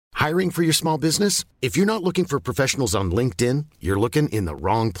Hiring for your small business? If you're not looking for professionals on LinkedIn, you're looking in the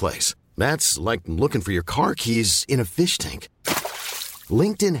wrong place. That's like looking for your car keys in a fish tank.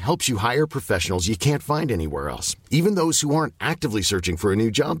 LinkedIn helps you hire professionals you can't find anywhere else, even those who aren't actively searching for a new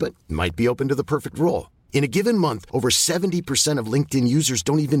job but might be open to the perfect role. In a given month, over 70% of LinkedIn users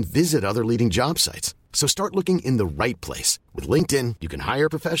don't even visit other leading job sites. So start looking in the right place. With LinkedIn, you can hire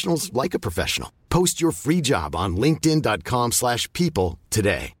professionals like a professional. Post your free job on linkedin.com/people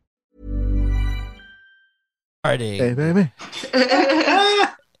today. Party. Hey, baby.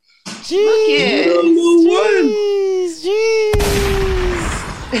 Jeez.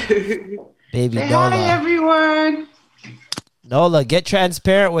 Baby Say Nola. hi, everyone. Nola, get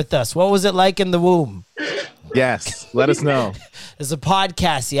transparent with us. What was it like in the womb? Yes, let us know. It's a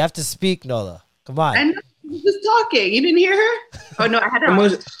podcast. You have to speak, Nola. Come on. I know, she was just talking. You didn't hear her? Oh, no, I had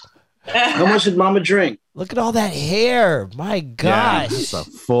her. How much did Mama drink? Look at all that hair. My gosh. It's a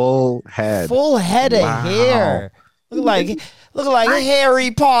full head. Full head of hair. Look like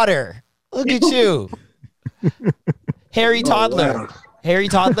Harry Potter. Look at you. Harry Toddler. Wow. Harry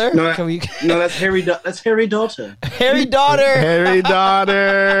Toddler? No, Can we... no, that's Harry. That's Harry Daughter. Harry Daughter. Harry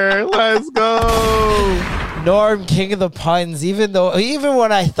Daughter. Let's go. Norm, king of the puns. Even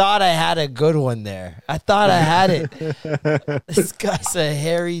when I thought I had a good one there, I thought I had it. This guy's a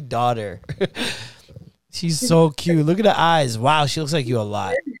Harry Daughter. She's so cute. Look at the eyes. Wow, she looks like you a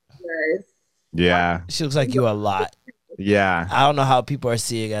lot. Yeah. She looks like you a lot. Yeah. I don't know how people are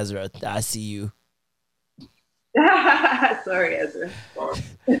seeing Ezra. I see you. Sorry, Ezra.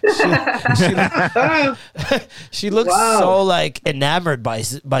 She looks so like enamored by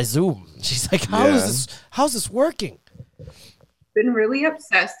Zoom. She's like, how's this working? Been really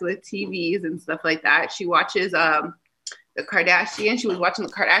obsessed with TVs and stuff like that. She watches the Kardashians. She was watching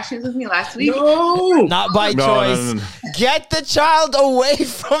the Kardashians with me last week. No, Not by choice. No. Get the child away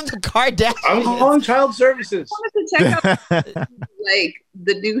from the Kardashians. I'm calling child services. I wanted to check out like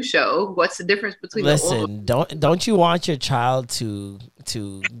the new show. What's the difference between the old? Don't you want your child to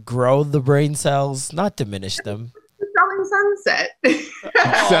grow the brain cells, not diminish them? Selling Sunset.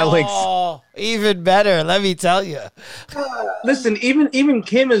 Even better, let me tell you. Listen, even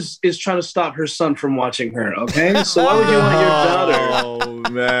Kim is trying to stop her son from watching her. Okay, so why would you want your daughter? Oh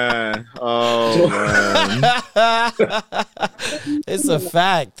man! It's a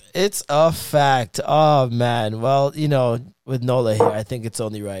fact. It's a fact. Oh man. Well, with Nola here, I think it's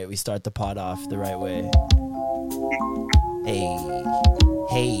only right we start the pod off the right way. Hey.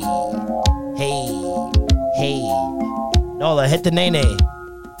 Nola, hit the nay-nay.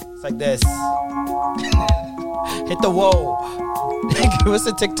 It's like this. Hit the whoa. Give us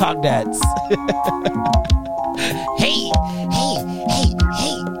a TikTok dance. Hey.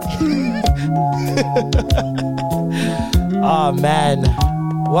 Oh, man.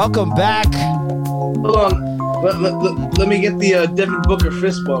 Welcome back. Hold on. Let me get the Devin Booker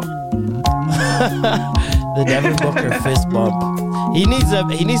fist bump. The Devin Booker fist bump. He needs to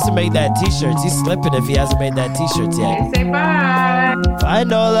make that t-shirt. He's slipping if he hasn't made that t-shirt yet. Say bye. Bye,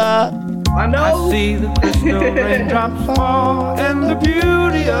 Nola. I know. I see the crystal raindrops fall, and the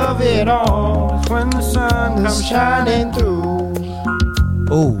beauty of it all is when the sun comes shining through.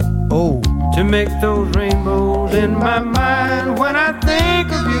 Oh. To make those rainbows in my mind. When I think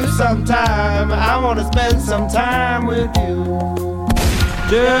of you sometime, I want to spend some time with you.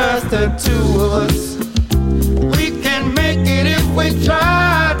 Just the two of us. We can make it if we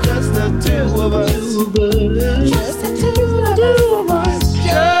try. Just the two of us. Just the two of us.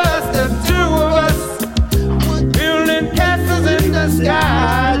 Just the two of us. Building castles in the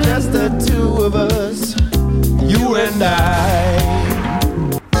sky. Just the two of us. You and I.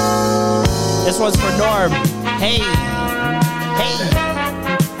 This one's for Norm. Hey.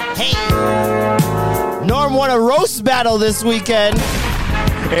 Norm won a roast battle this weekend.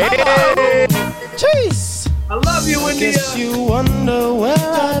 Hey. Jeez. I love you, India. Guess you wonder where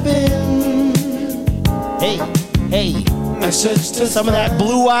I've been. Hey. I searched to some of that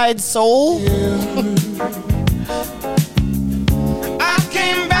blue-eyed soul. I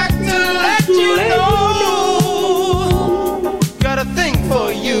came back to let you know. Got a thing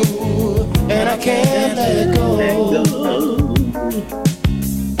for you, and I can't let it go.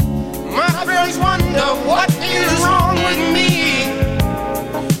 My friends wonder what is wrong with me.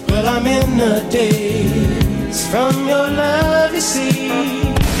 Well, I'm in the daze from your love, you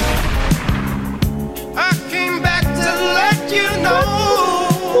see. I came back to let you know.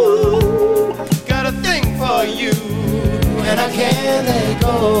 Got a thing for you, and I can't let it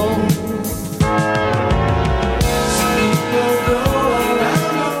go.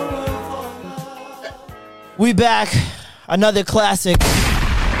 We back. Another classic.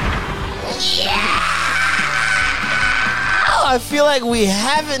 I feel like we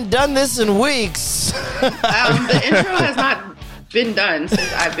haven't done this in weeks. The intro has not been done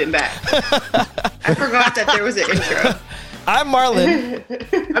since I've been back. I forgot that there was an intro. I'm Marlon.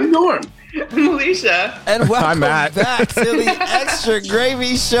 I'm Norm. I'm Alicia. And welcome I'm Matt. back to the Extra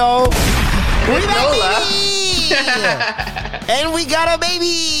Gravy Show. We back, baby! And we got a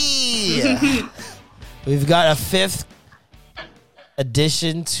baby. We've got a fifth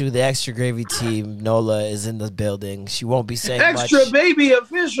addition to the Extra Gravy team. Nola is in the building. She won't be saying much. Extra baby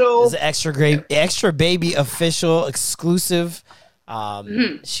official. This is Extra Baby official exclusive.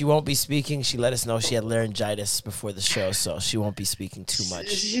 She won't be speaking. She let us know she had laryngitis before the show, so she won't be speaking too much.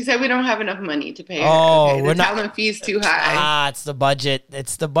 She said we don't have enough money to pay her. Oh, okay? we're The not- talent fee's too high. It's the budget.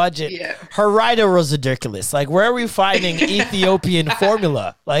 It's the budget. Yeah. Her rider was ridiculous. Like, where are we finding Ethiopian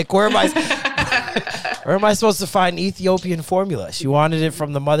formula? Like, where am I supposed to find Ethiopian formula? She wanted it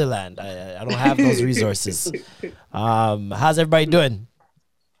from the motherland. I don't have those resources. How's everybody doing?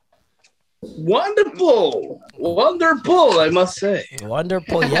 Wonderful, I must say.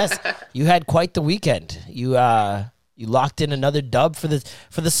 Wonderful. Yes, you had quite the weekend. You locked in another dub for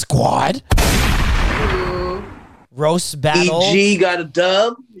the squad. Roast battle. EG got a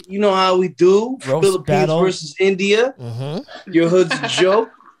dub. You know how we do. Roast Philippines battle. versus India. Mm-hmm. Your hood's a joke.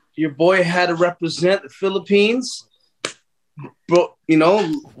 Your boy had to represent the Philippines. Bro, you know,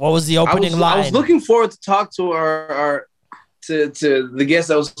 What was the opening line? I was looking forward to talk to our the guest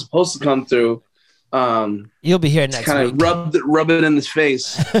that was supposed to come through. You'll be here next Kind week. of rub it in his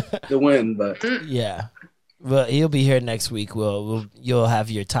face to win, but Yeah. Well, he'll be here next week. You'll have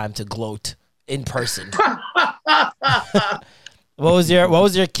your time to gloat in person. What was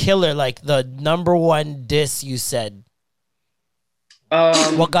your killer? Like the number one diss you said?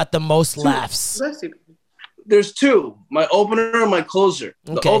 What got the most laughs? Bless you. there's two: my opener and my closer.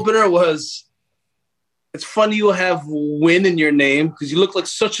 Okay. The opener was, "It's funny you have Win in your name because you look like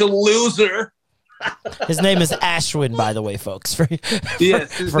such a loser." His name is Ashwin, by the way, folks.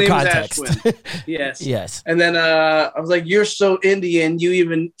 Yes, his for name context. is Ashwin. Yes. Yes. And then I was like, "You're so Indian, you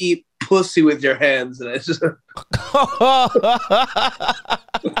even eat pussy with your hands." And I just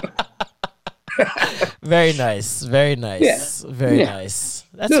Very nice. Very nice. Yeah. Very Yeah. nice.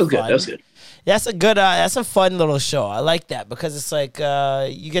 That's that was good. fun. That was good. That's a good. That's a fun little show. I like that because it's like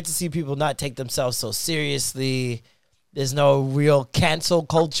you get to see people not take themselves so seriously. There's no real cancel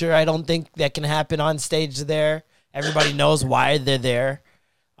culture. I don't think that can happen on stage there. Everybody knows why they're there.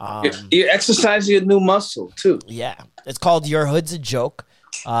 You're exercising a new muscle too. Yeah, it's called Your Hood's a Joke.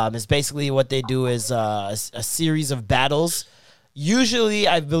 It's basically what they do is a series of battles. Usually,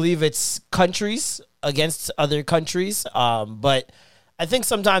 I believe it's countries against other countries. But I think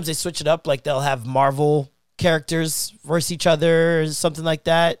sometimes they switch it up. Like they'll have Marvel characters versus each other or something like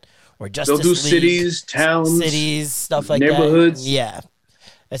that. Or Justice They'll do League, cities, stuff like neighborhoods. that. Yeah.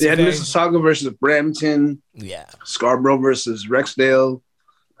 It's They had very- Mississauga versus Brampton, Yeah. Scarborough versus Rexdale.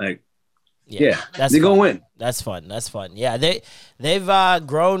 Like, yeah, That's they're fun. gonna win. That's fun. That's fun. Yeah, they've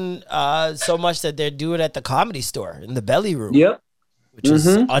grown so much that they're doing it at the Comedy Store in the Belly Room. Yep. Which is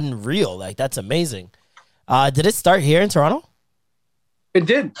unreal. Like that's amazing. Did it start here in Toronto? It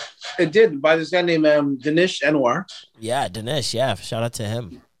did. It did. By this guy named Dinesh Anwar. Yeah, Dinesh. Yeah, shout out to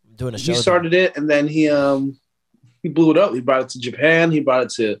him. Doing a show. He started it, and then he blew it up. He brought it to Japan. He brought it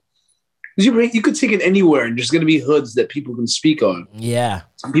to. You could take it anywhere, and there's going to be hoods that people can speak on. Yeah.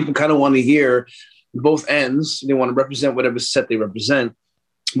 Some people kind of want to hear both ends. They want to represent whatever set they represent.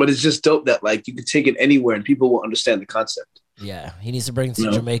 But it's just dope that like you could take it anywhere, and people will understand the concept. Yeah. He needs to bring it to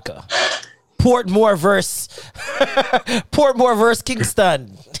No. Jamaica. Portmore versus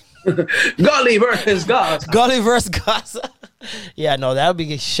Kingston. Golly versus God. Gully versus Gaza. Yeah, no, that would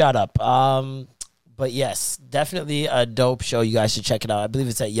be shut up. But yes, definitely a dope show. You guys should check it out. I believe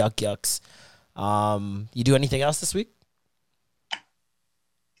it's at Yuck Yucks. You do anything else this week?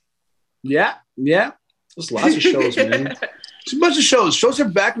 Yeah. There's lots of shows, man. It's a bunch of shows. Shows are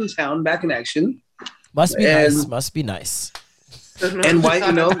back in town, back in action. Must be And- nice. Must be nice. And why,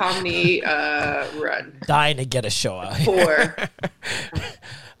 you know- comedy run Dying to get a show out here. for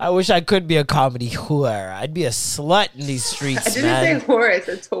I wish I could be a comedy whore. I'd be a slut in these I streets, didn't man. say whore, it's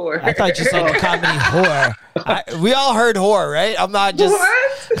a tour. I thought you said a comedy whore. We all heard whore, right? I'm not just.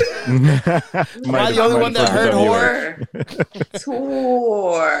 What? Am I the only one that heard whore?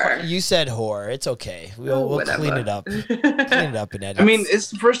 Tour. You said whore. It's okay. Oh, We'll whatever. clean it up. Clean it up and edit. I mean, it's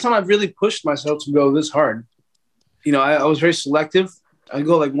the first time I've really pushed myself to go this hard. You know, I was very selective. I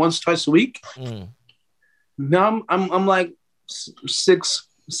go like once, twice a week. Now I'm like 6,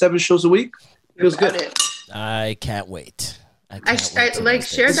 7 shows a week. Feels Got good. it. I can't wait. I I can't wait till like those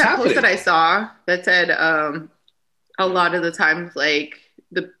shared days. that happening. post that I saw that said a lot of the times like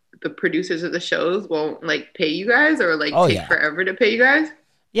the producers of the shows won't like pay you guys or like Oh, take yeah. forever to pay you guys.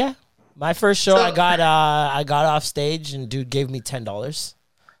 Yeah. My first show, So- I got off stage and dude gave me $10.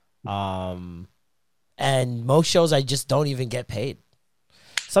 And most shows I just don't even get paid.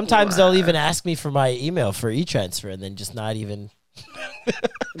 Sometimes they'll even ask me for my email for e-transfer and then just not even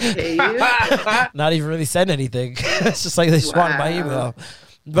Pay you. really send anything. It's just like they just want my Wow. email.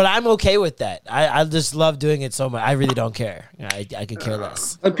 But I'm okay with that. I just love doing it so much. I really don't care. I could care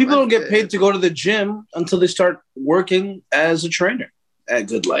less. Like people don't That's get paid to go to the gym until they start working as a trainer at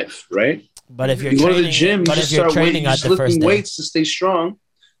Good Life, right? But if you're You go to training, the gym, you but just if you're start training weighting, at just the first lifting day, weights to stay strong.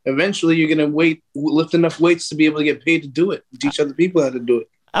 Eventually, you're gonna lift enough weights to be able to get paid to do it. Teach other people how to do it.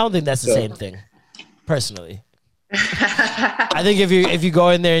 I don't think that's the So- same thing. Personally, I think if you go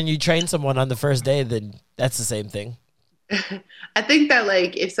in there and you train someone on the first day, then that's the same thing. I think that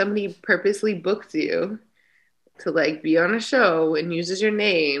like if somebody purposely books you to like be on a show and uses your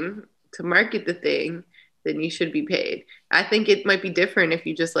name to market the thing, then you should be paid. I think it might be different if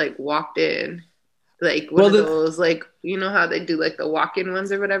you just like walked in, like one of those like you know how they do like the walk-in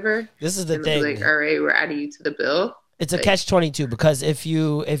ones or whatever. This is the And they'll be thing. like, all right, we're adding you to the bill. It's a Like- catch-22 because if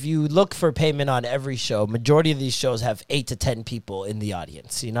you Mm-hmm. look for payment on every show, majority of these shows have 8 to 10 people in the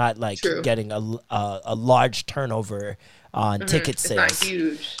audience. You're not like True. getting a large turnover on ticket It's sales. not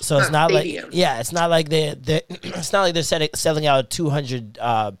huge. So it's not stadium. like it's not like it's not like they're selling out 200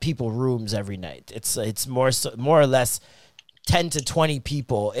 people rooms every night. It's more or less 10 to 20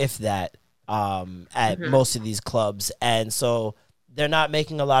 people, if that, at most of these clubs, and so they're not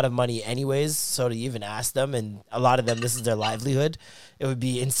making a lot of money anyways. So to even ask them, and a lot of them, this is their livelihood, it would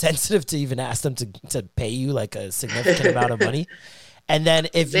be insensitive to even ask them to pay you like a significant amount of money. And then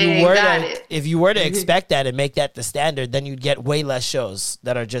if They you were got to it. if you were to expect that and make that the standard, then you'd get way less shows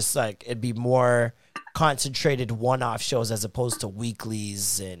that are just like it'd be more concentrated one-off shows as opposed to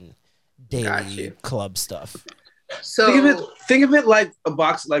weeklies and Got daily you. club stuff. So Think of it like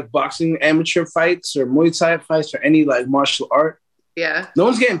boxing amateur fights or Muay Thai fights or any like martial art. yeah. No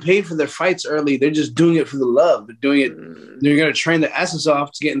one's getting paid for their fights early. They're just doing it for the love. They're doing it. They're gonna train their asses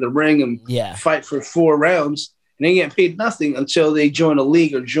off to get in the ring and Yeah. fight for 4 rounds, and they get paid nothing until they join a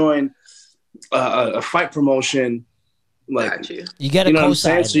league or join a fight promotion. Like, Got you. You get a you know what I'm cosign.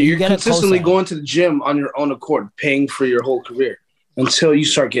 saying? So You you're get a consistently cosign. going to the gym on your own accord, paying for your whole career until you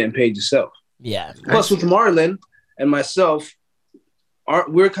start getting paid yourself. Yeah. Plus, with Marlon and myself,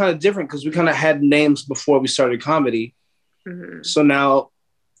 we're kind of different because we kind of had names before we started comedy. Mhm. So now,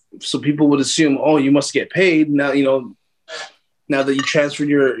 people would assume, oh, you must get paid now. You know, now that you transferred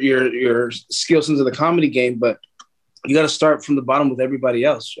your skills into the comedy game, but you got to start from the bottom with everybody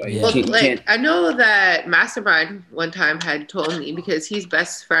else. Right? Yeah. Well, You like can't- I know that Mastermind one time had told me because he's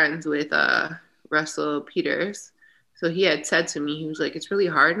best friends with Russell Peters. So he had said to me, he was like, it's really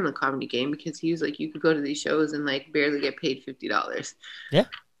hard in the comedy game because he was like, you could go to these shows and like barely get paid $50. Yeah.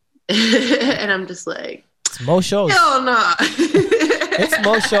 And I'm just like, It's most shows. hell no. It's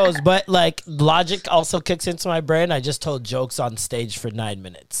most shows, but like logic also kicks into my brain. I just told jokes on stage for 9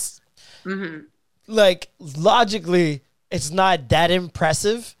 minutes. Mhm. Like logically, it's not that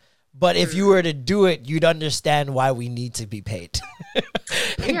impressive. But if you were to do it, you'd understand why we need to be paid.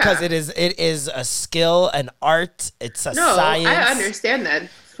 Because Yeah. it is a skill, an art, it's a No, science. I understand that.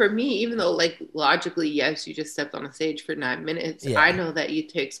 For me, even though like logically, yes, you just stepped on a stage for 9 minutes. Yeah. I know that it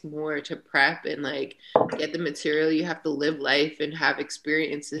takes more to prep and like get the material. You have to live life and have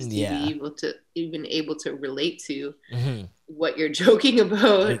experiences to Yeah. be able to relate to Mhm. what you're joking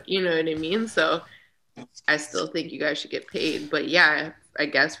about. You know what I mean? So I still think you guys should get paid. But yeah, I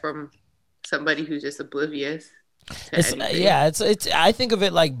guess from somebody who's just oblivious. To It's, anything. yeah, it's. I think of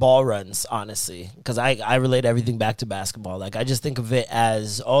it like ball runs, honestly, because I relate everything back to basketball. Like I just think of it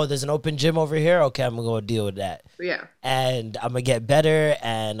as, oh, there's an open gym over here. Okay, I'm gonna go deal with that, Yeah. and I'm gonna get better,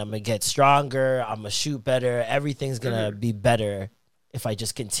 and I'm gonna get stronger. I'm gonna shoot better. Everything's gonna be better if I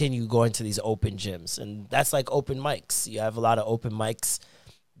just continue going to these open gyms, and that's like open mics. You have a lot of open mics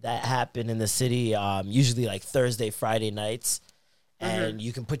that happen in the city, usually like Thursday, Friday nights, and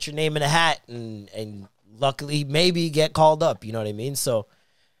you can put your name in a hat and luckily maybe get called up. You know what I mean? So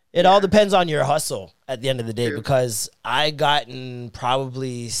it all depends on your hustle at the end of the day. True. Because I gotten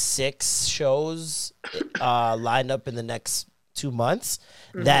probably 6 shows lined up in the next 2 months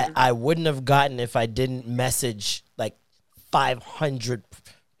that I wouldn't have gotten if I didn't message like 500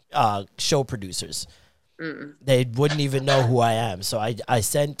 show producers. They wouldn't even know who I am. So I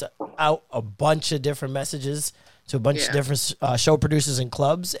sent out a bunch of different messages to a bunch of Yeah. different show producers and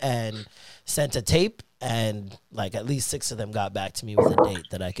clubs and sent a tape and like at least 6 of them got back to me with a date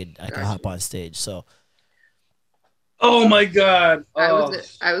that I could hop on stage. So. Oh my God! I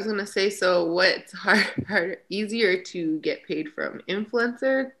was gonna say, so what's harder, easier to get paid from?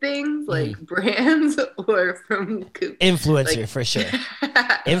 Influencer things like brands, or from influencer for sure.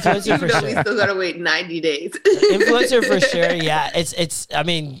 Influencer for sure. We still gotta wait 90 days. Influencer for sure. Yeah, it's. I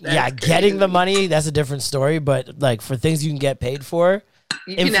mean, that's getting the money, that's a different story. But like for things you can get paid for,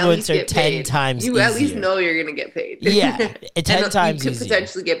 influencer 10 times. You at least know you're gonna get paid. Yeah, 10 times you could easier.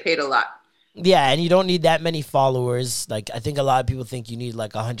 potentially get paid a lot. Yeah, and you don't need that many followers. Like I think a lot of people think you need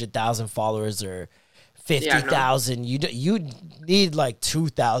like 100,000 followers or 50,000. You need like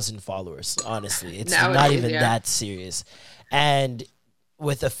 2,000 followers. Honestly, it's not even that serious. And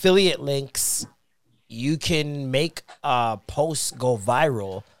with affiliate links, you can make a post go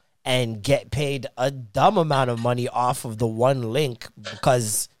viral and get paid a dumb amount of money off of the one link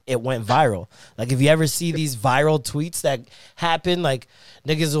because it went viral. Like if you ever see these viral tweets that happen, like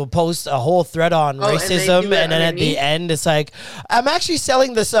niggas will post a whole thread on racism and then at the end it's like, I'm actually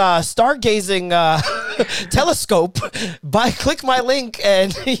selling this stargazing telescope. Click my link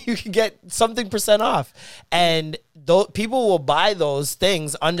and you can get something % off. And people will buy those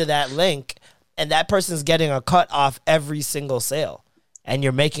things under that link, and that person's getting a cut off every single sale. And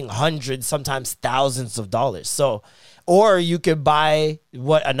you're making hundreds, sometimes thousands of dollars. So, or you could buy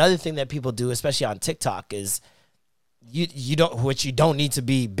another thing that people do, especially on TikTok, is you don't need to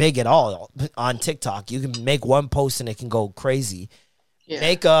be big at all on TikTok. You can make one post and it can go crazy. Yeah.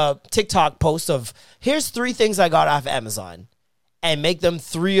 Make a TikTok post of, here's 3 things I got off Amazon, and make them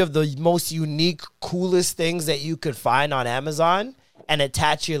 3 of the most unique, coolest things that you could find on Amazon, and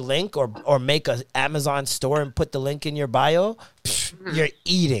attach your link or make an Amazon store and put the link in your bio. You're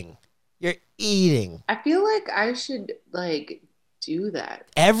eating. I feel like I should do that.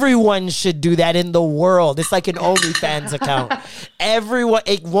 Everyone should do that in the world. It's like an OnlyFans account. Everyone,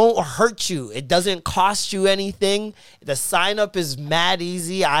 it won't hurt you. It doesn't cost you anything. The sign up is mad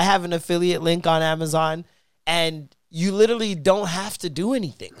easy. I have an affiliate link on Amazon, and you literally don't have to do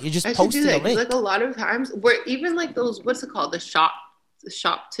anything. You just post the link. Like a lot of times, where even like those, what's it called, the shop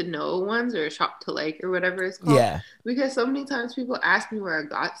to know ones, or shop to like, or whatever it's called. Yeah. Because so many times people ask me where I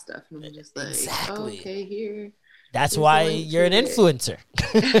got stuff, and I'm just like, exactly. Okay, here. That's why you're an influencer.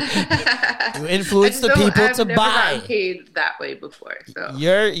 You influence the people to buy. I've never gotten paid that way before. So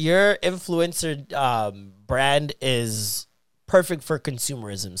your influencer brand is perfect for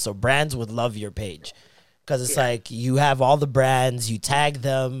consumerism. So brands would love your page because it's like you have all the brands, you tag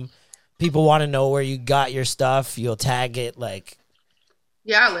them. People want to know where you got your stuff. You'll tag it like.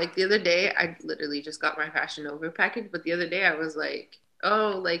 Yeah, like the other day, I literally just got my Fashion Nova package. But the other day, I was like,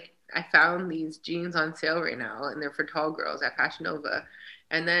 oh, like I found these jeans on sale right now, and they're for tall girls at Fashion Nova.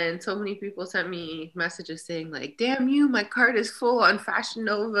 And then so many people sent me messages saying like, damn you, my cart is full on Fashion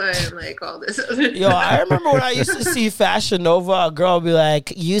Nova and like all this other Yo, I remember when I used to see Fashion Nova, a girl would be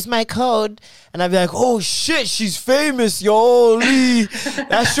like, use my code. And I'd be like, oh shit, she's famous, yo, holy.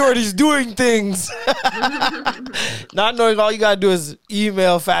 That shorty's doing things. Not knowing all you gotta do is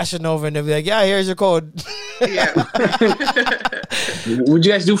email Fashion Nova and they'll be like, yeah, here's your code. Yeah. Would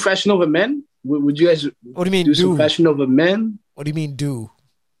you guys do Fashion Nova men? Would you guys what do you mean do some Fashion Nova men? What do you mean do?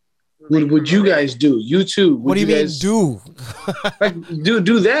 Would you guys do? You too. What do you mean do? Like,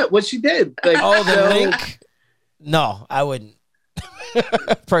 do that. What she did. Like, the link? No, I wouldn't.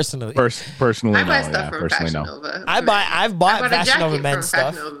 Personally. Personally, I buy stuff from Fashion Nova. I've bought Fashion Nova men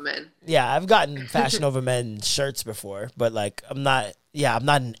stuff. Fashion Nova men. Yeah, I've gotten Fashion Nova men shirts before, but like I'm not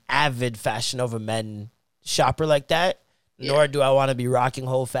an avid Fashion Nova men shopper like that. Nor do I want to be rocking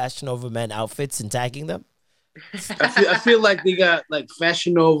whole Fashion Nova men outfits and tagging them. I feel like they got like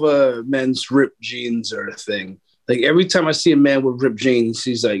Fashion Nova men's ripped jeans are a thing. Like every time I see a man with ripped jeans,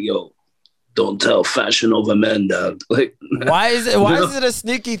 he's like, "Yo, don't tell Fashion Nova men, dog." Like, why is it a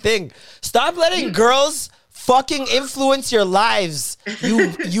sneaky thing? Stop letting girls fucking influence your lives. You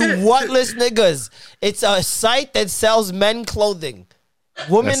whatless niggas. It's a site that sells men clothing.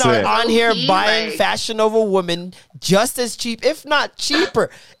 Women are on here buying Fashion Nova women just as cheap, if not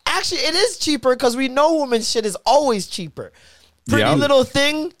cheaper. Actually, it is cheaper because we know women's shit is always cheaper. Pretty Little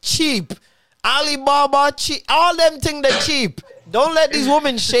Thing, cheap. Alibaba, cheap. All them things that cheap. Don't let these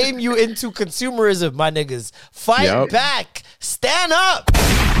women shame you into consumerism, my niggas. Fight back. Stand up.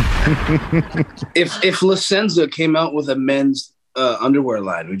 If La Senza came out with a men's underwear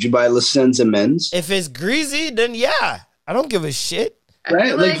line, would you buy La Senza men's? If it's greasy, then yeah. I don't give a shit.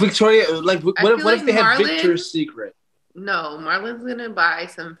 Right? Like Victoria, like what if they had Victor's Secret? No, Marlon's gonna buy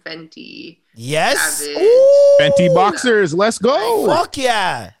some Fenty. Yes. Savage. Ooh. Fenty boxers. Let's go. Fuck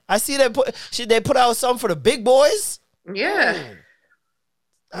yeah. I see that. They put out some for the big boys. Yeah.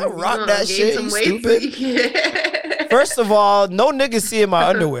 I rock gonna that gain shit. some You weight stupid. so you can- First of all, no niggas seeing my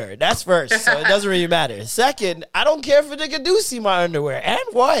underwear. That's first, so it doesn't really matter. Second, I don't care if a nigga do see my underwear. And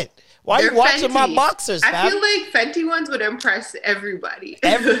what? Why They're you watching my Fenty. boxers, I fam? feel like Fenty ones would impress everybody.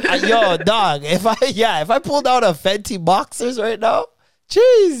 Yo, dog. If I pulled out a Fenty boxers right now,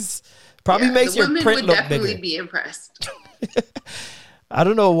 jeez, probably Yeah, makes the your women print would look definitely bigger. be impressed. I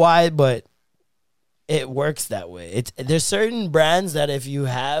don't know why, but it works that way. There's certain brands that if you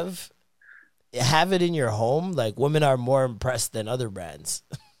have it in your home, like women are more impressed than other brands.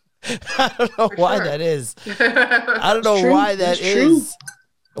 I don't know why sure. that is. I don't know true. why that It's true. is.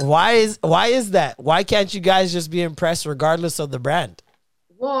 Why is that? Why can't you guys just be impressed regardless of the brand?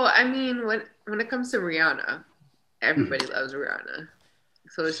 Well, I mean, when it comes to Rihanna, everybody loves Rihanna.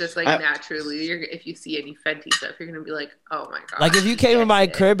 So it's just like naturally, if you see any Fenty stuff, you're gonna be like, "Oh my god!" Like if you came in my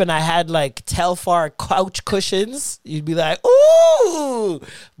crib and I had like Telfar couch cushions, you'd be like, "Ooh!"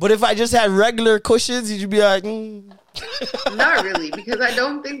 But if I just had regular cushions, you'd be like, Not really, because I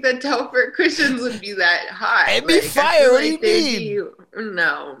don't think the Telfar cushions would be that high. It'd be I fire. feel What do you they'd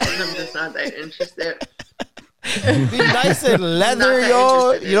no, I'm just not that interested. "Be nice and leather, that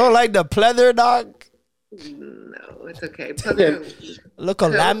yo." interested in You don't like the pleather, dog? No, it's okay. Pleather- Look a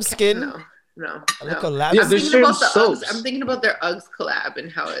lambskin. No. Look a I'm lambskin. Yeah, there's thinking about the certain Uggs. soaps. I'm thinking about their Uggs collab and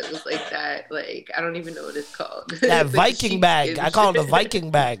how it was like that. Like I don't even know what it's called. That It's like Viking bag. sheepskin I call it a shit.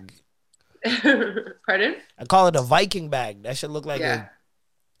 Viking bag. Pardon? I call it a Viking bag. That should look like Yeah.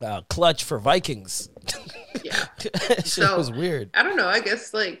 a clutch for Vikings. Yeah. Shit So- was weird. I don't know. I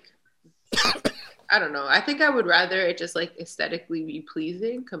guess like I don't know. I think I would rather it just like aesthetically be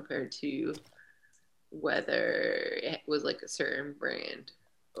pleasing compared to whether it was like a certain brand.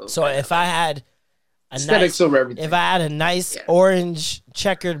 So if I had a Aesthetics over everything. if I had a nice Yeah. orange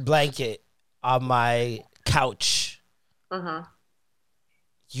checkered blanket on my couch,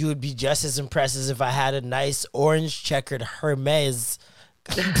 you would be just as impressed as if I had a nice orange checkered Hermes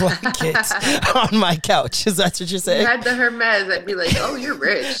blanket on my couch. Is that what you're if saying? you had the Hermes, I'd be like, oh, you're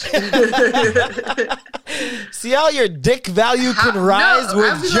rich. See how your dick value can How- rise no, with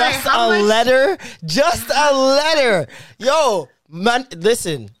I'd be just like, how a much- letter? Just a letter. Yo, man,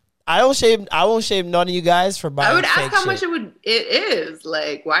 listen. I won't shame none of you guys for buying I would fake ask how shit. much it is.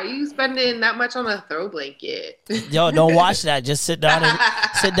 Like, why are you spending that much on a throw blanket? Yo, don't watch that. Just sit down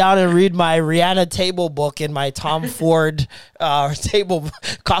and read my Rihanna table book in my Tom Ford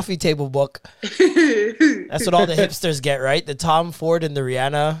coffee table book. That's what all the hipsters get, right? The Tom Ford and the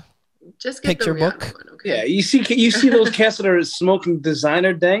Rihanna. Just get Picture the Rihanna book? one, okay? Yeah, you see those cats that are smoking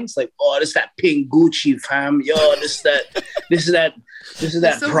designer dangs, like, oh, this that pink Gucci, fam. Yo, this is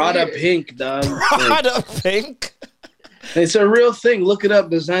that so Prada weird. pink, dog. Like, Prada pink. it's a real thing. Look it up,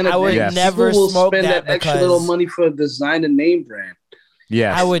 designer. I would dangs. never People will smoke spend that extra because- little money for a designer name brand.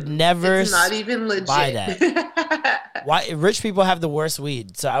 Yes. I would never It's not even legit. buy that. Why rich people have the worst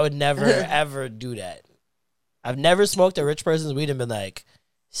weed, so I would never ever do that. I've never smoked a rich person's weed and been like,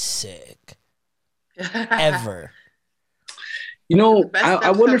 sick. Ever. You know, The best I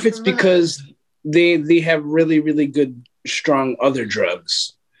stuff wonder if comes it's from the hood. because they have really, really good, strong other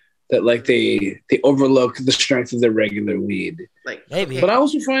drugs that like they overlook the strength of their regular weed. Like, Maybe. But I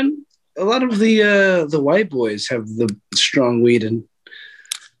also find a lot of the white boys have the strong weed, and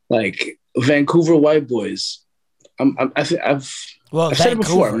like Vancouver white boys. Well, I've said it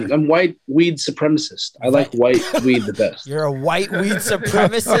before. Vancouver. I'm white weed supremacist. I like white weed the best. You're a white weed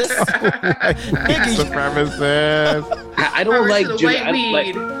supremacist. Nigga, Supremacist. I don't like, the Jama- white I weed. like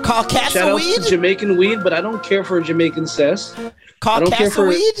you shout Caucasian out weed? to Jamaican weed, but I don't care for Jamaican cess. I don't care Caucasian for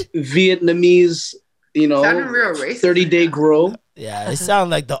weed? Vietnamese, Sounding real racist. 30-day grow. Yeah, it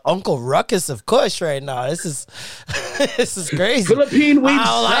sounds like the Uncle Ruckus of Kush right now. This is this is crazy. Philippine weed I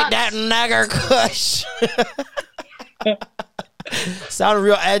don't like that sucks. nigger Kush. Sound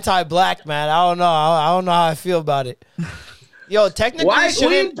real anti-black, man. I don't know. I don't know how I feel about it. Yo, technically, White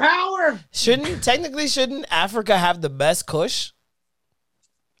shouldn't weed power. shouldn't Africa have the best Kush?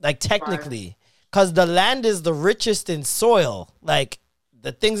 Like technically, because the land is the richest in soil. Like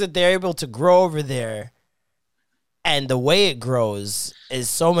the things that they're able to grow over there, and the way it grows is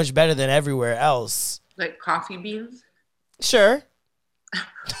so much better than everywhere else. Like coffee beans. Sure.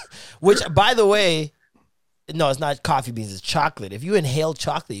 Which, by the way, no, it's not coffee beans. It's chocolate. If you inhale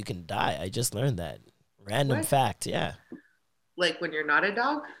chocolate, you can die. I just learned that. Random What? fact. Yeah. Like when you're not a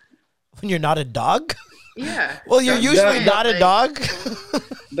dog. When you're not a dog? Yeah. Well, you're usually not a dog.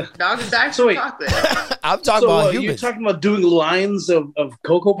 Dogs die So from wait. chocolate. I'm talking about you're humans. talking about doing lines of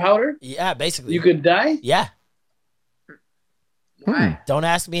cocoa powder? Yeah, basically. You could die? Yeah. Why? Don't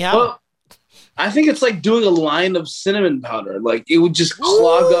ask me how. Well, I think it's like doing a line of cinnamon powder. Like it would just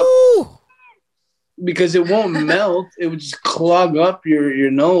clog up Ooh, because it won't melt. It would just clog up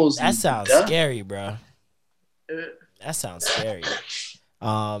your nose. that and sounds die. scary, bro. That sounds scary.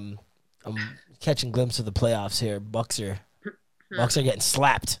 I'm catching a glimpse of the playoffs here. Bucks are getting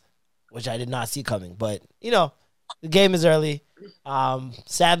slapped, which I did not see coming. But you know, the game is early.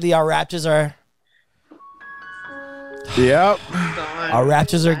 Sadly, our Raptors are Yep.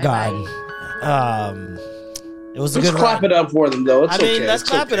 gone. It was a Let's good clap run. it up for them, though. It's I mean, okay. let's It's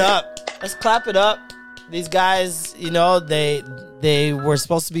clap okay. it up. Let's clap it up. These guys, you know, they were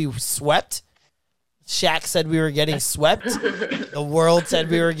supposed to be swept. Shaq said we were getting swept. The world said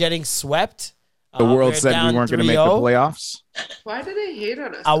we were getting swept. The world we're said down we weren't going to make the 3-0. playoffs. Why do they hate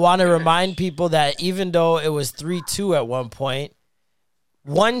on us? I want to remind people that even though it was 3-2 at one point,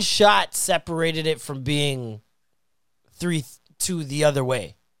 one shot separated it from being 3-2 the other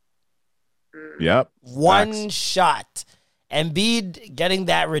way. Yep. One Facts. shot. Embiid getting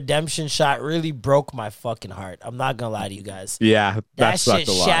that redemption shot really broke my fucking heart. I'm not going to lie to you guys. Yeah, that That sucked shit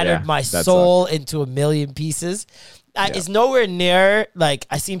a lot. shattered yeah. my That soul into a million pieces. Yeah. It's nowhere near, like,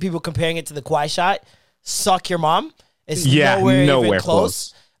 I seen people comparing it to the Kawhi shot. Suck your mom. It's Yeah, nowhere even nowhere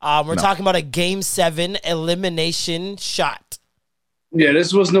close. We're No. talking about a Game 7 elimination shot. Yeah,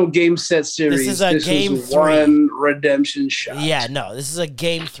 this was no game set series. This is a game was 3. one redemption shot. Yeah, no, this is a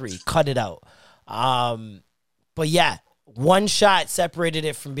Game 3. Cut it out. But yeah, one shot separated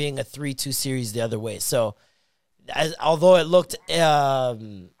it from being a 3-2 series the other way. So, although it looked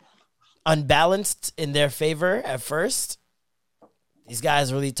unbalanced in their favor at first, these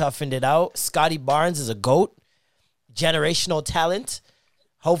guys really toughened it out. Scotty Barnes is a GOAT, generational talent.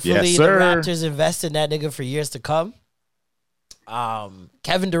 Hopefully, Yes, the sir. Raptors invest in that nigga for years to come.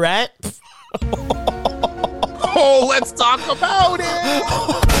 Kevin Durant. Oh, let's talk about it.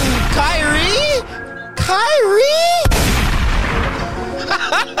 Kyrie?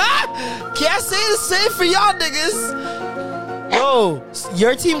 Can't say the same for y'all niggas. Yo,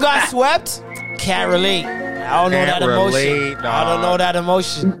 your team got swept? Can't relate. I don't know Can't that emotion. relate, I don't know that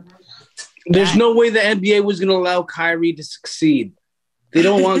emotion. There's no way the NBA was going to allow Kyrie to succeed. They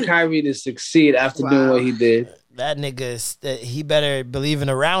don't want Kyrie to succeed after doing what he did. That nigga, he better believe in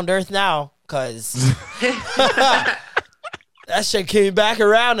a round earth now, because that shit came back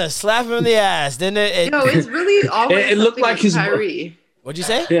around and slapped him in the ass, didn't it? No, it's really always It looked something like with his- Kyrie. What'd you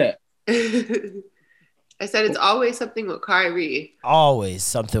say? Yeah. I said it's always something with Kyrie. Always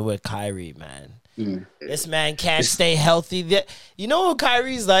something with Kyrie, man. Mm. This man can't stay healthy. You know what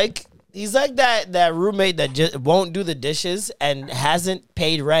Kyrie's like? He's like that roommate that just won't do the dishes and hasn't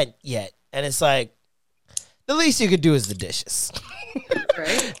paid rent yet. And it's like, the least you could do is the dishes.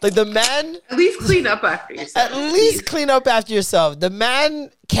 Right? Like, the man, At least clean up after yourself. at least clean up after yourself. The man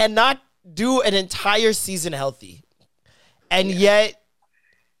cannot do an entire season healthy. And yet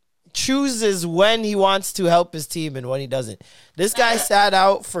chooses when he wants to help his team and when he doesn't. This guy sat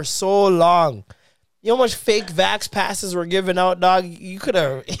out for so long. You know how much fake vax passes were given out, dog? You could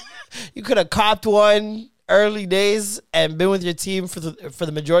have copped one early days and been with your team for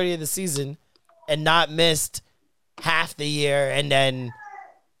the majority of the season and not missed half the year, and then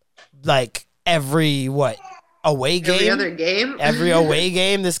like every away game? Every other game? Every away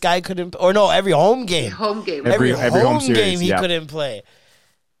game this guy couldn't, or no, every home game. Home game. Every home series, game he yeah. couldn't play.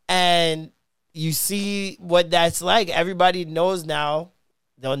 And you see what that's like. Everybody knows now,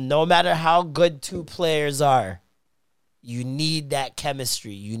 no matter how good two players are, you need that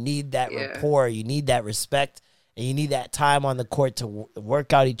chemistry. You need that Yeah. rapport. You need that respect. And you need that time on the court to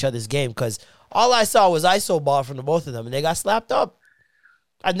work out each other's game. Because all I saw was ISO ball from the both of them, and they got slapped up.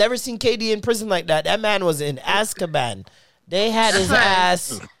 I've never seen KD in prison like that. That man was in Azkaban. They had his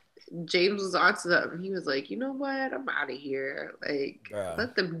That's ass. James was onto them. He was like, you know what? I'm out of here. Like, Bruh.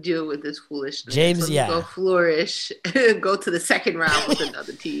 let them deal with this foolishness. James, Let them yeah. go flourish and go to the second round with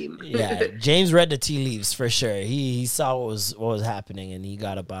another team. Yeah, James read the tea leaves for sure. He saw what was happening and he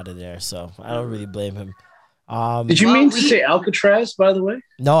got up out of there. So I don't really blame him. Did you Well, mean to say Alcatraz, by the way?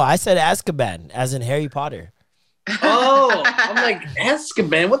 No, I said Azkaban, as in Harry Potter. Oh, I'm like,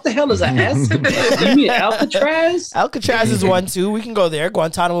 Azkaban. What the hell is an Azkaban? You mean Alcatraz? Alcatraz is one too. We can go there.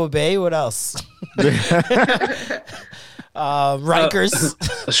 Guantanamo Bay. What else? Rikers,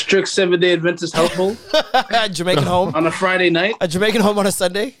 A strict 7-day Adventist household Jamaican home. on a Friday night. A Jamaican home on a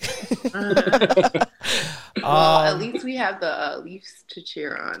Sunday. Well, at least we have the Leafs to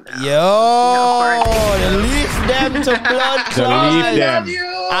cheer on now. Yo, the Leafs them to blood The clot. Leaf them.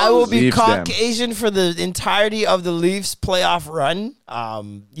 I will be Leafs them. Caucasian for the entirety of the Leafs playoff run.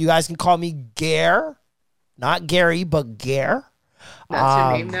 You guys can call me Gare. Not Gary, but Gare. That's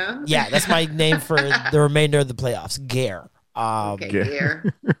your name now? Yeah, that's my name for the remainder of the playoffs. Gare. Okay, Gare.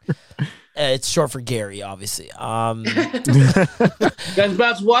 Gare. It's short for Gary, obviously. Guys,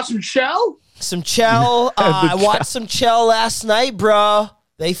 about to watch some Shell? Some Chell. I watched some Chell last night, bro.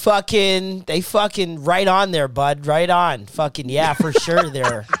 They fucking right on there, bud. Right on. Fucking yeah, for sure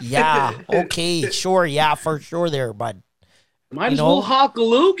there. Yeah. Okay, sure. Yeah, for sure there, bud. Might as well hawk a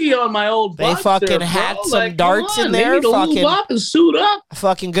loogie on my old They butts fucking there, bro. hacked some Like, darts come in on, there, They need to fucking- lube up and suit up.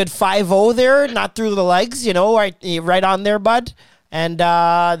 Fucking good 5-0 there, not through the legs, right on there, bud. And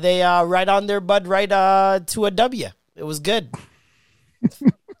they right on there, bud, right to a W. It was good.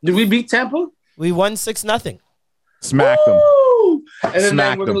 Did we beat Tampa? We won 6-0. Smack them. Woo! And then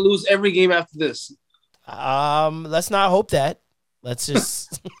Smack we're them. going to lose every game after this. Let's not hope that. Let's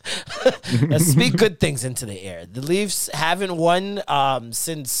just let's speak good things into the air. The Leafs haven't won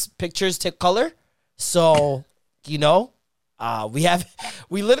since pictures took color. So, we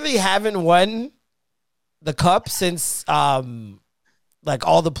literally haven't won the cup since like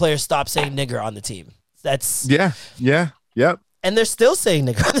all the players stopped saying nigger on the team. That's Yeah. Yep. and they're still saying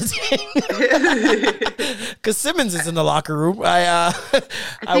nigger on the team. Cause Simmons is in the locker room. I think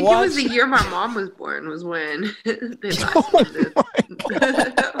it watched- was the year my mom was born was when they last won this.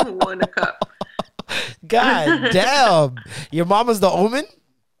 Won a cup. God damn. Your mama's the omen?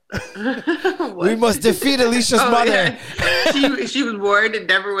 We must defeat Alicia's mother. Yeah. She was born and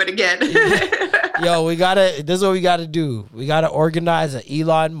never went again. Yo, this is what we gotta do. We gotta organize an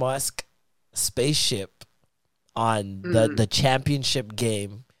Elon Musk spaceship on the championship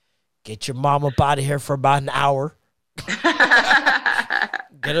game. Get your mom up out of here for about an hour.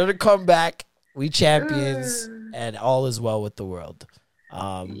 Get her to come back. We champions, and all is well with the world.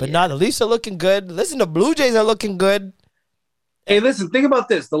 But now the Leafs are looking good. Listen, the Blue Jays are looking good. Hey, listen, think about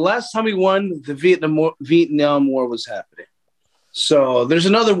this. The last time we won, the Vietnam War was happening. So there's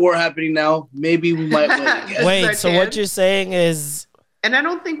another war happening now. Maybe we might win again. Wait, our so what chance. you're saying is And I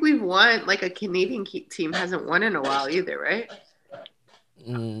don't think we've won. Like a Canadian team hasn't won in a while either, right?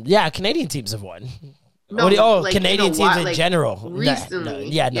 yeah, Canadian teams have won. No, like, Canadian in a teams while, in like, general. recently.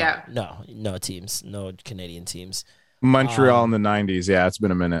 No teams, no Canadian teams. Montreal in the 90s. Yeah, it's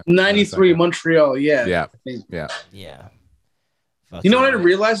been a minute. 93, Montreal, yeah. Yeah. Yeah. You know what I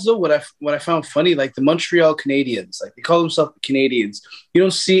realized though? What I found funny, like the Montreal Canadiens, like they call themselves the Canadians. You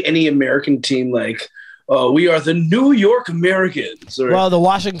don't see any American team like, we are the New York Americans, or Well, the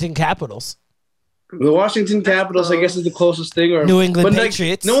Washington Capitals, the Washington Capitals. I guess is the closest thing. Or New England but, like,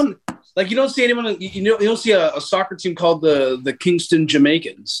 Patriots. no one, like you don't see anyone. You don't see a soccer team called the Kingston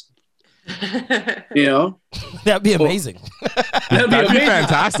Jamaicans. You know, That'd be amazing. that'd be That'd be amazing.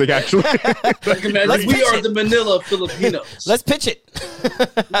 fantastic, actually. Like, imagine Let's we pitch are it. the Manila Filipinos. Let's pitch it.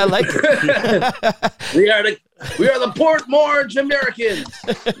 I like it. we are the Port Morge Americans.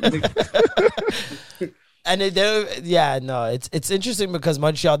 And it's interesting because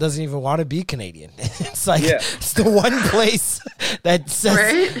Montreal doesn't even want to be Canadian. It's like it's the one place that says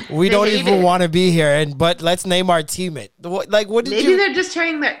Right? we They don't hate even it. want to be here. But let's name our team it. Like, what did Maybe you? they're just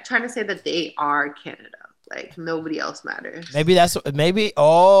trying to say that they are Canada. Like nobody else matters. Maybe that's maybe.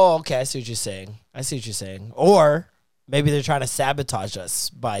 Oh, okay. I see what you're saying. Or maybe they're trying to sabotage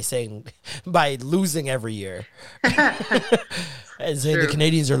us by losing every year, and saying the True.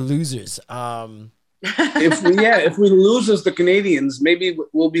 Canadians are losers. If we lose as the Canadians, maybe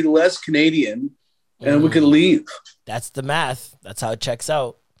we'll be less Canadian, and we could leave. That's the math. That's how it checks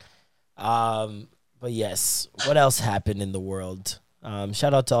out. But yes, what else happened in the world?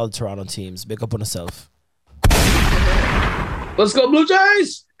 Shout out to all the Toronto teams. Big up on yourself. Let's go, Blue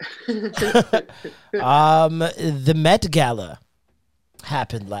Jays! The Met Gala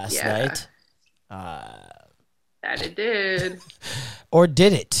happened last Yeah. night. That it did. Or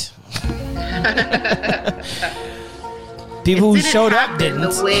did it? People who Didn't showed up happen didn't.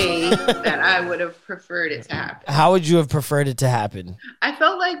 the way that I would have preferred it to happen. How would you have preferred it to happen? I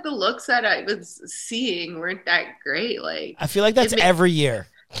felt like the looks that I was seeing weren't that great. Like I feel like that's It ma- every year.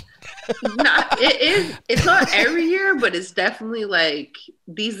 it's not every year, but it's definitely like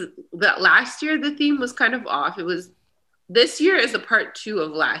that last year the theme was kind of off. It was this year is a part 2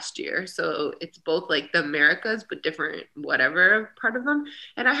 of last year. So it's both like the Americas, but different whatever part of them.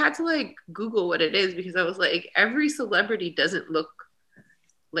 And I had to like Google what it is because I was like, every celebrity doesn't look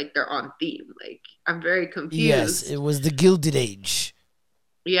like they're on theme. Like I'm very confused. Yes, it was the Gilded Age.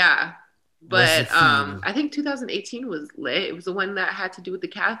 Yeah. But the theme? I think 2018 was lit. It was the one that had to do with the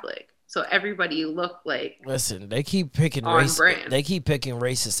Catholic. So everybody looked like Listen, they keep picking On brand. They keep picking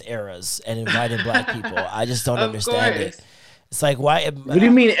racist eras and inviting black people. I just don't Of understand course. it. It's like why? What do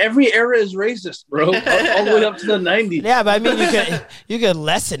you mean? Every era is racist, bro. All the way up to the 90s. Yeah, but I mean, you could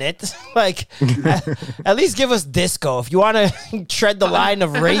lessen it. Like, at least give us disco. If you want to tread the line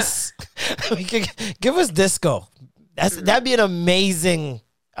of race, give us disco. That'd be an amazing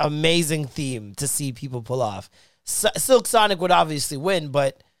theme to see people pull off. Silk Sonic would obviously win,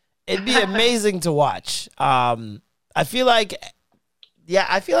 but it'd be amazing to watch. I feel like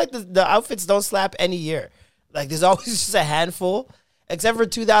the outfits don't slap any year. Like, there's always just a handful, except for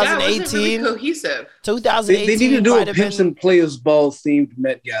 2018. Yeah, it wasn't really cohesive. 2018, They need to do might a have Pimps been- and Players Ball themed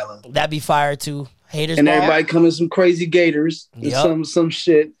Met Gala. That'd be fire too. Haters And ball. everybody come in some crazy gators and Yep. some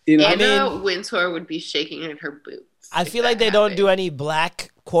shit. You know, Anna Wintour would be shaking in her boots. I feel like they don't do any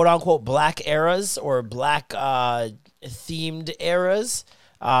black, quote unquote, black eras or black themed eras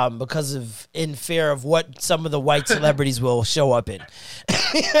because of in fear of what some of the white celebrities will show up in.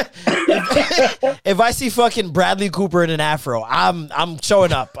 if I see fucking Bradley Cooper in an afro, I'm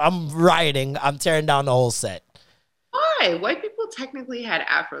showing up. I'm rioting. I'm tearing down the whole set. Why? White people technically had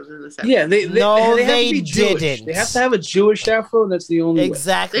afros in the 70s. yeah, they No, have to they be Jewish. didn't. They have to have a Jewish afro, and that's the only way.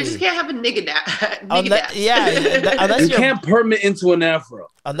 Exactly. They just can't have a nigga dad. Unless, yeah, unless You you're can't permit into an afro.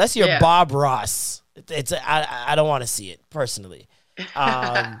 Unless you're Bob Ross, I don't want to see it personally.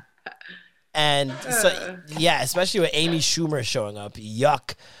 And so yeah, especially with Amy Schumer showing up,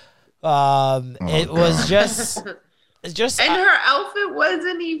 yuck. It was just it's just. And her outfit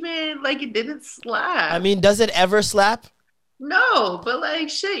wasn't even like it didn't slap. I mean, does it ever slap? No, but like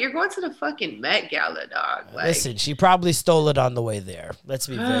shit, you're going to the fucking Met Gala, dog. Like, Listen, she probably stole it on the way there. Let's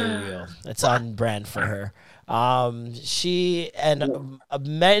be very real. It's on brand for her. She and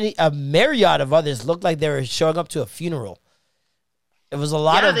a myriad of others looked like they were showing up to a funeral. It was a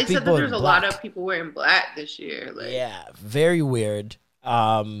lot of they people said that there's in a black. lot of people wearing black this year. Like, Yeah, very weird.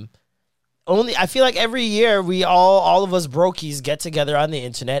 Only I feel like every year we all of us brokies get together on the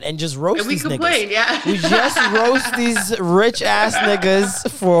internet and just roast and we these complain, niggas. yeah. We just roast these rich ass niggas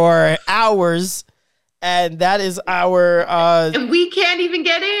for hours, and that is our. And we can't even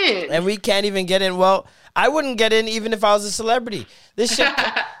get in. And we can't even get in. Well, I wouldn't get in even if I was a celebrity. This shit.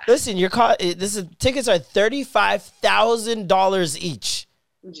 Listen, tickets are $35,000 each.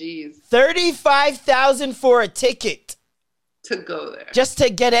 Jeez, $35,000 for a ticket to go there. just to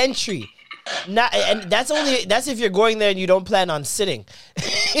get entry. And that's if you're going there and you don't plan on sitting.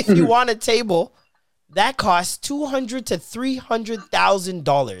 If you want a table, that costs $200,000 to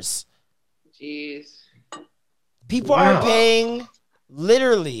 $300,000. Jeez. People are paying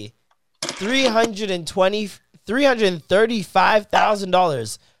literally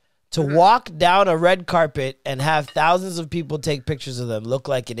 $335,000 to walk down a red carpet and have thousands of people take pictures of them look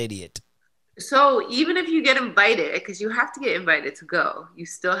like an idiot. So even if you get invited, because you have to get invited to go, you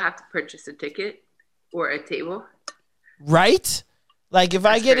still have to purchase a ticket or a table. Right? Like if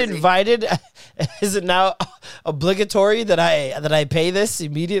I get crazy. invited, is it now obligatory that I pay this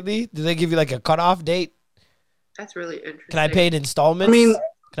immediately? Do they give you like a cutoff date? That's really interesting. Can I pay in installments? I mean,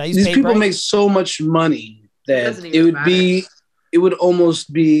 can I use these people PayBright? make so much money that doesn't even it would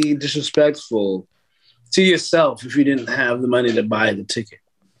almost be disrespectful to yourself if you didn't have the money to buy the ticket.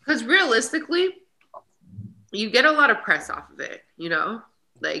 Because realistically, you get a lot of press off of it, you know?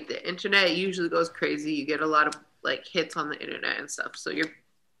 Like the internet usually goes crazy. You get a lot of like hits on the internet and stuff. So your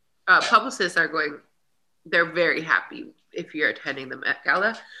publicists they're very happy if you're attending the Met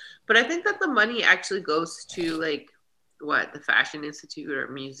Gala. But I think that the money actually goes to like the Fashion Institute or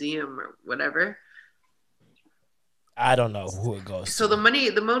museum or whatever. I don't know who it goes So to.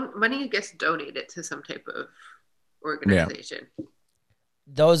 the money gets donated to some type of organization.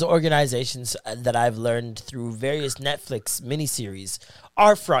 Those organizations that I've learned through various Netflix miniseries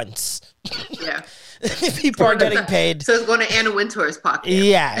are fronts. Yeah. People are getting paid. So it's going to Anna Wintour's pocket.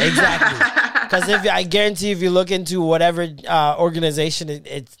 Yeah, exactly. Because I guarantee if you look into whatever organization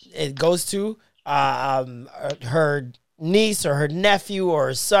it goes to, her niece or her nephew or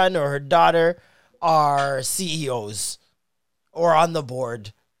her son or her daughter are CEOs or on the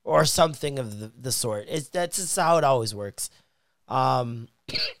board or something of the sort. That's just how it always works. So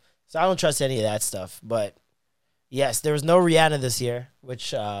I don't trust any of that stuff. But yes, there was no Rihanna this year,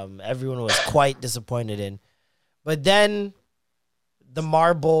 which everyone was quite disappointed in. But then the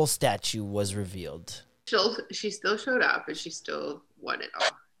marble statue was revealed. She still showed up and she still won it all.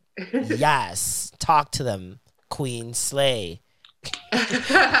 Yes, talk to them, Queen Slay.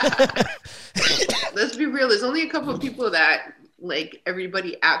 Let's be real. There's only a couple of people that like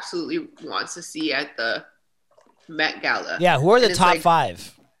everybody absolutely wants to see at the Met Gala. Yeah, who are the And it's top like,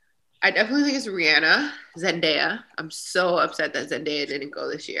 5? I definitely think it's Rihanna, Zendaya. I'm so upset that Zendaya didn't go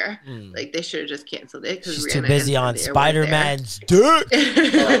this year. Like they should have just canceled it because She's Rihanna too busy and on Zendaya weren't Spider-Man's dick.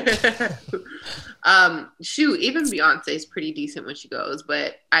 there. Shoot, even Beyonce is pretty decent when she goes,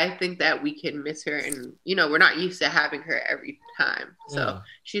 but I think that we can miss her, and we're not used to having her every time, so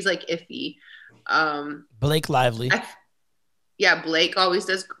she's like iffy. Blake Lively. Blake always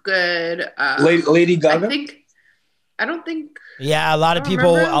does good. Lady Gaga. I don't think. Yeah, a lot of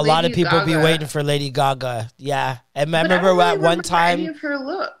people be waiting for Lady Gaga. Yeah, and I remember at one time. Any of her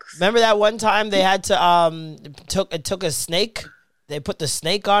looks. Remember that one time they had to took a snake. They put the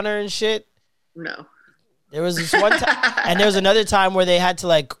snake on her and shit. No. There was this one time, and there was another time where they had to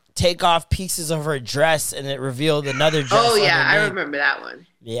like take off pieces of her dress, and it revealed another dress. Oh yeah, I underneath. remember that one.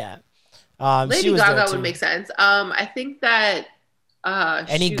 Yeah. Lady Gaga would make sense. I think that.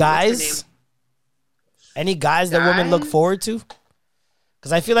 Any guys that women look forward to?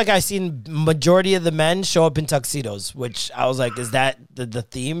 Because I feel like I've seen majority of the men show up in tuxedos, which I was like, is that the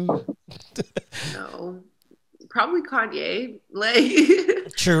theme? No, probably Kanye.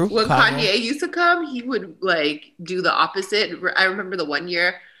 Like, true. When Kanye used to come, he would like do the opposite. I remember the one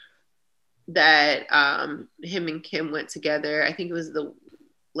year that him and Kim went together. I think it was the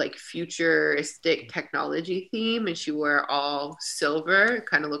like futuristic technology theme, and she wore all silver. It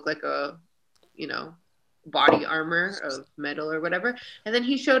kind of looked like a, body armor of metal or whatever. And then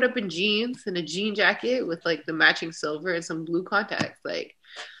he showed up in jeans and a jean jacket with like the matching silver and some blue contacts. Like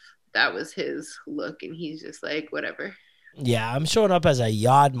that was his look, and he's just like, whatever. Yeah, I'm showing up as a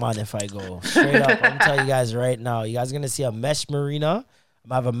yard man if I go. Straight up, I'm telling you guys right now. You guys are going to see a mesh marina. I'm going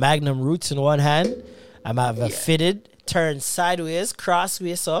to have a Magnum Roots in one hand. I'm going to have a fitted, turned sideways,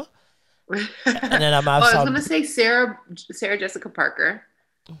 crossways, so. And then I'm I was going to say Sarah Jessica Parker.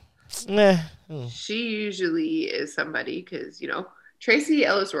 She usually is somebody because, Tracy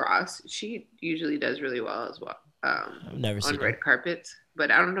Ellis Ross, she usually does really well as well. I've never seen on red carpets,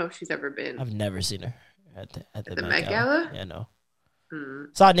 but I don't know if she's ever been. I've never seen her at the Met Gala. Yeah, no.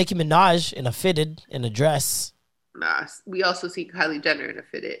 Saw Nicki Minaj in a dress. Nah, we also see Kylie Jenner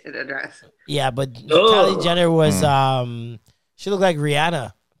in a dress. Yeah, but Kylie Jenner was she looked like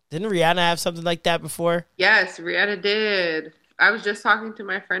Rihanna. Didn't Rihanna have something like that before? Yes, Rihanna did. I was just talking to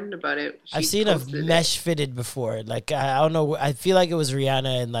my friend about it. I've seen a mesh fitted before. Like I don't know. I feel like it was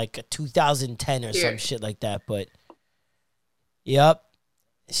Rihanna in like 2010 or some shit like that. But yep,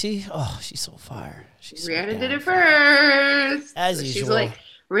 she's so fire. Rihanna did it first. As usual. She's like,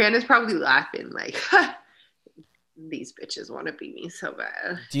 Rihanna's probably laughing like, these bitches want to be me so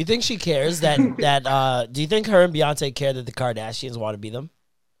bad. Do you think she cares that do you think her and Beyonce care that the Kardashians want to be them?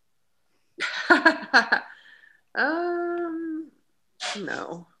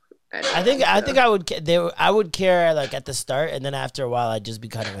 No. I think I would care like at the start, and then after a while I'd just be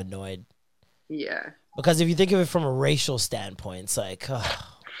kind of annoyed. Yeah. Because if you think of it from a racial standpoint, it's like,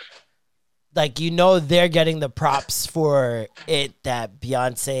 like they're getting the props for it that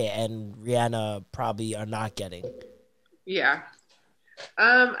Beyonce and Rihanna probably are not getting. Yeah.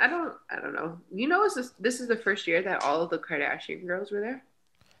 I don't know. This is the first year that all of the Kardashian girls were there?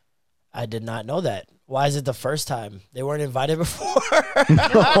 I did not know that. Why is it the first time? They weren't invited before.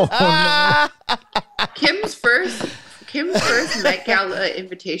 Kim's first Met Gala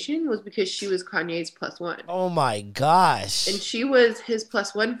invitation was because she was Kanye's +1. Oh my gosh. And she was his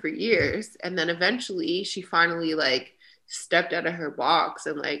 +1 for years. And then eventually she finally like stepped out of her box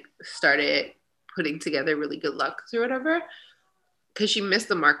and like started putting together really good looks or whatever. Because she missed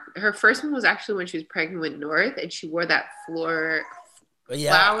the mark. Her first one was actually when she was pregnant with North, and she wore that flower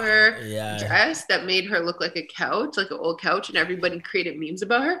dress that made her look like a couch, like an old couch, and everybody created memes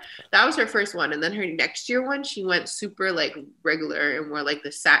about her. That was her first one. And then her next year one, she went super like regular and wore like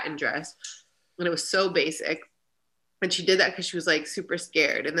the satin dress, and it was so basic. And she did that because she was like super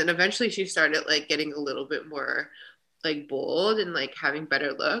scared. And then eventually she started like getting a little bit more like bold and like having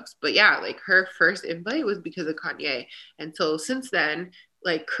better looks. But yeah, like her first invite was because of Kanye. And so since then,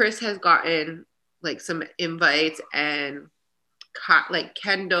 like Chris has gotten like some invites, and like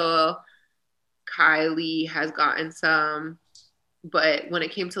Kendall, Kylie has gotten some, but when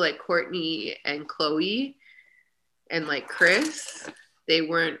it came to like Kourtney and Khloe and like Chris, they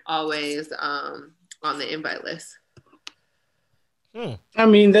weren't always on the invite list. I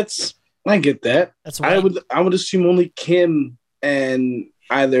mean, I get that. That's right. I would assume only Kim and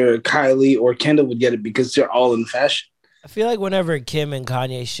either Kylie or Kendall would get it because they're all in fashion. I feel like whenever Kim and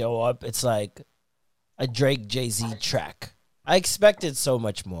Kanye show up, it's like a Drake Jay-Z track. I expected so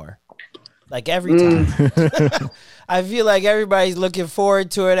much more. Like every time. I feel like everybody's looking forward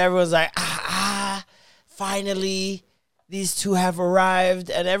to it. Everyone's like, finally, these two have arrived.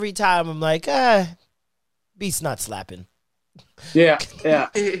 And every time I'm like, Beast's not slapping. Yeah.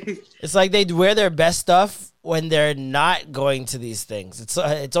 It's like they wear their best stuff when they're not going to these things.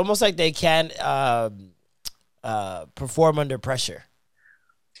 It's almost like they can't perform under pressure.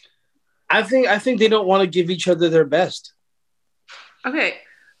 I think they don't want to give each other their best. Okay,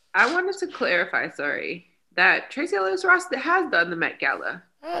 I wanted to clarify, that Tracee Ellis Ross has done the Met Gala.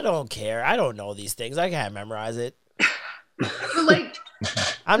 I don't care. I don't know these things. I can't memorize it. But like,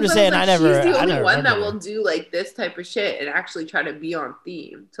 I'm just saying, like, I never. She's the I only never one that remember. will do like this type of shit and actually try to be on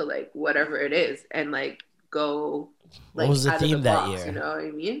theme to like whatever it is and like go. Like, What was the out of theme that box, year? You know what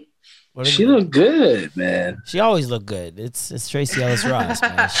I mean? She looked good, man. She always looked good. It's Tracee Ellis Ross,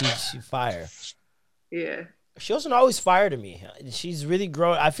 man. She fire. Yeah. She wasn't always fire to me. She's really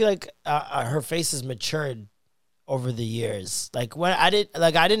grown. I feel like her face has matured over the years. Like when I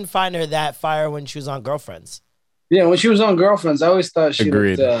didn't find her that fire when she was on Girlfriends. Yeah, when she was on Girlfriends, I always thought she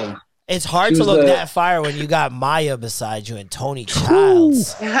Agreed. looked. It's hard to look that fire when you got Maya beside you and Tony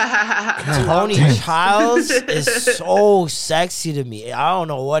Childs. Tony Childs is so sexy to me. I don't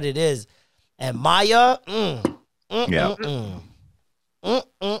know what it is. And Maya, Yeah.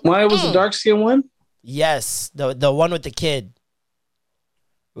 Maya was the dark skinned one. Yes, the one with the kid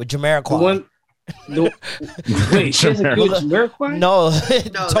with Jamiroquai. The one. Wait, she has a good Jamiroquai? No,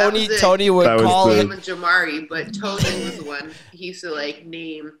 No, Tony would That was call the- him. Name of Jamari, but Tony was the one he used to like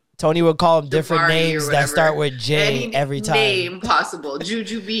name. Tony would call him different Jabari or names that whatever. start with J Any every time. name possible.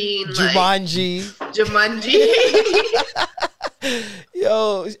 Juju Bean, Jumanji. Jumanji.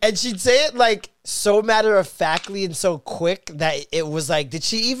 Yo, and she'd say it like so matter of factly and so quick that it was like, did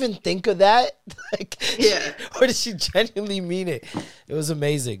she even think of that? Like, Yeah. or did she genuinely mean it? It was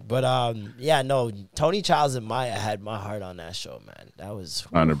amazing. But yeah, no, Tony Childs and Maya had my heart on that show, man. That was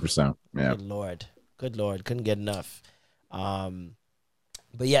 100%. Yeah. Good lord, couldn't get enough.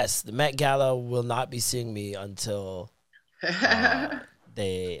 But yes, the Met Gala will not be seeing me until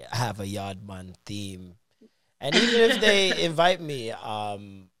they have a Yardman theme. And even if they invite me,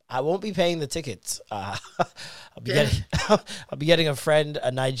 I won't be paying the tickets. I'll be getting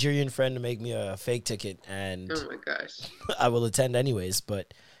a Nigerian friend, to make me a fake ticket, and Oh my gosh. I will attend anyways.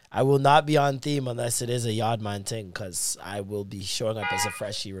 But I will not be on theme unless it is a Yardman thing, because I will be showing up as a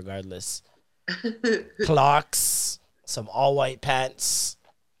freshie regardless. Clocks, some all white pants,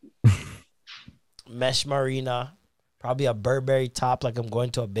 mesh marina, probably a Burberry top like I'm going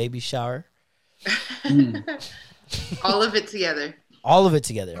to a baby shower. All of it together. All of it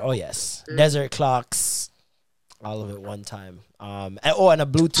together. Oh yes, desert clocks, all of it one time. And a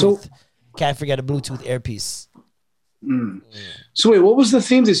Bluetooth. Can't forget a Bluetooth earpiece. So wait, what was the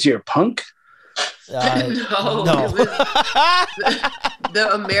theme this year? Punk? No. No. It was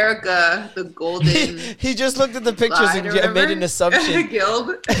the America, the golden. He just looked at the pictures Slide or and made whatever. an assumption.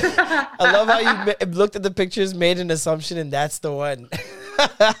 Guild. I love how you looked at the pictures, made an assumption, and that's the one.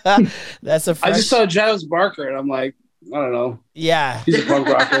 That's a fresh. I just saw Giles Barker, and I'm like, I don't know. Yeah. He's a punk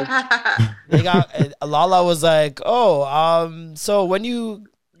rocker. They got Lala was like, "Oh, so when you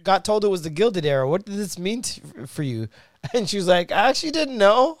got told it was the Gilded Era, what did this mean for you?" And she was like, "I actually didn't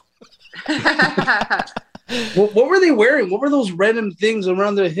know." What were they wearing? What were those random things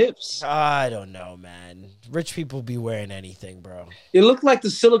around their hips? I don't know, man. Rich people be wearing anything, bro. It looked like the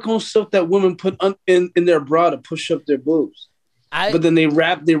silicone stuff that women put in their bra to push up their boobs. But then they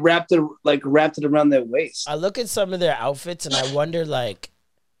wrapped it around their waist. I look at some of their outfits and I wonder, like,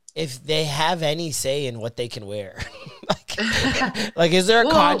 if they have any say in what they can wear. like, is there a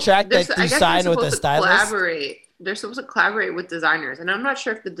contract that you sign with a stylist? They're supposed to collaborate with designers, and I'm not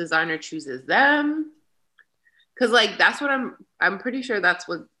sure if the designer chooses them. Because, like, that's what I'm pretty sure that's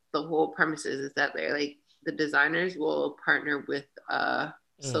what the whole premise is that they're like the designers will partner with a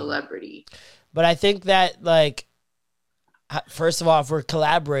celebrity. But I think that, like, first of all, if we're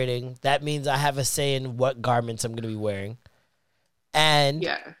collaborating, that means I have a say in what garments I'm going to be wearing. And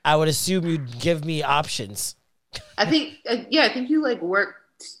I would assume you'd give me options. I think you like work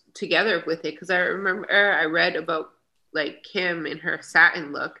together with it, because I remember I read about like Kim in her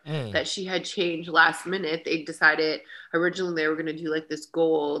satin look that she had changed last minute. They decided originally they were going to do like this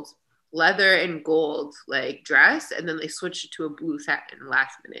gold leather and gold like dress, and then they switched it to a blue satin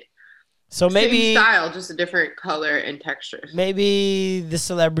last minute. So maybe same style, just a different color and texture. Maybe the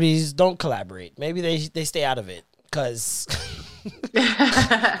celebrities don't collaborate. Maybe they stay out of it, because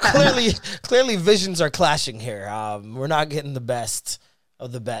clearly visions are clashing here. We're not getting the best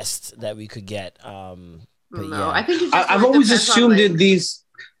of the best that we could get. But No, yeah. I think I've always assumed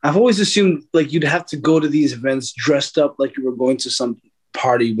I've always assumed like you'd have to go to these events dressed up like you were going to some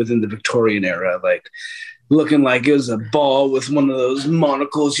party within the Victorian era, like looking like it was a ball with one of those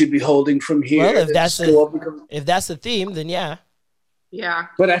monocles you'd be holding from here. Well, if that's the theme, then yeah. Yeah.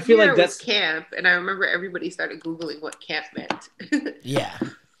 But I feel Here like it was that's camp, and I remember everybody started Googling what camp meant. Yeah.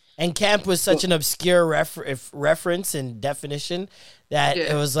 And camp was such an obscure reference and definition that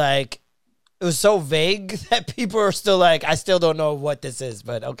it was like, it was so vague that people are still like, I still don't know what this is,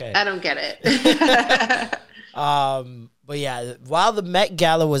 but okay. I don't get it. But yeah, while the Met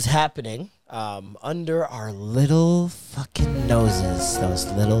Gala was happening, under our little fucking noses,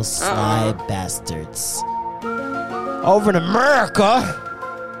 those little sly bastards, over in America,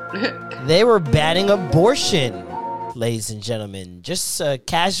 they were banning abortion, ladies and gentlemen. Just a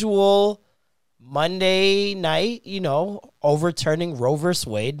casual Monday night, overturning Roe vs.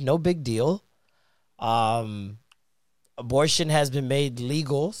 Wade. No big deal. Abortion has been made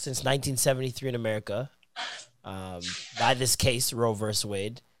legal since 1973 in America by this case, Roe vs.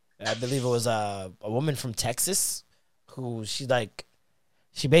 Wade. I believe it was a woman from Texas who she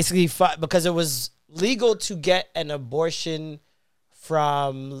basically fought because it was legal to get an abortion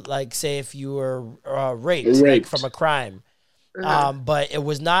from, like, say, if you were raped. Like, from a crime. But it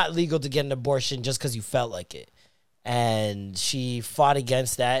was not legal to get an abortion just because you felt like it. And she fought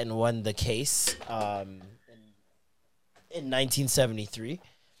against that and won the case in 1973.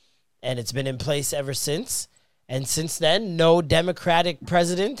 And it's been in place ever since. And since then, no Democratic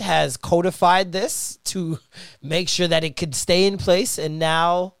president has codified this to make sure that it could stay in place. And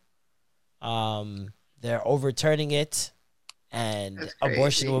now they're overturning it. And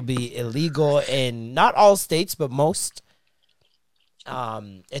abortion will be illegal in not all states, but most.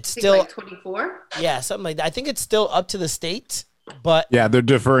 It's still like 24. Yeah, something like that. I think it's still up to the state, but yeah, they're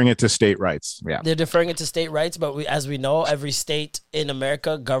deferring it to state rights. Yeah, they're deferring it to state rights. But as we know, every state in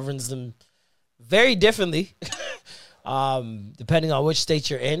America governs them very differently, depending on which state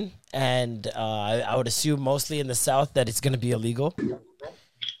you're in. And I would assume mostly in the South that it's going to be illegal.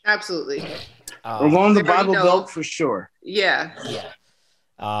 Absolutely. We're going the Bible Belt for sure. Yeah.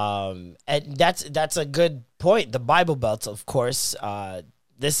 And that's a good point. The Bible Belt, of course.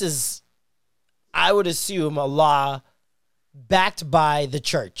 This is, I would assume, a law backed by the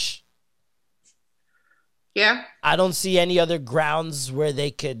church. Yeah. I don't see any other grounds where they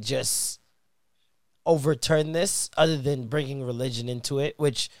could just overturn this other than bringing religion into it,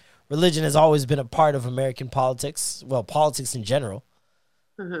 which religion has always been a part of American politics. Well, politics in general.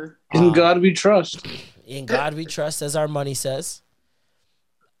 Mm-hmm. In God we trust. In God we trust, as our money says.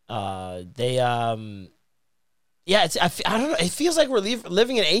 I don't know. It feels like we're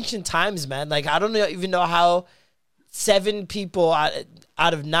living in ancient times, man. Like, I don't even know how 7 people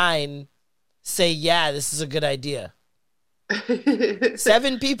out of 9 say, yeah, this is a good idea.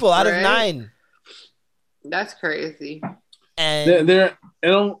 7 people out of 9. That's crazy. And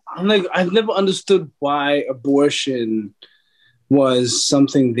I've never understood why abortion was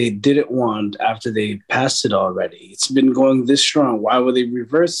something they didn't want after they passed it already. It's been going this strong. Why would they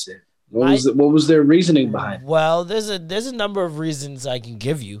reverse it? What was their reasoning behind it? Well, there's a number of reasons I can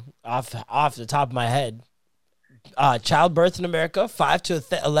give you off the top of my head. Childbirth in America, $5,000 to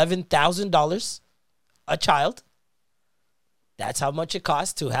 $11,000 a child. That's how much it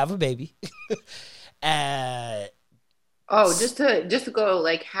costs to have a baby. Just to go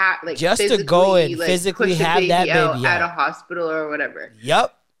like just to go and physically have that baby at a hospital or whatever.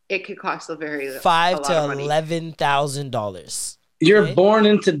 Yep, it could cost $5,000 to $11,000. You're born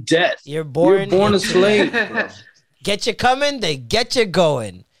into debt. You're born a slave. Bro. Get you coming, they get you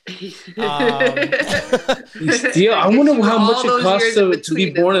going. I wonder how much it costs to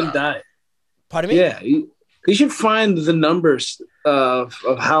be born and die. Pardon me? Yeah, you should find the numbers of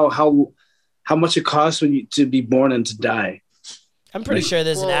how much it costs to be born and to die. I'm pretty sure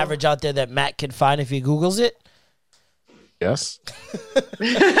there's an average out there that Matt can find if he Googles it. Yes. Will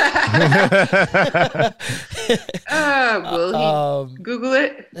he Google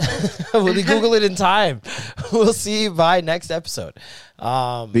it? Will he Google it in time? We'll see by next episode.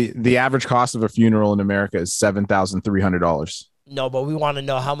 The average cost of a funeral in America is $7,300. No, but we want to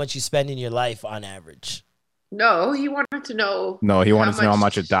know how much you spend in your life on average. No, he wanted to know. No, he wanted to know how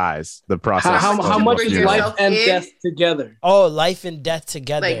much it dies. The process. How much is life and death together? Oh, life and death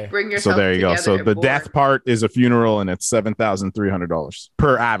together. Like, bring yourself. So there you go. together, So the boy. death part is a funeral, and it's $7,300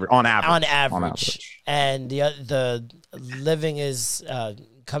 per average on average. And the living is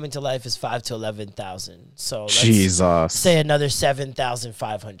coming to life is $5,000 to $11,000. So let's Jesus, say another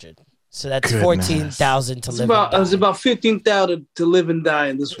 $7,500. So that's Goodness. 14,000 to It's live. about, and die. it's about 15,000 to live and die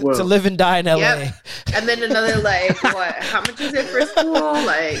in this world. To live and die in LA. Yep. And then another like what? How much is it for school?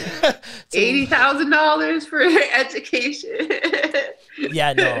 Like $80,000 for education.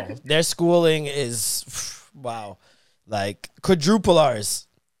 Yeah, no, their schooling is wow, like quadruple ours.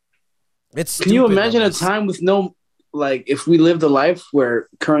 It's Can you stupid imagine numbers. a time with no, like, if we lived a life where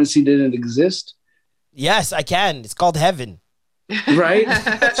currency didn't exist, Yes, I can. It's called heaven. right?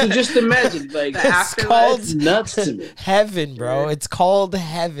 So just imagine, like, The It's afterlife. called it's nuts to me. heaven, bro. It's called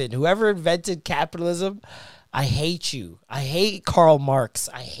heaven. Whoever invented capitalism, I hate you. I hate Karl Marx.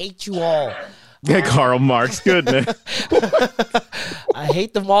 I hate you all. Yeah, Karl Marx. Goodness. I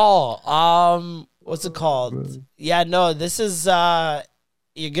hate them all. What's it called? Yeah, no, this is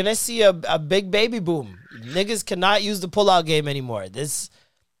you're gonna see a big baby boom. Niggas cannot use the pullout game anymore.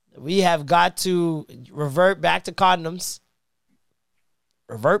 We have got to revert back to condoms.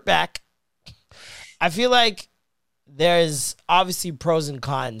 Revert back. I feel like there's obviously pros and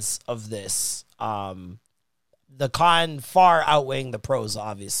cons of this. The con far outweighing the pros,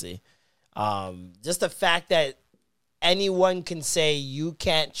 obviously. Just the fact that anyone can say you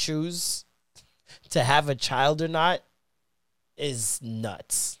can't choose to have a child or not is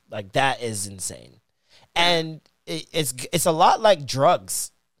nuts. Like, that is insane. And it's a lot like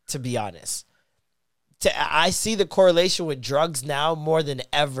drugs, to be honest. I see the correlation with drugs now more than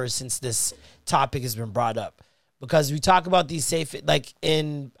ever since this topic has been brought up. Because we talk about these safe, like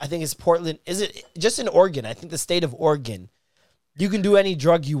I think it's Portland. Is it just in Oregon? I think the state of Oregon, you can do any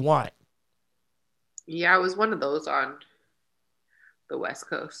drug you want. Yeah, I was one of those on the West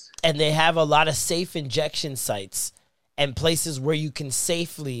Coast. And they have a lot of safe injection sites and places where you can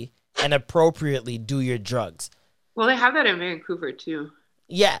safely and appropriately do your drugs. Well, they have that in Vancouver too.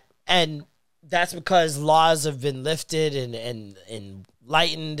 Yeah, and that's because laws have been lifted and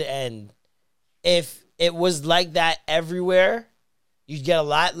lightened. And if it was like that everywhere, you'd get a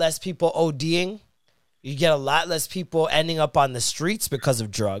lot less people ODing. You'd get a lot less people ending up on the streets because of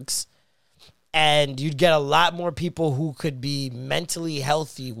drugs. And you'd get a lot more people who could be mentally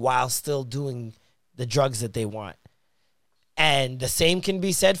healthy while still doing the drugs that they want. And the same can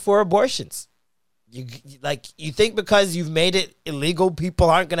be said for abortions. You think because you've made it illegal, people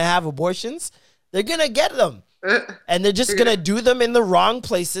aren't going to have abortions? They're going to get them. And they're just going to do them in the wrong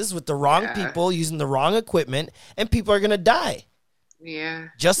places with the wrong people using the wrong equipment, and people are going to die. Yeah.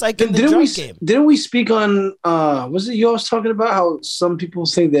 Just like in the drug game. Didn't we speak on, was it you I was talking about how some people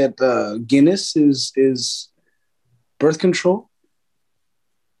think that Guinness is birth control?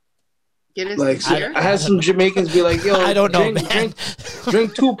 Guinness Like, is so beer? I had some Jamaicans be like, yo, I don't know, man.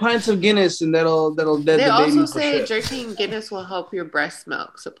 drink 2 pints of Guinness and that'll dead They the baby also for say sure. drinking Guinness will help your breast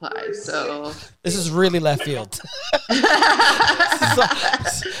milk supply. So This is really left field. I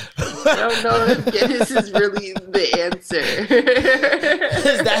don't know if Guinness is really the answer.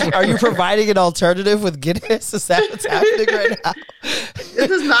 Are you providing an alternative with Guinness? Is that what's happening right now?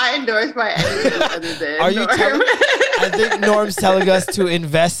 This is not endorsed by anyone other than Are you Norm. I think Norm's telling us to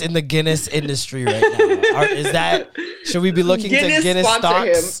invest in the Guinness industry right now. Should we be looking to Guinness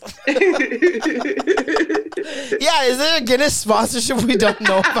sponsor stocks? Yeah, is there a Guinness sponsorship we don't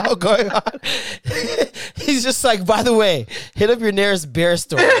know about going on? He's just like, by the way, hit up your nearest bear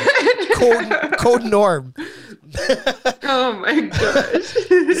store. Code Norm. Oh my gosh.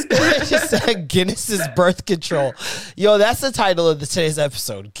 It just said Guinness is birth control. Yo, that's the title of today's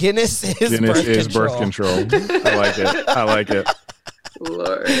episode. Guinness is birth control. I like it.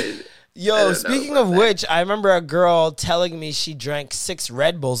 Lord. Yo, speaking of which, I remember a girl telling me she drank 6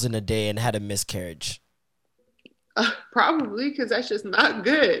 Red Bulls in a day and had a miscarriage. Probably because that's just not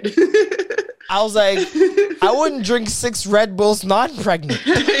good. I was like, I wouldn't drink 6 Red Bulls not pregnant.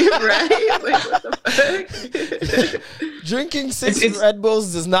 Right? Like, what the fuck? Drinking 6 Red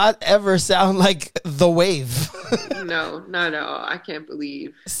Bulls does not ever sound like the wave. No, not at all. I can't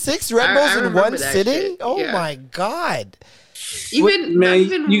believe. 6 Red Bulls in one that sitting? shit. Oh Yeah. my God. Even Man, not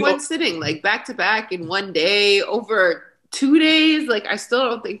even you- one sitting, like back to back in one day, over 2 days. Like, I still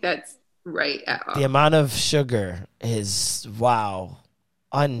don't think that's right at all. The amount of sugar is, wow,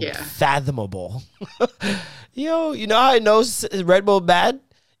 unfathomable. Yo, you know how I know Red Bull bad?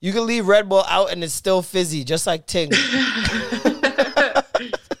 You can leave Red Bull out and it's still fizzy, just like Ting.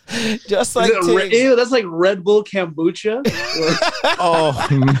 Just like Ting. Ew, that's like Red Bull kombucha. Oh,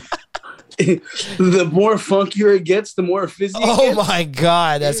 The more funkier it gets, the more fizzy it Oh gets. my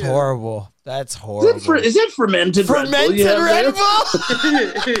God, that's horrible. That's horrible. Is that fermented Fermented Red Bull?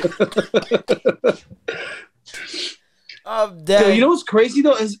 Red Bull? I'm Yo, dead. you know what's crazy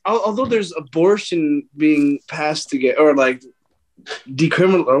though is although there's abortion being passed to get or like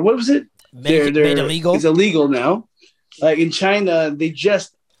decriminal, or what was it? Made illegal. It's illegal now. Like in China, they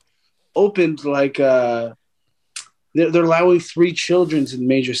just opened like they're allowing 3 children in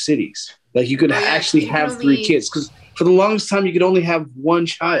major cities. Like you could actually have 3 kids, because for the longest time you could only have 1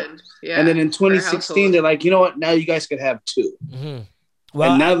 child. Yeah, and then in 2016 they're like, you know what? Now you guys could have 2. Mm-hmm.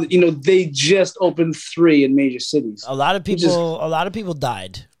 Well, and now they just opened 3 in major cities. A lot of people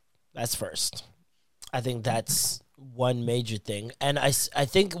died. That's first. I think that's one major thing, and I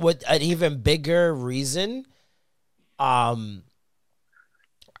think what an even bigger reason, a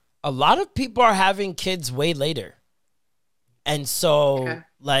lot of people are having kids way later, and so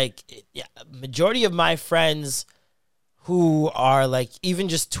majority of my friends who are like even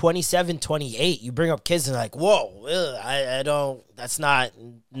just 27, 28, you bring up kids and like, whoa, I don't, that's not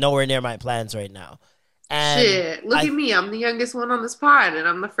nowhere near my plans right now. And shit, look at me. I'm the youngest one on this pod, and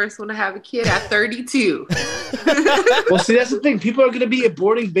I'm the first one to have a kid at 32. Well, see, that's the thing. People are going to be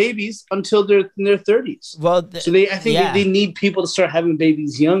aborting babies until they're in their 30s. Well, I think they need people to start having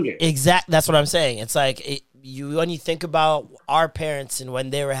babies younger. Exactly. That's what I'm saying. It's like when you think about our parents and when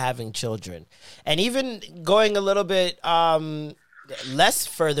they were having children, and even going a little bit less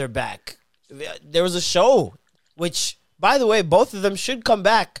further back, there was a show which, by the way, both of them should come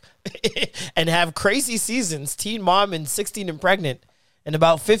back and have crazy seasons. Teen Mom and 16 and Pregnant in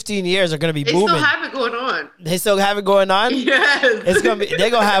about 15 years are going to be booming. They still have it going on. They still have it going on? Yes. They're going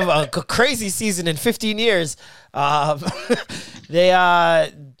to have a crazy season in 15 years.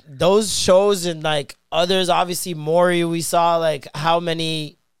 Those shows and like others, obviously Maury, we saw like how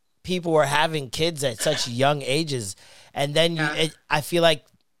many people were having kids at such young ages. And then I feel like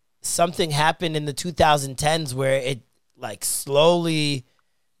something happened in the 2010s where it like slowly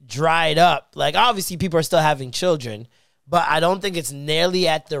dried up. Like obviously people are still having children, but I don't think it's nearly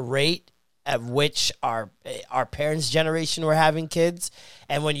at the rate at which our parents' generation were having kids.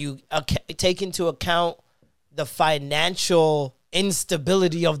 And when you take into account the financial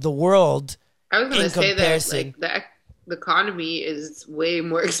instability of the world, I was going to say that like the economy is way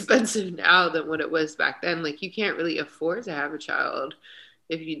more expensive now than what it was back then. Like you can't really afford to have a child.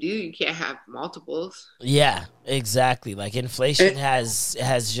 If you do, you can't have multiples. Yeah, exactly. Like inflation has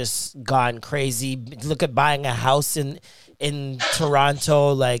just gone crazy. Look at buying a house in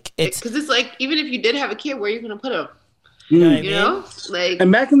Toronto. Like because it's like even if you did have a kid, where are you going to put them? You know, like.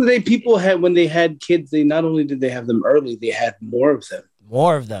 And back in the day, people when they had kids, they not only did they have them early, they had more of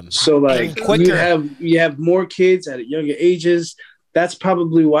them. So like you have more kids at younger ages. That's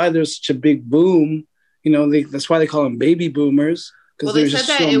probably why there's such a big boom. You know, that's why they call them baby boomers. Well, they said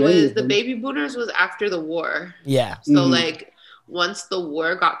that it was the baby boomers was after the war. Yeah. So like once the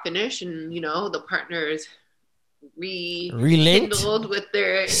war got finished and the partners rekindled with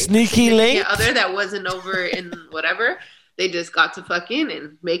their sneaky link other that wasn't over in whatever, they just got to fucking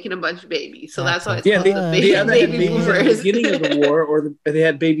and making a bunch of babies. So that's why it's called the baby boomers. At the beginning of the war, or they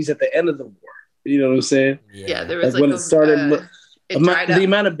had babies at the end of the war. You know what I'm saying? Yeah, there was like when it started. The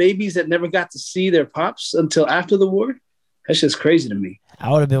amount of babies that never got to see their pops until after the war. That's just crazy to me. I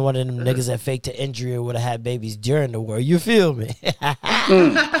would have been one of them niggas that faked an injury or would have had babies during the war. You feel me?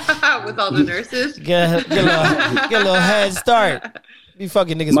 With all the nurses? Get a little head start. You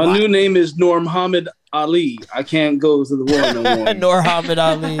fucking niggas. My new name is Noor Muhammad Ali. I can't go to the war no more. Noor Muhammad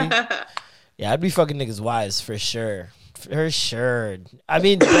Ali. Yeah, I'd be fucking niggas wives for sure. For sure. I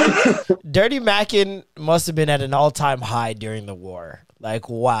mean, Dirty Mackin must have been at an all-time high during the war. Like,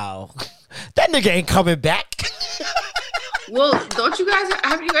 wow. That nigga ain't coming back. Well,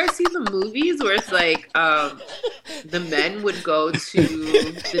 have you guys seen the movies where it's like the men would go to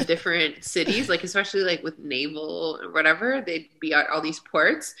the different cities, like especially like with naval or whatever, they'd be at all these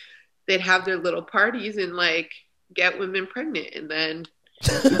ports, they'd have their little parties and like get women pregnant, and then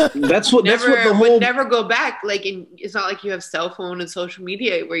that's what the whole would never go back. Like, it's not like you have cell phone and social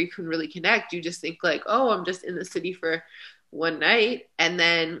media where you can really connect. You just think like, oh, I'm just in the city for one night, and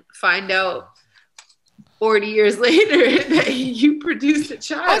then find out 40 years later that you produced a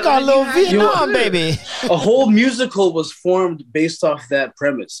child. I got a little Vietnam, baby. A whole musical was formed based off that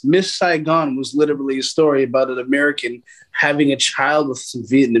premise. Miss Saigon was literally a story about an American having a child with some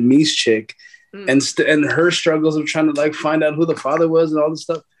Vietnamese chick and her struggles of trying to like find out who the father was and all this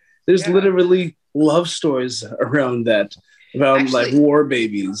stuff. There's literally love stories around that, around like war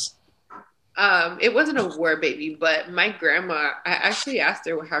babies. It wasn't a war baby, but my grandma, I actually asked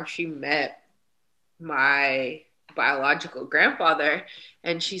her how she met my biological grandfather,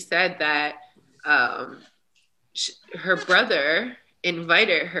 and she said that her brother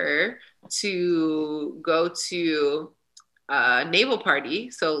invited her to go to a naval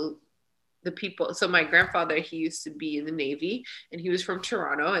party. So the people. So my grandfather, he used to be in the Navy, and he was from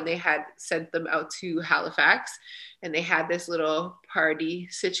Toronto, and they had sent them out to Halifax, and they had this little party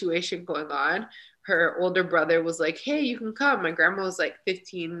situation going on. Her older brother was like, hey, you can come. My grandma was like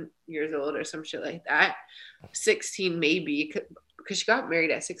 15 years old or some shit like that. 16 maybe, because she got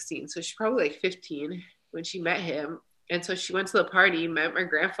married at 16. So she's probably like 15 when she met him. And so she went to the party, met my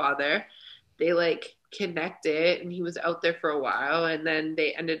grandfather. They like connected, and he was out there for a while. And then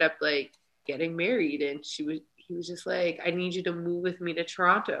they ended up like getting married. And he was just like, I need you to move with me to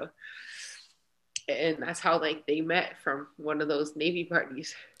Toronto. And that's how like they met, from one of those Navy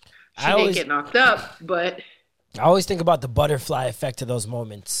parties. She didn't get knocked up, but I always think about the butterfly effect of those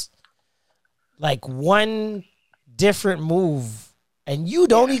moments. Like one different move and you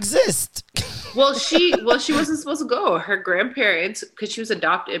don't exist. Well, she wasn't supposed to go. Her grandparents, because she was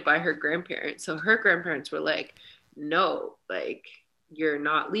adopted by her grandparents. So her grandparents were like, no, like, you're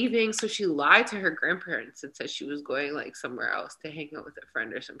not leaving. So she lied to her grandparents and said she was going like somewhere else to hang out with a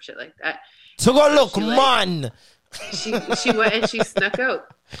friend or some shit like that. So go look, man. She went and she snuck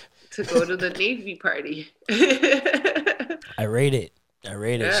out to go to the Navy party. I rate it.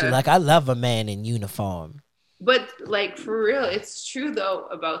 Yeah. She's like, I love a man in uniform. But like, for real, it's true though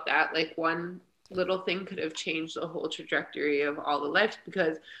about that. Like, one little thing could have changed the whole trajectory of all the life,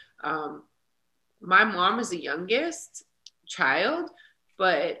 because my mom is the youngest child,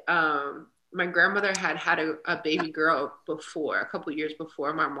 but my grandmother had a baby girl a couple years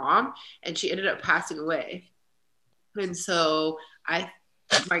before my mom, and she ended up passing away. And so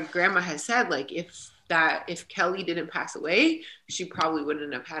my grandma has said, like, if Kelly didn't pass away, she probably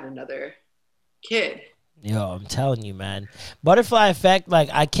wouldn't have had another kid. Yo, I'm telling you, man. Butterfly effect, like,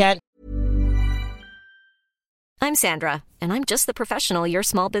 I can't. I'm Sandra, and I'm just the professional your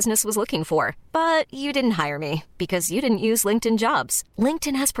small business was looking for. But you didn't hire me because you didn't use LinkedIn Jobs.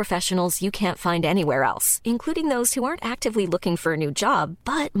 LinkedIn has professionals you can't find anywhere else, including those who aren't actively looking for a new job,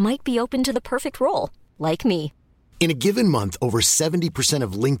 but might be open to the perfect role, like me. In a given month, over 70%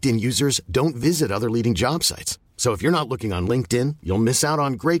 of LinkedIn users don't visit other leading job sites. So if you're not looking on LinkedIn, you'll miss out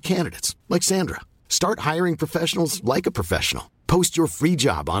on great candidates like Sandra. Start hiring professionals like a professional. Post your free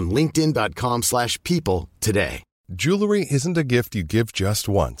job on linkedin.com/people today. Jewelry isn't a gift you give just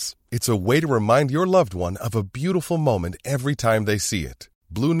once. It's a way to remind your loved one of a beautiful moment every time they see it.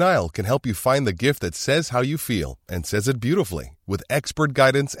 Blue Nile can help you find the gift that says how you feel and says it beautifully, with expert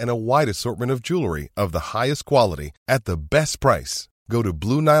guidance and a wide assortment of jewelry of the highest quality at the best price. Go to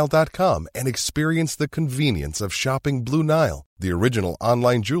BlueNile.com and experience the convenience of shopping Blue Nile, the original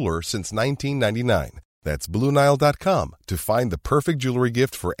online jeweler since 1999. That's BlueNile.com to find the perfect jewelry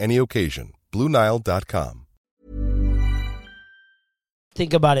gift for any occasion. BlueNile.com.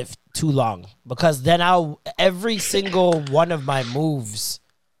 Think about it too long, because then every single one of my moves,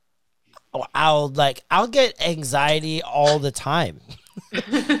 I'll get anxiety all the time.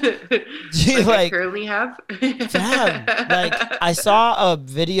 I currently have. Damn, like, I saw a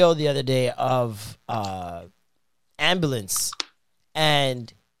video the other day of ambulance,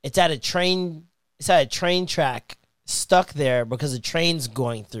 and it's at a train track, stuck there because the train's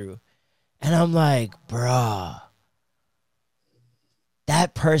going through, and I'm like, bruh,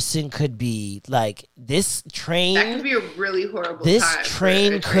 that person could be like, this train. That could be a really horrible. This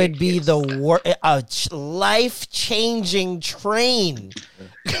train could be a life-changing train.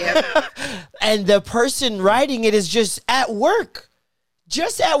 Yep. And the person riding it is just at work.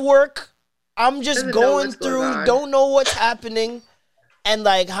 I'm just going through, don't know what's happening. And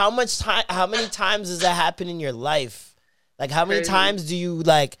like, how many times does that happen in your life? Like, how many times do you,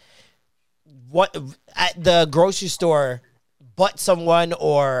 like, what at the grocery store, butt someone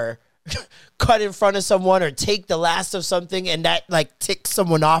or cut in front of someone or take the last of something, and that like ticks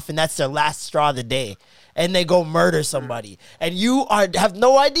someone off, and that's their last straw of the day, and they go murder somebody, and you have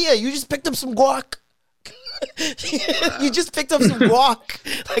no idea. You just picked up some guac. You just picked up some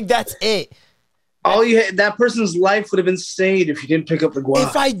guac. Like, that's it. That person's life would have been saved if you didn't pick up the guac.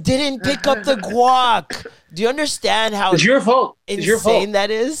 If I didn't pick up the guac. Do you understand how it's your fault? It's your fault.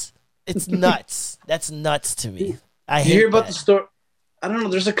 That is? It's nuts. That's nuts to me. Did you hear about the story? I don't know.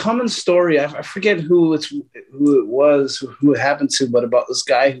 There's a common story. I forget who it happened to, but about this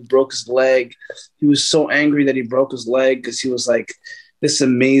guy who broke his leg. He was so angry that he broke his leg because he was like this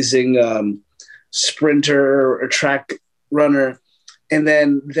amazing sprinter or track runner. And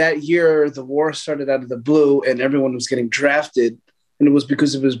then that year, the war started out of the blue, and everyone was getting drafted. And it was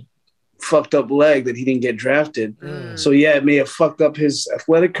because of his fucked up leg that he didn't get drafted. So yeah, it may have fucked up his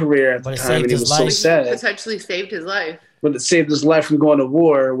athletic career at the time, and he was so sad. It potentially saved his life. But it saved his life from going to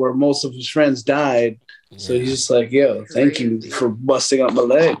war, where most of his friends died. So he's just like, yo, thank you for busting up my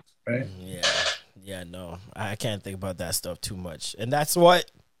leg, right? Yeah. Yeah, no, I can't think about that stuff too much, and that's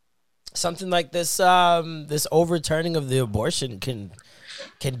what something like this, this overturning of the abortion can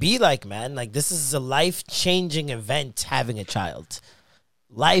be like, man. Like, this is a life-changing event. Having a child,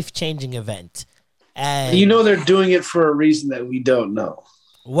 life-changing event, and they're doing it for a reason that we don't know.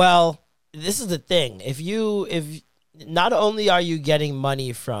 Well, this is the thing. If not only are you getting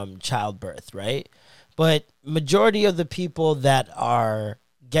money from childbirth, right? But majority of the people that are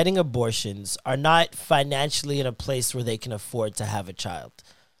getting abortions are not financially in a place where they can afford to have a child,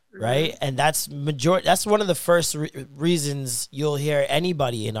 right? And that's one of the first reasons you'll hear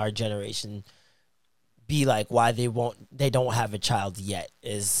anybody in our generation be like why they don't have a child yet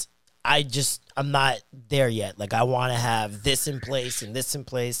is I'm not there yet. Like, I want to have this in place and this in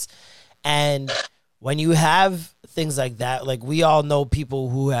place. And when you have things like that, like, we all know people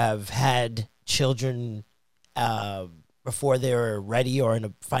who have had children before they were ready or in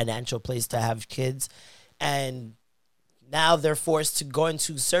a financial place to have kids, and now they're forced to go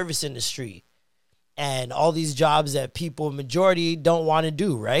into service industry and all these jobs that people majority don't want to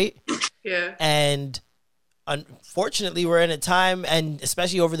do, right? Yeah. And unfortunately, we're in a time, and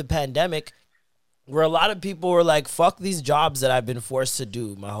especially over the pandemic, where a lot of people were like, fuck these jobs that I've been forced to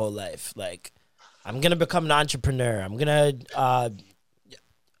do my whole life. Like, I'm going to become an entrepreneur. I'm going to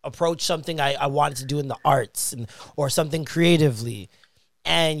approach something I wanted to do in the arts or something creatively.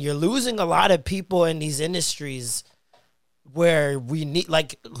 And you're losing a lot of people in these industries where we need,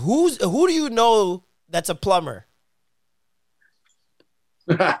 like, who do you know that's a plumber?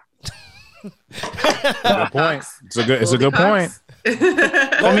 Good point. It's a good point.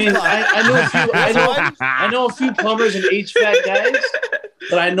 I mean, I know a few plumbers and HVAC guys,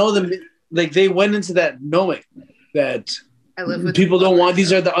 but I know them, like, they went into that knowing that people don't want,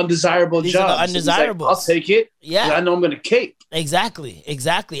 these are the undesirable these jobs. Are the undesirables. Like, I'll take it. Yeah, I know I'm going to cake. Exactly.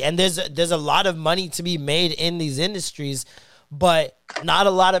 And there's a lot of money to be made in these industries, but not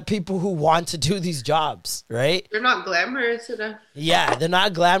a lot of people who want to do these jobs, right? They're not glamorous enough. Yeah, they're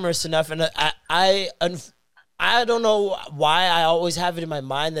not glamorous enough, and I don't know why I always have it in my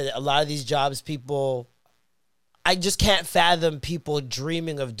mind that a lot of these jobs, I just can't fathom people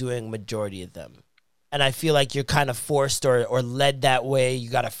dreaming of doing majority of them. And I feel like you're kind of forced or led that way. You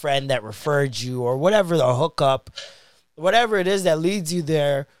got a friend that referred you or whatever, the hookup, whatever it is that leads you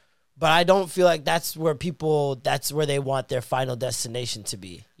there. But I don't feel like that's where they want their final destination to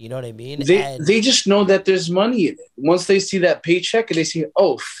be. You know what I mean? They just know that there's money in it. Once they see that paycheck and they see,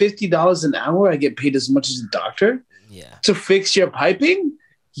 oh, $50 an hour, I get paid as much as a doctor to fix your piping?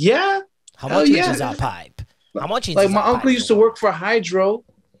 Yeah. How much is a pipe? How much is like my uncle used to work for Hydro,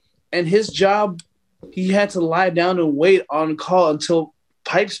 and his job, he had to lie down and wait on call until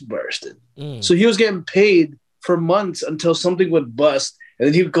pipes bursted. So he was getting paid for months until something would bust, and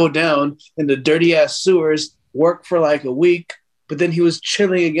then he would go down in the dirty ass sewers, work for like a week, but then he was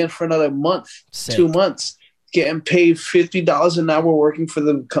chilling again for another month, 2 months, getting paid $50 an hour working for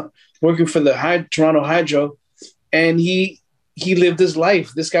the Toronto Hydro, and he lived his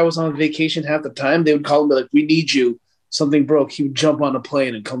life. This guy was on vacation half the time. They would call him, be like, "We need you." Something broke. He would jump on a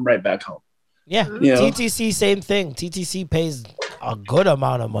plane and come right back home. Yeah, TTC, same thing. TTC pays a good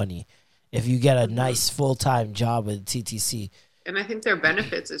amount of money if you get a nice full-time job with TTC. And I think their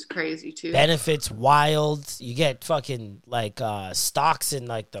benefits is crazy too. Benefits wild. You get fucking like stocks in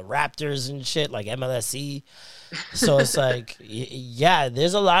like the Raptors and shit, like MLSE. So it's like, yeah,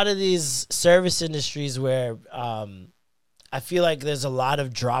 there's a lot of these service industries where I feel like there's a lot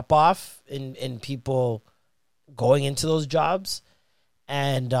of drop off in people going into those jobs,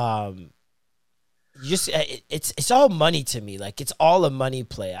 and it's all money to me. Like, it's all a money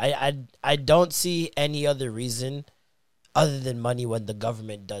play. I don't see any other reason other than money when the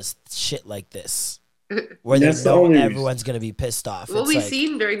government does shit like this, where they know everyone's gonna be pissed off. Well, we've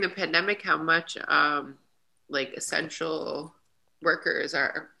seen during the pandemic how much like essential workers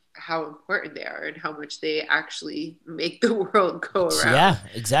are, how important they are, and how much they actually make the world go around. Yeah,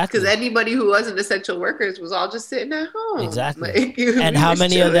 exactly. Because anybody who wasn't essential workers was all just sitting at home. Exactly. Like, and how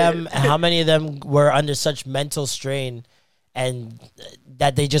many of them were under such mental strain and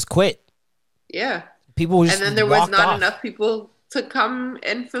that they just quit? Yeah. People just and then there was not off. enough people to come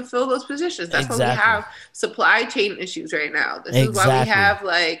and fulfill those positions. That's why we have supply chain issues right now. This is why we have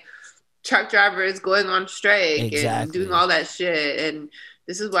like truck drivers going on strike and doing all that shit. And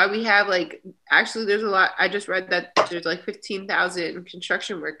this is why we have like, actually there's a lot, I just read that there's like 15,000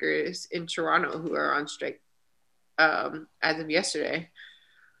 construction workers in Toronto who are on strike as of yesterday.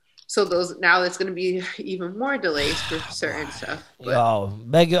 So there's going to be even more delays for certain stuff. Yo,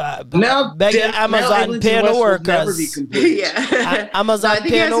 mega Now Amazon paying the workers. Yeah, Amazon I think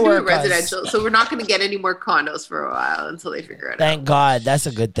it paying has the to do with workers. residential. So we're not going to get any more condos for a while until they figure it out. Thank God, that's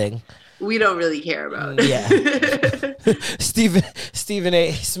a good thing. We don't really care about it. Yeah. Stephen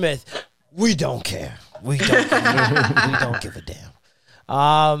A. Smith, we don't care. We don't give a damn.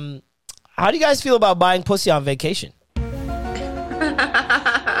 How do you guys feel about buying pussy on vacation?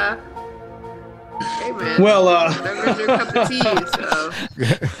 Hey man. Well, whatever's your cup of tea. So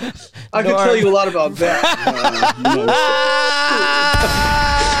I can tell you a lot about that.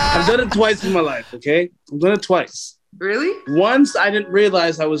 I've done it twice in my life. Okay, I've done it twice. really, Once I didn't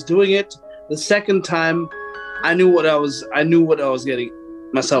realize I was doing it. The second time, I knew what I was getting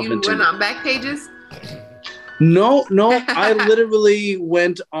myself you into. went on back pages. No, I literally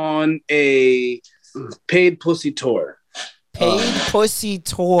went on a paid pussy tour. Paid pussy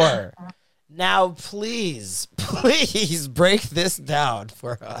tour. Now, please break this down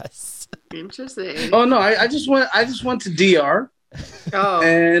for us. Interesting. Oh no, I just went to DR. Oh,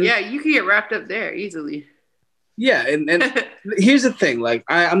 and yeah, you can get wrapped up there easily. Yeah, and here's the thing, like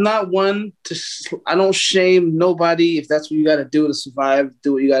I'm not one to I don't shame nobody. If that's what you got to do to survive,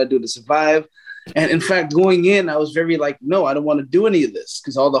 do what you got to do to survive. And in fact, going in, I was very like, no, I don't want to do any of this,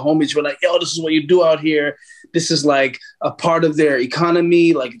 because all the homies were like, yo, this is what you do out here. This is like a part of their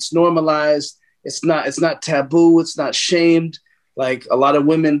economy. Like, it's normalized. It's not taboo. It's not shamed. Like, a lot of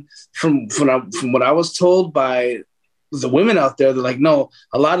women, from what I was told by the women out there, they're like, no,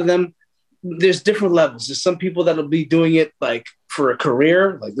 a lot of them, there's different levels. There's some people that'll be doing it like for a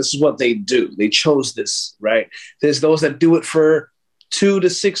career. Like, this is what they do. They chose this, right? There's those that do it for 2 to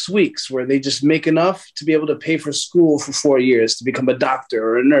 6 weeks, where they just make enough to be able to pay for school for 4 years to become a doctor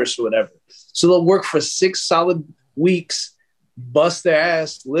or a nurse or whatever. So they'll work for 6 solid weeks, bust their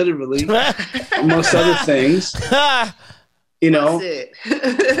ass, literally, amongst other things, you know,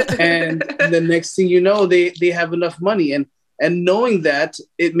 and the next thing you know, they have enough money. And knowing that,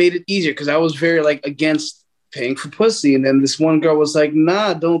 it made it easier, because I was very like against paying for pussy. And then this one girl was like,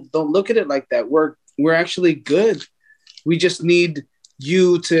 nah, don't look at it like that. We're actually good. We just need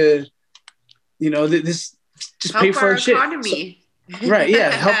you to, you know, this just help pay for our shit. Economy. So, right? Yeah,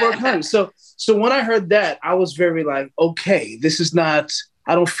 help our economy. So when I heard that, I was very like, okay, this is not.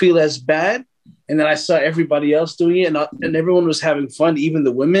 I don't feel as bad. And then I saw everybody else doing it, and everyone was having fun, even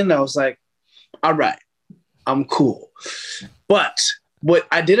the women. I was like, all right, I'm cool. But what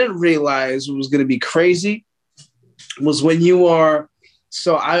I didn't realize was going to be crazy was when you are.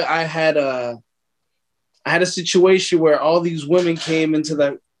 So I had a situation where all these women came into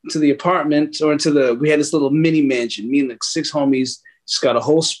the apartment, or we had this little mini mansion. Me and like 6 homies just got a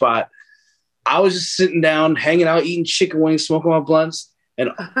whole spot. I was just sitting down, hanging out, eating chicken wings, smoking my blunts, and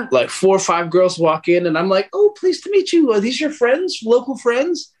like 4 or 5 girls walk in, and I'm like, "Oh, pleased to meet you. Are these your friends, local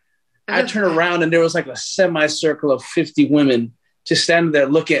friends?" I turn around, and there was like a semicircle of 50 women just standing there,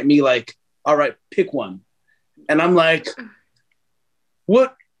 looking at me like, "All right, pick one," and I'm like,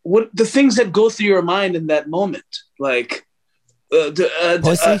 "What the things that go through your mind in that moment? Like,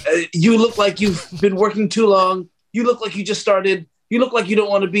 you look like you've been working too long. You look like you just started. You look like you don't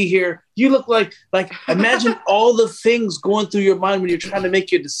want to be here. You look like imagine all the things going through your mind when you're trying to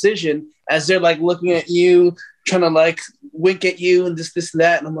make your decision, as they're like looking at you, trying to like wink at you and this and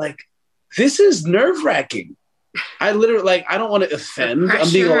that. And I'm like, this is nerve-wracking. I literally, like, I don't want to offend. I'm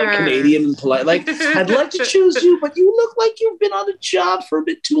being all like Canadian and polite. Like, I'd like to choose you, but you look like you've been on a job for a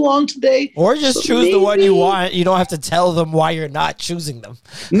bit too long today. Or just choose the one you want. You don't have to tell them why you're not choosing them.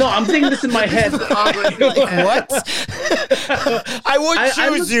 No, I'm thinking this in my head. Like, what? I would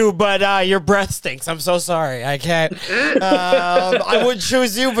choose you, but your breath stinks. I'm so sorry. I can't. I would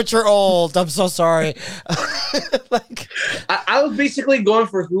choose you, but you're old. I'm so sorry. Like, I was basically going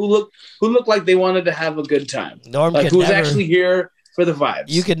for who looked like they wanted to have a good time. Norm, like, who's actually here for the vibes.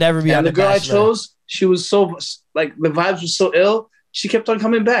 You could never be and on the girl Bachelor. I chose, she was so like, the vibes were so ill. She kept on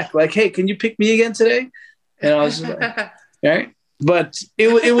coming back. Like, hey, can you pick me again today? And I was just like, all right. But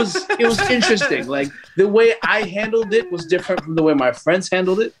it was interesting. Like, the way I handled it was different from the way my friends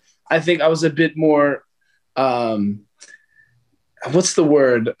handled it. I think I was a bit more, what's the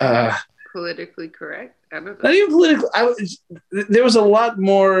word? Politically correct. I don't know. Not even political. There was a lot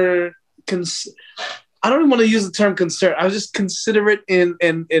more. I don't even want to use the term concern. I was just considerate in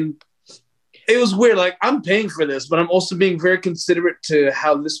it was weird. Like, I'm paying for this, but I'm also being very considerate to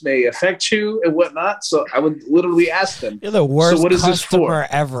how this may affect you and whatnot. So I would literally ask them. You're the worst so what is customer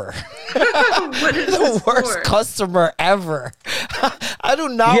ever. What is The worst for? customer ever. I do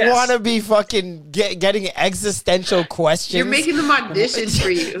not want to be fucking getting existential questions. You're making them audition for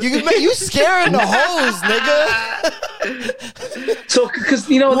you. You scaring the hoes, nigga. So, because,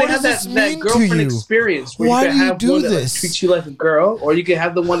 you know, What they does have this that mean to girlfriend you? experience where Why you can do you have do one that this? treats you like a girl, or you can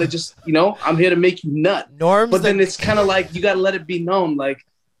have the one that just, you know, I'm here to make you nut. Norms, But then it's kind of like, you got to let it be known. Like,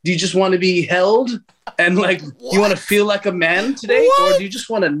 do you just want to be held and like, you want to feel like a man today? What? Or do you just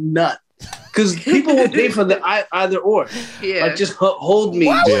want to nut? Because people will pay for the either or. Yeah. Like, just hold me.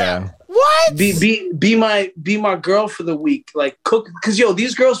 Yeah. what? Be my girl for the week. Like, cook. Because, yo,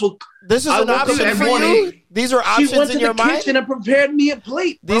 these girls will. This is I an woke up option every for you? morning. These were She went options to in your the mind? kitchen and prepared me a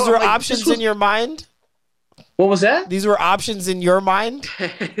plate. bro. These were Like, options this was- in your mind? What was that? These were options in your mind?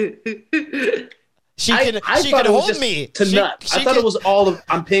 She I can thought it was hold just me. to nut. I thought it was all of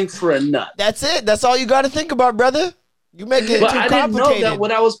I'm paying for a nut. That's it. That's all you got to think about, brother. You make it But too I didn't know complicated. that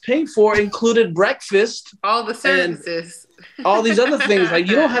what I was paying for included breakfast, All the services. all these other things. Like,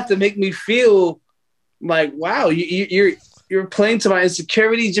 you don't have to make me feel like, wow, you're playing to my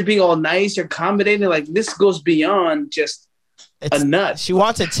insecurities. You're being all nice. You're accommodating. Like, this goes beyond just a nut. She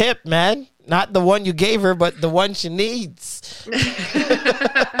wants a tip, man. Not the one you gave her, but the one she needs.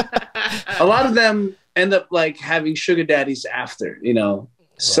 A lot of them end up like having sugar daddies after, you know.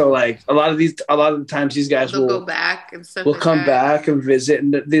 So like a lot of the times these guys They'll will go back and stuff. will like come that. back and visit,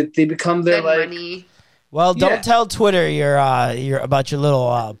 and they become their Send like. money. Well, don't Yeah. tell Twitter you're about your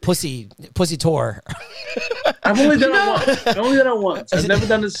little pussy tour. I've only done it once. I've only done it once. I've never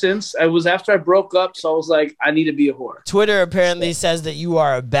done it since. It was after I broke up, so I was like, I need to be a whore. Twitter apparently says that you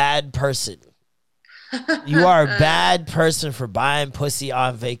are a bad person. You are a bad person for buying pussy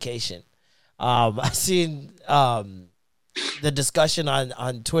on vacation. I seen the discussion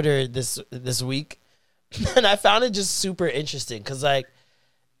on Twitter this week, and I found it just super interesting because like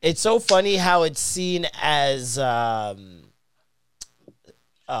it's so funny how it's seen as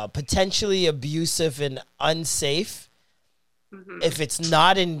potentially abusive and unsafe if it's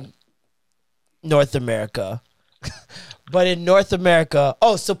not in North America, but in North America,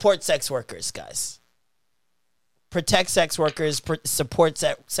 support sex workers, guys. Protect sex workers, support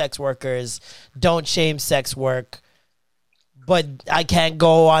sex workers, don't shame sex work. But I can't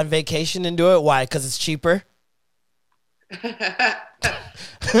go on vacation and do it. Why? Because it's cheaper.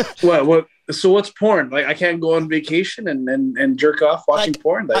 What? So what's porn? Like, I can't go on vacation and jerk off watching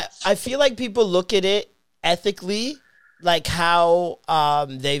porn. Like, I feel like people look at it ethically, like how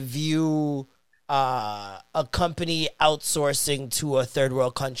they view a company outsourcing to a third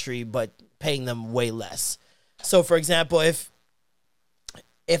world country, but paying them way less. So, for example, if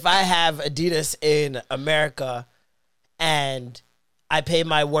I have Adidas in America and I pay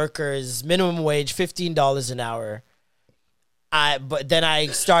my workers minimum wage $15 an hour, but then I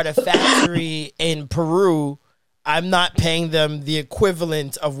start a factory in Peru, I'm not paying them the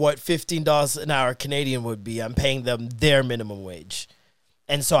equivalent of what $15 an hour Canadian would be. I'm paying them their minimum wage.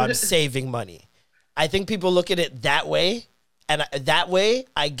 And so I'm saving money. I think people look at it that way, and that way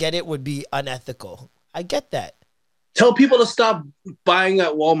I get it would be unethical. I get that. tell people to stop buying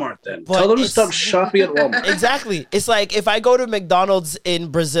at Walmart then. But Tell them to it's- stop shopping at Walmart. Exactly. It's like if I go to McDonald's in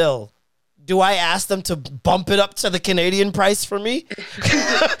Brazil, do I ask them to bump it up to the Canadian price for me?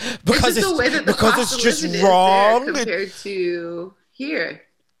 because it's just the way that the because cost it's of just living is there wrong. compared to here.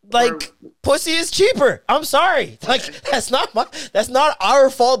 Like pussy is cheaper. I'm sorry. Like that's not our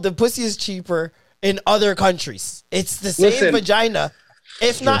fault that pussy is cheaper in other countries. It's the same Listen. vagina,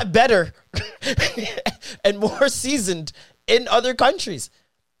 if not better, and more seasoned in other countries.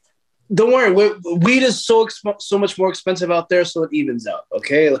 Don't worry, weed is so much more expensive out there, so it evens out.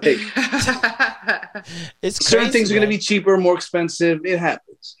 Okay, like It's certain crazy, things are going to man. be cheaper, more expensive. It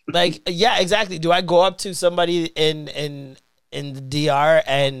happens. Like, yeah, exactly. Do I go up to somebody in the DR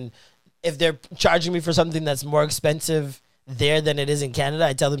and if they're charging me for something that's more expensive there than it is in Canada,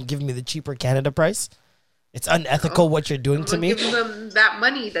 I tell them give me the cheaper Canada price? It's unethical what you're doing to me. Give them that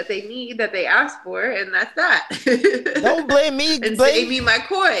money that they need, that they asked for, and that's that. Don't blame me. And save me Blame, my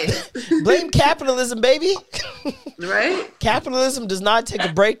coin, blame capitalism, baby. right? Capitalism does not take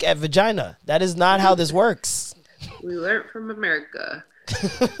a break at vagina. That is not how this works. We learned from America.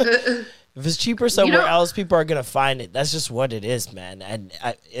 If it's cheaper somewhere know- else, people are gonna find it. That's just what it is, man. And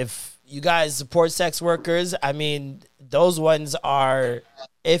if you guys support sex workers, I mean, those ones are,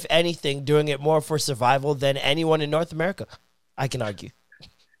 if anything, doing it more for survival than anyone in North America. I can argue.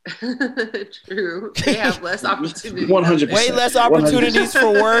 True. They have less opportunities. 100%. Way less opportunities 100%.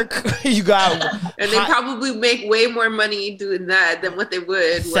 For work. You got, and they probably make way more money doing that than what they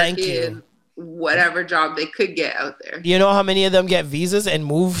would working whatever job they could get out there. Do you know how many of them get visas and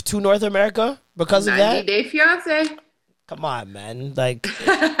move to North America because of that? 90 Day Fiance. Come on, man. Like,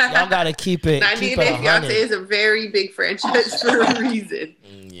 y'all got to keep it. 90 Day Fiance is a very big franchise for a reason.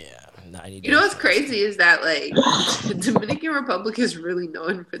 Yeah. 90 you know what's crazy is that, like, the Dominican Republic is really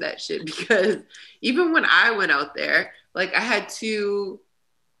known for that shit, because even when I went out there, like, I had two,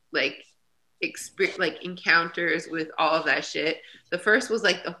 like, encounters with all of that shit. The first was,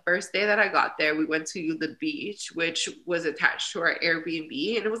 like, the first day that I got there, we went to the beach, which was attached to our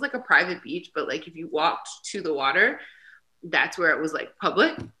Airbnb, and it was, like, a private beach, but, like, if you walked to the water, that's where it was, like,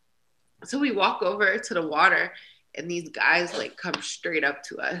 public. So we walk over to the water, and these guys, like, come straight up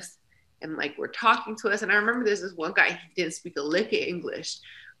to us. And, like, we're talking to us. And I remember there's this one guy, he didn't speak a lick of English,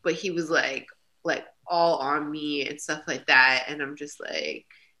 but he was, like all on me and stuff like that. And I'm just like,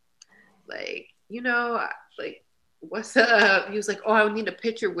 you know, like, what's up? He was like, oh, I need a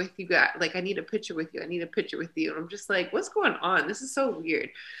picture with you guys. Like, I need a picture with you. And I'm just like, what's going on? This is so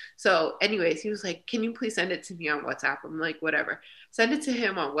weird. So anyways, he was like, can you please send it to me on WhatsApp? I'm like, whatever. Send it to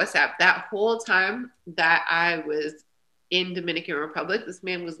him on WhatsApp. That whole time that I was in Dominican Republic, this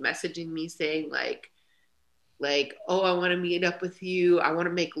man was messaging me saying like, oh, I want to meet up with you. I want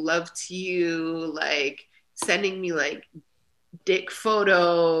to make love to you. Like, sending me like dick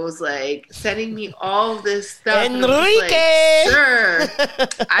photos, like sending me all this stuff. Enrique! Sure.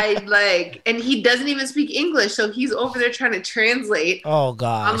 And he doesn't even speak English, so he's over there trying to translate. Oh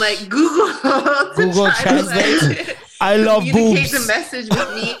gosh. I'm like, Google Translate. I love boobs. The message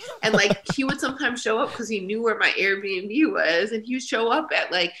with me, and like he would sometimes show up because he knew where my Airbnb was, and he would show up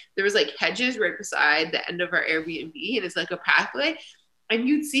at like there was like hedges right beside the end of our Airbnb, and it's like a pathway, and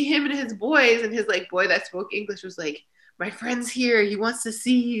you'd see him and his boys, and his like boy that spoke English was like, my friend's here, he wants to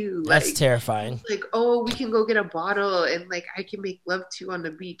see you. That's like, terrifying. Like, oh, we can go get a bottle, and like I can make love to you on the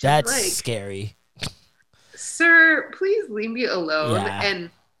beach. That's like, scary. Sir, please leave me alone. Yeah.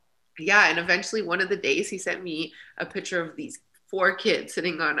 And eventually one of the days he sent me a picture of these 4 kids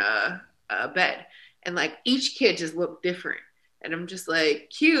sitting on a bed, and like each kid just looked different. And I'm just like,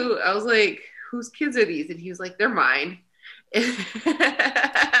 cute. I was like, whose kids are these? And he was like, they're mine.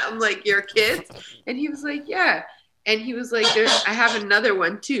 I'm like, your kids? And he was like, yeah. And he was like, I have another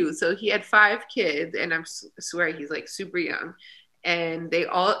one too. So he had 5 kids, and I swear he's like super young. And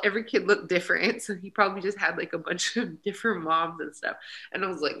every kid looked different. So he probably just had like a bunch of different moms and stuff. And I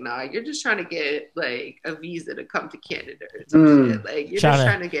was like, nah, you're just trying to get like a visa to come to Canada or some shit. Like, you're just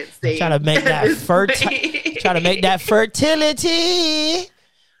trying to get saved. Trying to make that fertility.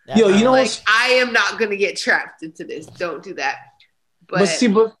 Yo, you know, like, I am not going to get trapped into this. Don't do that. But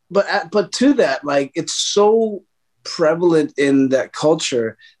to that, like, it's so prevalent in that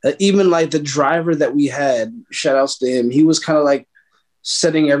culture that even like the driver that we had, shout outs to him, he was kind of like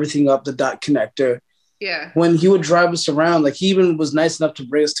setting everything up, the dot connector. Yeah. When he would drive us around, like he even was nice enough to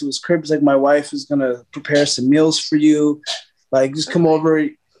bring us to his crib. He's like, my wife is going to prepare some meals for you. Like, just come over.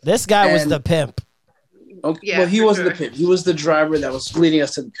 This guy was the pimp. Okay, yeah, well, he wasn't the pimp. He was the driver that was leading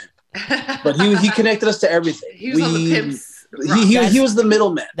us to the pimp. But he connected us to everything. He was on the pimp's. He was the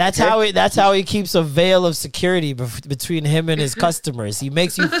middleman. That's how he keeps a veil of security between him and his customers. He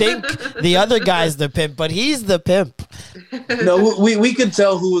makes you think the other guy's the pimp, but he's the pimp. No, we could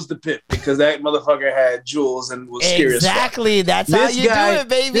tell who was the pimp because that motherfucker had jewels and was serious. Exactly. That's how you do it,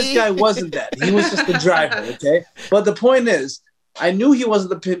 baby. This guy wasn't that. He was just the driver, okay? But the point is, I knew he wasn't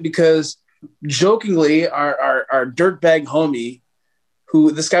the pimp because jokingly, our dirtbag homie,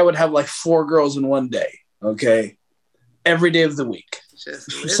 who this guy would have like 4 girls in one day, okay? Every day of the week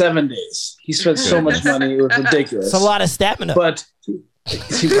for 7 days. He spent so much money. It was ridiculous. It's a lot of stamina. But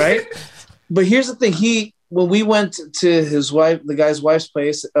right? But here's the thing. When we went to his wife, the guy's wife's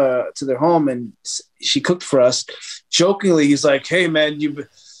place, to their home, and she cooked for us, jokingly, he's like, hey man, you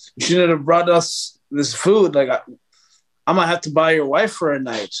shouldn't have brought us this food. Like, I'm gonna have to buy your wife for a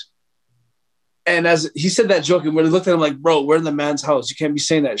night. And as he said that joking, we looked at him like, bro, we're in the man's house. You can't be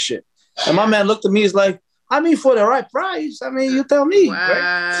saying that shit. And my man looked at me, he's like, I mean, for the right price. I mean, you tell me. Wow.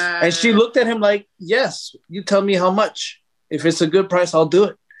 Right? And she looked at him like, yes, you tell me how much. If it's a good price, I'll do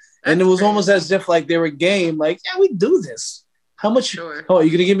it. That's and it was crazy. Almost as if like they were game. Like, yeah, we do this. How much? Sure. Oh,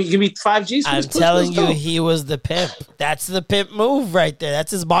 you're going to give me 5 G's? I'm telling you, he was the pimp. That's the pimp move right there.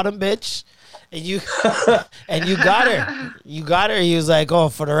 That's his bottom bitch. And you got her. You got her. He was like, oh,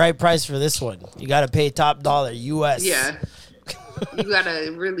 for the right price for this one, you got to pay top dollar, US. Yeah. You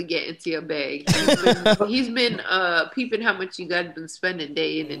gotta really get into your bag. He's been peeping how much you guys been spending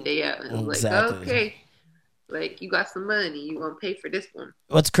day in and day out. And Exactly. like, okay, like you got some money, you gonna pay for this one.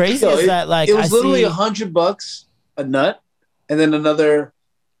 What's crazy is that like it was I literally see, $100 a nut, and then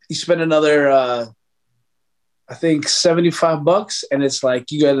you spend another I think $75, and it's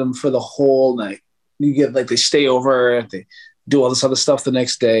like you get them for the whole night. You get like they stay over, they do all this other stuff the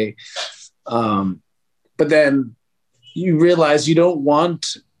next day, but then you realize you don't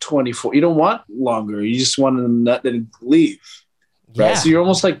want 24. You don't want longer. You just want them to then leave. Right. Yeah. So you're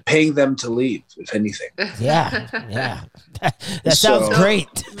almost like paying them to leave, if anything. Yeah. That sounds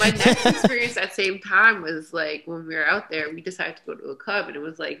great. My next experience at the same time was like when we were out there, we decided to go to a club, and it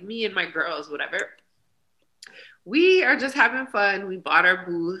was like me and my girls, whatever. We are just having fun. We bought our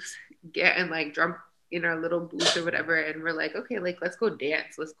booth, getting like drunk in our little booth or whatever, and we're like, okay, like let's go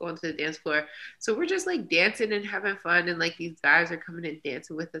dance. Let's go onto the dance floor. So we're just like dancing and having fun, and like these guys are coming and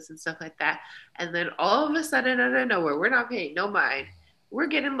dancing with us and stuff like that. And then all of a sudden, out of nowhere, we're not paying no mind. We're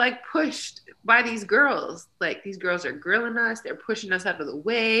getting like pushed by these girls. Like these girls are grilling us. They're pushing us out of the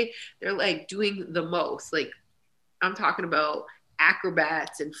way. They're like doing the most. Like I'm talking about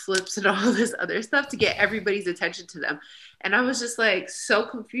acrobats and flips and all this other stuff to get everybody's attention to them. And I was just like so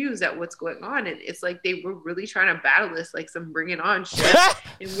confused at what's going on. And it's like they were really trying to battle this like some Bring It On shit.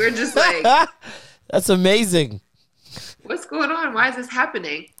 And we're just like, that's amazing. What's going on? Why is this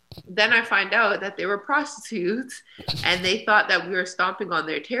happening? Then I find out that they were prostitutes, and they thought that we were stomping on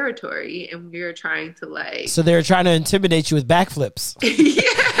their territory, and we were trying to like. So they were trying to intimidate you with backflips. Yeah.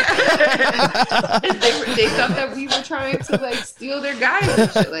 they thought that we were trying to like steal their guys and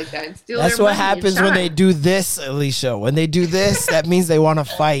shit like that, and steal. That's their what money happens and when they shine. do this, Alicia. When they do this, that means they want to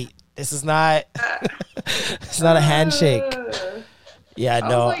fight. This is not. It's not a handshake. Yeah, I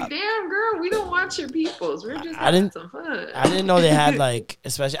no. was like, damn, girl, we don't want your peoples. We're just I having didn't- some fun. I didn't know they had like,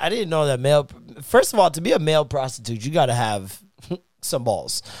 especially. I didn't know that male. First of all, to be a male prostitute, you got to have some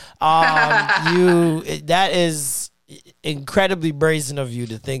balls. That is incredibly brazen of you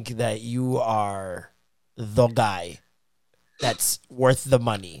to think that you are the guy that's worth the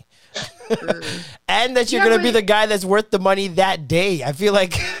money. And that you're gonna be the guy that's worth the money that day. I feel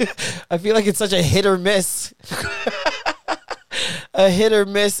like it's such a hit or miss. A hit or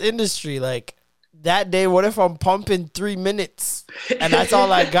miss industry. Like that day, what if I'm pumping 3 minutes and that's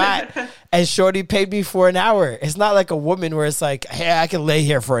all I got, and shorty paid me for an hour? It's not like a woman where it's like, hey, I can lay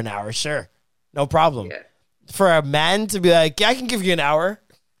here for an hour, sure, no problem. Yeah. For a man to be like, yeah, I can give you an hour,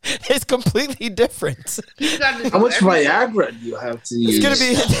 it's completely different. How much Viagra do you have to use?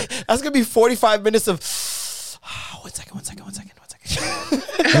 That's gonna be 45 minutes of one second.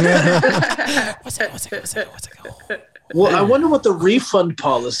 Well, I wonder what the refund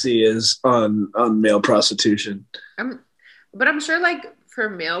policy is on male prostitution. But I'm sure, like, for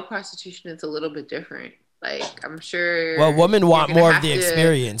male prostitution, it's a little bit different. Like, I'm sure. Well, women want more of the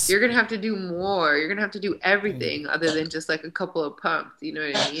experience. You're going to have to do more. You're going to have to do everything other than just, like, a couple of pumps. You know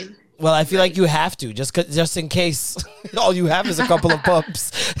what I mean? Well, I feel like you have to, just in case all you have is a couple of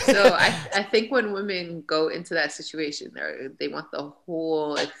pumps. So I think when women go into that situation, they want the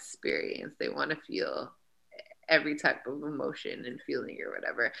whole experience. They want to feel every type of emotion and feeling or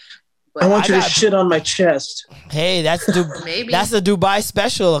whatever. But I want you to shit on my chest. Hey, that's Maybe. That's the Dubai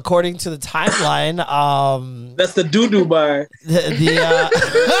special, according to the timeline. That's the doo-doo bar.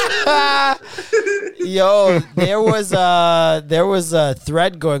 Yo, there was a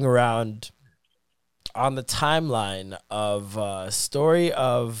thread going around on the timeline of a story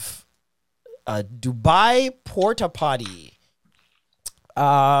of a Dubai porta potty.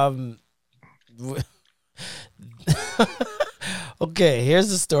 Okay, here's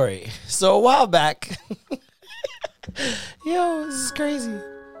the story. So a while back, yo, this is crazy.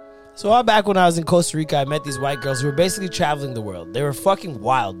 So a while back when I was in Costa Rica, I met these white girls who were basically traveling the world. They were fucking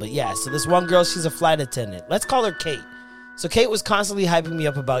wild, but yeah. So this one girl, she's a flight attendant. Let's call her Kate. So Kate was constantly hyping me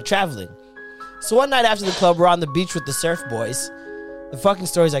up about traveling. So one night after the club, we're on the beach with the surf boys. The fucking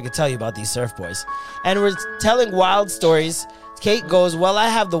stories I could tell you about these surf boys. And we're telling wild stories. Kate goes, well, I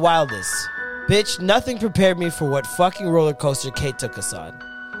have the wildest. Bitch, nothing prepared me for what fucking roller coaster Kate took us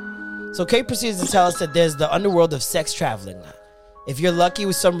on. So Kate proceeds to tell us that there's the underworld of sex traveling. If you're lucky,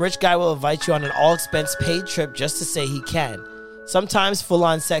 some rich guy will invite you on an all-expense paid trip just to say he can. Sometimes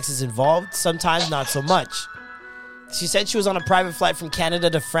full-on sex is involved, sometimes not so much. She said she was on a private flight from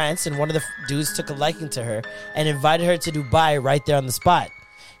Canada to France, and one of the dudes took a liking to her and invited her to Dubai right there on the spot.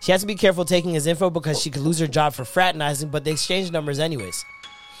 She had to be careful taking his info because she could lose her job for fraternizing, but they exchanged numbers anyways.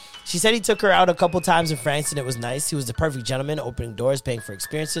 She said he took her out a couple times in France and it was nice. He was the perfect gentleman, opening doors, paying for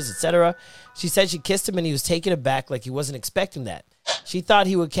experiences, etc. She said she kissed him and he was taken aback like he wasn't expecting that. She thought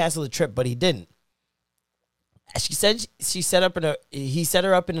he would cancel the trip, but he didn't. She said he set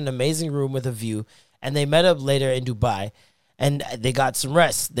her up in an amazing room with a view, and they met up later in Dubai, and they got some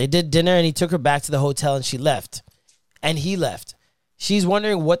rest. They did dinner, and he took her back to the hotel, and she left. And he left. She's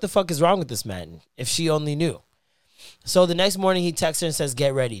wondering what the fuck is wrong with this man, if she only knew. So the next morning, he texts her and says,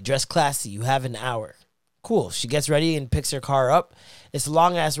 get ready, dress classy, you have an hour. Cool. She gets ready and picks her car up. It's a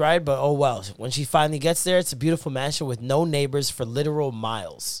long-ass ride, but oh well. When she finally gets there, it's a beautiful mansion with no neighbors for literal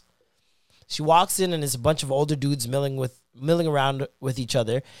miles. She walks in, and it's a bunch of older dudes milling around with each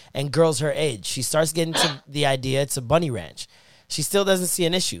other, and girls her age. She starts getting to the idea it's a bunny ranch. She still doesn't see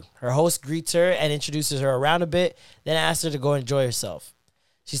an issue. Her host greets her and introduces her around a bit, then asks her to go enjoy herself.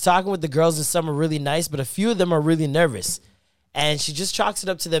 She's talking with the girls, and some are really nice, but a few of them are really nervous, and she just chalks it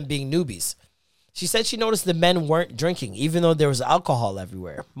up to them being newbies. She said she noticed the men weren't drinking, even though there was alcohol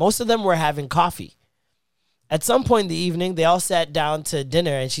everywhere. Most of them were having coffee. At some point in the evening, they all sat down to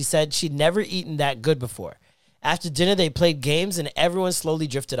dinner, and she said she'd never eaten that good before. After dinner, they played games, and everyone slowly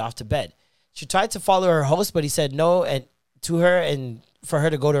drifted off to bed. She tried to follow her host, but he said no to her and for her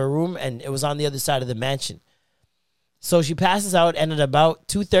to go to her room, and it was on the other side of the mansion. So she passes out, and at about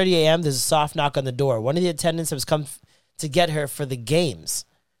 2:30 a.m., there's a soft knock on the door. One of the attendants has come to get her for the games.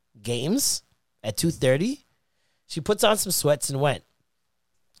 Games? At 2:30? She puts on some sweats and went.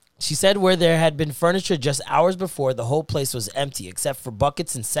 She said where there had been furniture just hours before, the whole place was empty, except for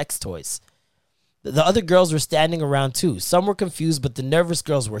buckets and sex toys. The other girls were standing around too. Some were confused, but the nervous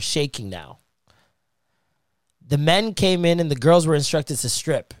girls were shaking now. The men came in, and the girls were instructed to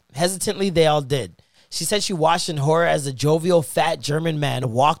strip. Hesitantly, they all did. She said she watched in horror as a jovial, fat German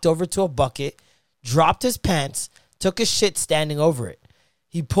man walked over to a bucket, dropped his pants, took a shit standing over it.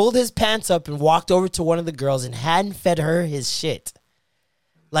 He pulled his pants up and walked over to one of the girls and hadn't fed her his shit.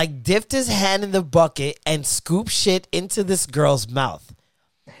 Like, dipped his hand in the bucket and scooped shit into this girl's mouth.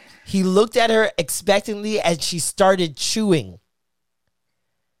 He looked at her expectantly and she started chewing.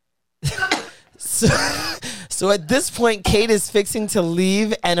 So at this point, Kate is fixing to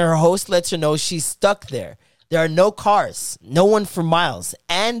leave, and her host lets her know she's stuck there. There are no cars, no one for miles,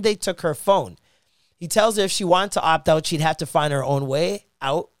 and they took her phone. He tells her if she wanted to opt out, she'd have to find her own way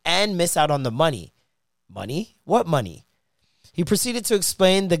out and miss out on the money. Money? What money? He proceeded to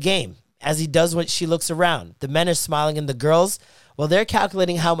explain the game as he does when she looks around. The men are smiling, and the girls, well, they're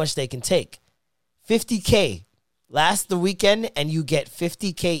calculating how much they can take. $50K. Last the weekend, and you get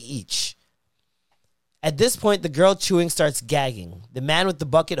 $50K each. At this point, the girl chewing starts gagging. The man with the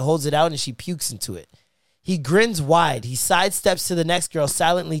bucket holds it out, and she pukes into it. He grins wide. He sidesteps to the next girl,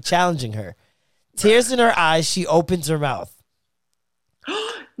 silently challenging her. Tears in her eyes, she opens her mouth.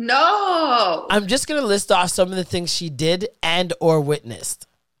 No! I'm just going to list off some of the things she did and or witnessed.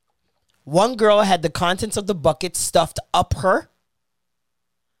 One girl had the contents of the bucket stuffed up her.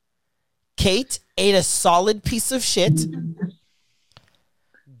 Kate ate a solid piece of shit.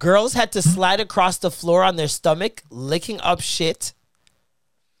 Girls had to slide across the floor on their stomach, licking up shit.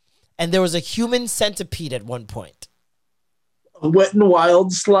 And there was a human centipede at one point. A wet and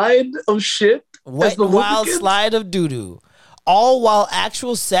wild slide of shit? Wet and wild slide of doo-doo. All while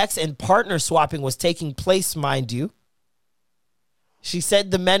actual sex and partner swapping was taking place, mind you. She said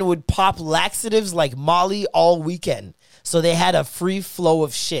the men would pop laxatives like Molly all weekend, so they had a free flow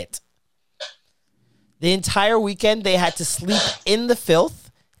of shit. The entire weekend, they had to sleep in the filth,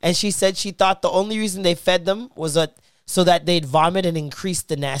 and she said she thought the only reason they fed them was so that they'd vomit and increase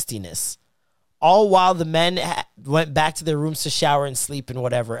the nastiness. All while the men went back to their rooms to shower and sleep and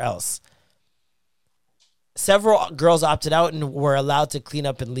whatever else. Several girls opted out and were allowed to clean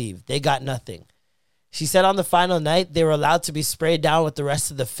up and leave. They got nothing. She said on the final night, they were allowed to be sprayed down with the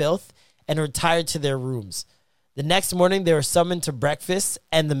rest of the filth and retired to their rooms. The next morning, they were summoned to breakfast,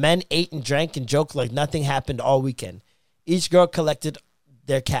 and the men ate and drank and joked like nothing happened all weekend. Each girl collected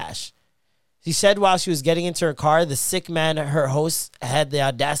their cash. She said while she was getting into her car, the sick man, her host, had the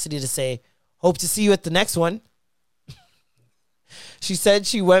audacity to say, "Hope to see you at the next one." She said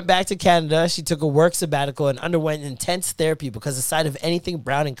she went back to Canada. She took a work sabbatical and underwent intense therapy because the sight of anything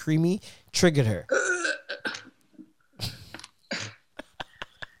brown and creamy triggered her.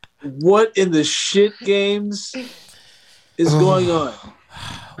 What in the shit games is going on?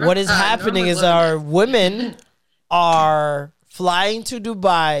 What is happening is our women are flying to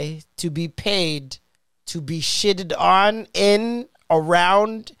Dubai to be paid to be shitted on, in,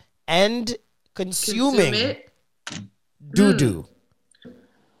 around, and consuming doo-doo.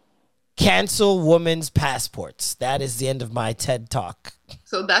 Cancel women's passports. That is the end of my TED Talk.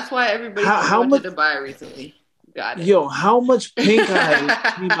 So that's why everybody went to Dubai recently. Got it. Yo, how much pink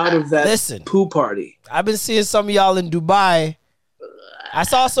eye came out of that poo party? I've been seeing some of y'all in Dubai. I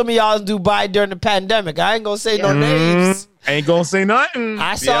saw some of y'all in Dubai during the pandemic. I ain't gonna say no names. Ain't gonna say nothing.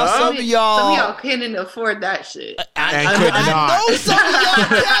 I saw some of y'all. Some of y'all can't afford that shit. I know some of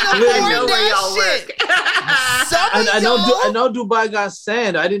y'all can't afford that shit. I know Dubai got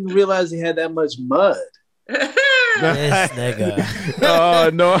sand. I didn't realize he had that much mud. This nigga. Oh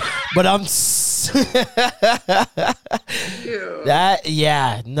no. But I'm it's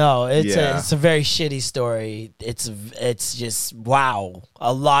a very shitty story. It's just wow,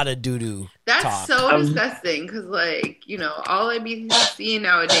 a lot of doo-doo. That's talk. so disgusting because, like, you know, all I be seeing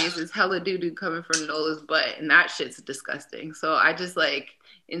nowadays is hella doo-doo coming from Nola's butt, and that shit's disgusting. So I just like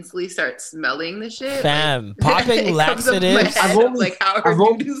instantly start smelling the shit. Fam, popping laxatives. How her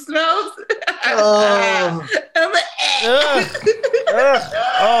doo-doo smells. I'm like, oh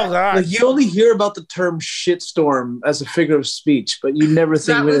god! Like, you only hear about the term shitstorm as a figure of speech, but you never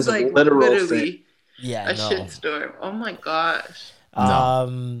think of it as a literal thing. Yeah, a shitstorm. Oh my gosh.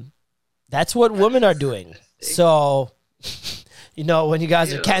 That's what women are doing. So, you know, when you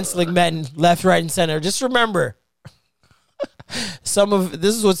guys are canceling men left, right, and center, just remember,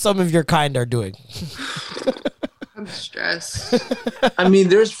 this is what some of your kind are doing. I'm stressed. I mean,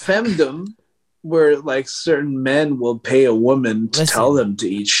 there's femdom where like certain men will pay a woman to tell them to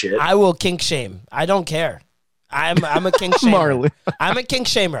eat shit. I will kink shame. I don't care. I'm a kink shamer. Marley. I'm a kink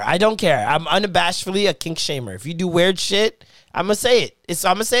shamer. I don't care. I'm unabashedly a kink shamer. If you do weird shit, I'm gonna say it.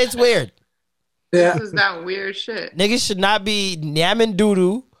 I'm gonna say it's weird. Yeah. This is not weird shit. Niggas should not be yamming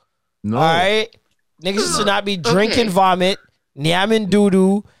doo-doo. No. All right? Niggas should not be drinking vomit, yamming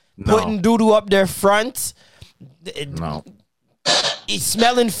doo-doo, putting doo-doo up their front. No.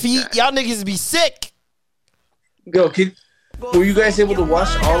 Smelling feet. Y'all niggas be sick. Were you guys able to watch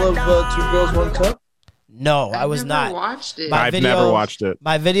all of Two Girls, One Cup? No, I was not. Watched it. I've never watched it.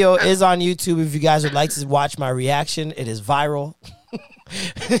 My video is on YouTube if you guys would like to watch my reaction. It is viral.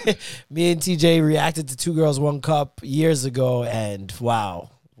 Me and TJ reacted to Two Girls, One Cup years ago, and wow.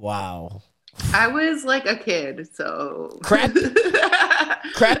 I was like a kid, so crappy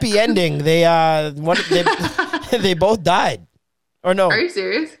ending. They both died, or no? Are you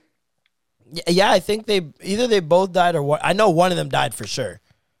serious? Yeah, I think they both died, or I know one of them died for sure.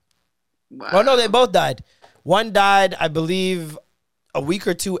 Wow. Oh no, they both died. One died, I believe, a week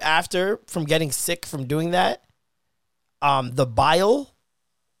or two after from getting sick from doing that. The bile.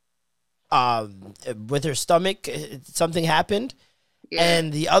 With her stomach, something happened,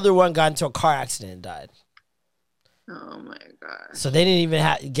 and the other one got into a car accident and died. Oh my god! So they didn't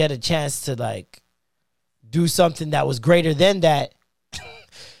even get a chance to like do something that was greater than that.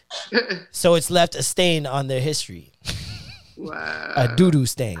 So it's left a stain on their history. Wow! A doo-doo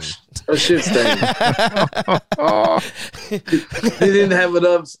stain. A shit stain. They didn't have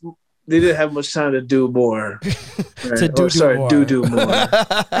enough. They didn't have much time to do more. Right. To do more.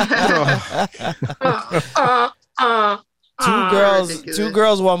 Two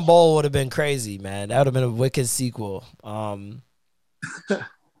girls, one bowl would have been crazy, man. That would have been a wicked sequel. But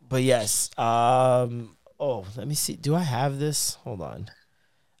yes. Let me see. Do I have this? Hold on.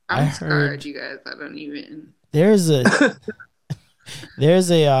 I'm scared, you guys. I don't even. There's a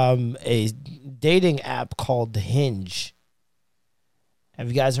dating app called Hinge. Have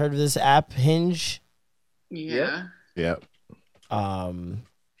you guys heard of this app, Hinge? Yeah. Yep. And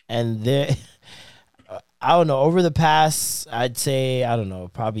there, I don't know, over the past, I'd say, I don't know,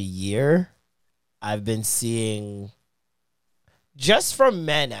 probably year, I've been seeing, just from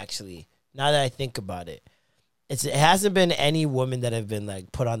men, actually, now that I think about it, it hasn't been any women that have been,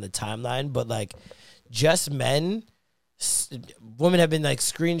 like, put on the timeline, but, like, just men, women have been, like,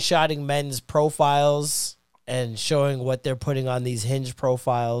 screenshotting men's profiles and showing what they're putting on these Hinge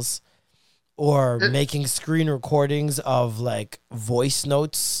profiles, or making screen recordings of like voice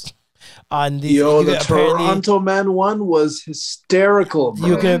notes on these. Yo, the Toronto man one was hysterical, bro.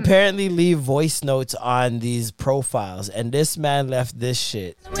 You can apparently leave voice notes on these profiles, and this man left this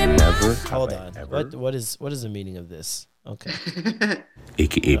shit. Never. Hold on. What is the meaning of this? Okay.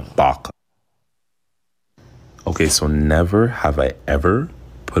 AKA Baka. Okay, so never have I ever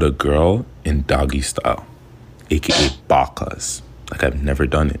put a girl in doggy style, aka Bakas. Like, I've never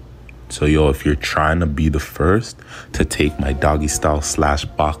done it. So, yo, if you're trying to be the first to take my doggy style /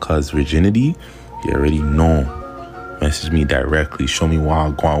 Bakas virginity, you already know. Message me directly. Show me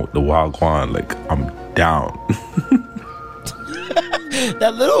Wagwan with the Wagwan. Like, I'm down.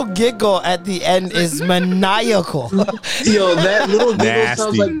 That little giggle at the end is maniacal. Yo, that little giggle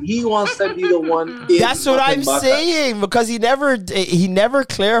sounds like he wants to be the one. That's what I'm saying, because he never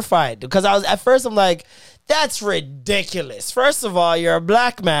clarified. Because I was at first, I'm like, That's ridiculous. First of all, you're a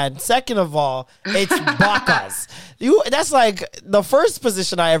black man. Second of all, it's bacas. That's like the first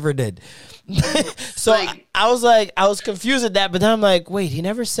position I ever did. So like, I was confused at that, but then I'm like, wait, he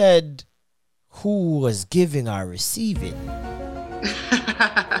never said who was giving or receiving.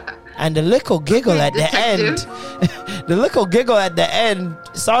 And the little giggle at the end,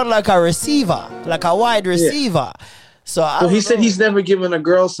 sounded like a receiver, like a wide receiver. Yeah. So he said he's never given a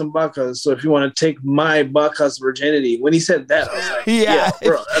girl some bacas. So if you want to take my bacas virginity, when he said that, I was like, yeah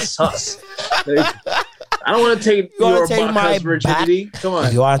bro, that's us. Like, I don't want to take your bacas virginity. Come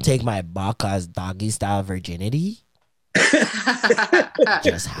on. You want to take my bacas doggy style virginity?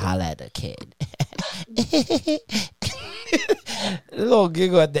 Just holla at the kid. A little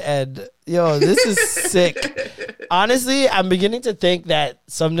giggle at the end. Yo, this is sick. Honestly, I'm beginning to think that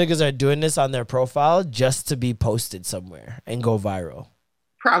some niggas are doing this on their profile just to be posted somewhere and go viral.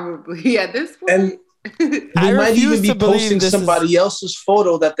 Probably at this point. And they might even be posting somebody else's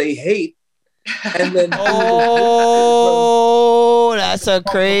photo that they hate. And then that's a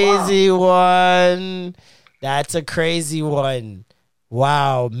crazy one. That's a crazy one.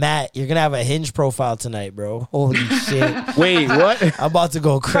 Wow, Matt, you're going to have a Hinge profile tonight, bro. Holy shit. Wait, what? I'm about to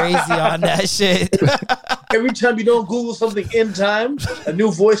go crazy on that shit. Every time you don't Google something in time, a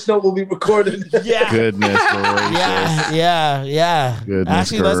new voice note will be recorded. Yeah. Goodness gracious. Yeah. Goodness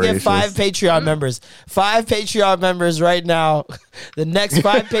Actually, let's get 5 Patreon members. 5 Patreon members right now. The next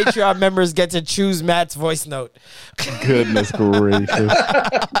 5 Patreon members get to choose Matt's voice note. Goodness gracious.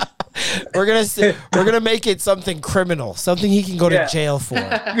 We're gonna make it something criminal, something he can go to jail for.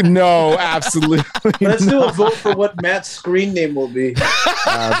 No, absolutely. Let's do a vote for what Matt's screen name will be.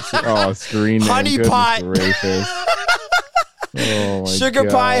 Screen name. Honey pot. Sugar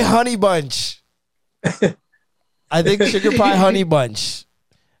pie honey bunch. I think sugar pie honey bunch.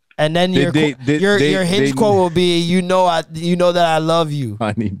 And then your Hinge quote will be, you know that I love you.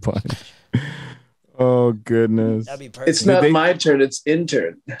 Honey bunch. Oh goodness! That'd be perfect. It's not my turn; it's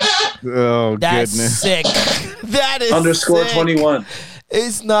intern. Oh That's goodness! Sick. That is _ sick. 21.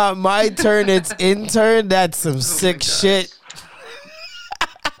 It's not my turn; it's intern. That's some sick shit.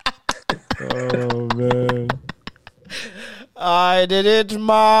 Oh man! I did it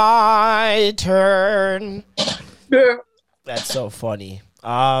my turn. Yeah. That's so funny.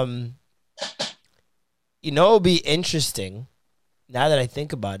 It'll be interesting. Now that I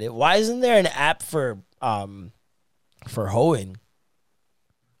think about it, why isn't there an app for hoeing?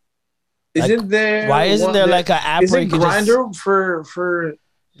 Isn't there? Why isn't there like an app where you can Grindr for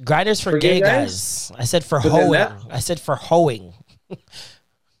Grindr's for gay guys? I said for hoeing. I said for hoeing.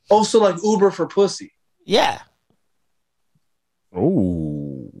 Also, like Uber for pussy. Yeah.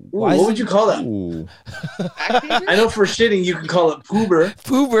 Ooh. What would you call that? I know for shitting you can call it poober.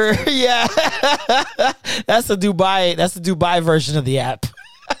 Poober, yeah. That's the Dubai version of the app.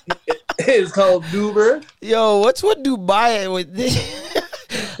 It's called Duber. Yo, what's with Dubai with this?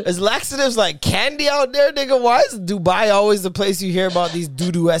 Is laxatives like candy out there, nigga? Why is Dubai always the place you hear about these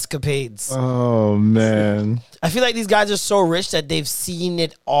doo-doo escapades? Oh, man. I feel like these guys are so rich that they've seen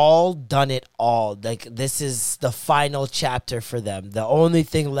it all, done it all. Like, this is the final chapter for them. The only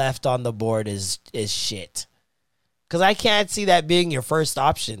thing left on the board is shit. Because I can't see that being your first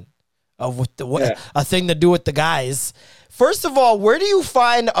option of a thing to do with the guys. First of all, where do you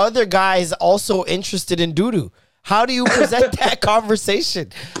find other guys also interested in doo-doo? How do you present that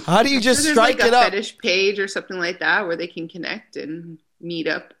conversation? How do you just strike it up? There's like a fetish page or something like that where they can connect and meet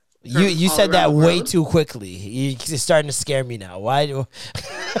up. You said that way too quickly. You're starting to scare me now. Why do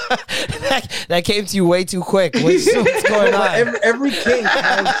that came to you way too quick? What's going on? Every king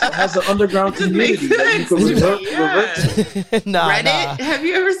has an underground community that you can revert to. Reddit? Have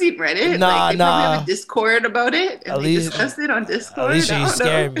you ever seen Reddit? They probably have a Discord about it, and they discuss it on Discord. Alicia, you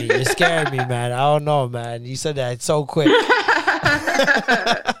scared me. You're scaring me, man. I don't know, man. You said that so quick.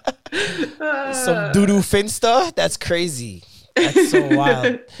 Some doo-doo finsta? That's crazy. That's so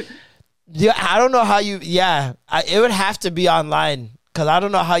wild. Yeah, I don't know how you. Yeah, it would have to be online because I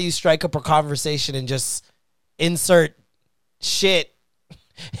don't know how you strike up a conversation and just insert shit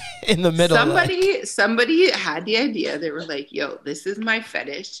in the middle. Somebody had the idea. They were like, "Yo, this is my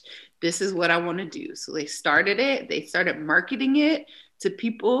fetish. This is what I want to do." So they started it. They started marketing it to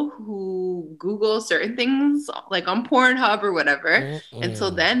people who Google certain things, like on Pornhub or whatever. And so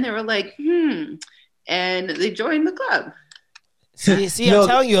then they were like, and they joined the club. See, I'm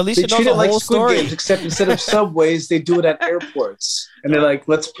telling you, Alicia knows the whole story. Games, except instead of subways, they do it at airports, and they're like,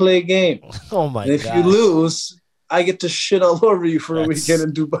 "Let's play a game." Oh my god! If you lose, I get to shit all over you for a weekend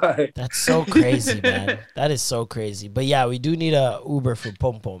in Dubai. That's so crazy, man. That is so crazy. But yeah, we do need a Uber for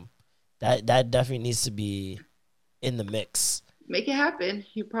Pom Pom. That definitely needs to be in the mix. Make it happen.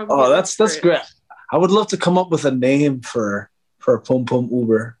 You probably. Oh, that's great. I would love to come up with a name for Pum Pum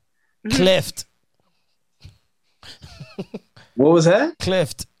Uber. Clift. What was that?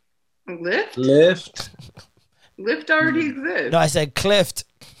 Clift. Lyft? Lyft already exists. No, I said Clift.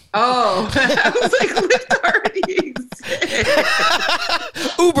 Oh, I was like, Lyft already exists.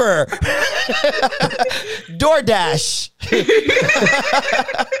 Uber. DoorDash.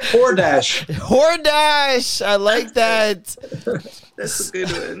 Hordash. I like that. That's a good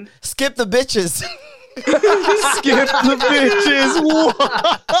one. Skip the bitches. Skip the bitches.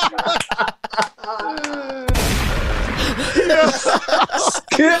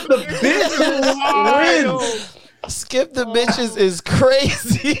 Skip the bitches. Skip the bitches is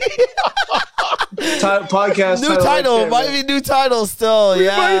crazy. Podcast new title. Might be new title still. We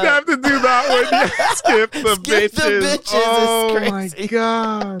yeah. might have to do that one. Yeah. Skip the Skip bitches. the bitches Oh is my crazy.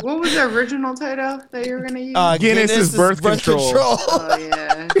 God. What was the original title that you were going to use? Guinness is birth control. Oh,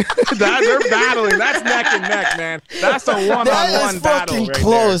 yeah. They're battling. That's neck and neck, man. That's a one-on-one That is battle fucking right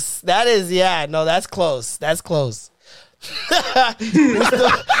close. That is, no, that's close. That's close.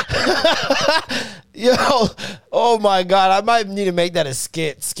 Yo, oh my God, I might need to make that a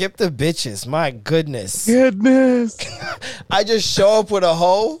skit. Skip the bitches. My goodness. I just show up with a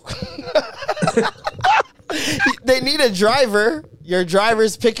hoe. They need a driver. Your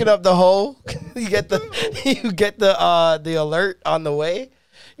driver's picking up the hoe. You get the alert on the way.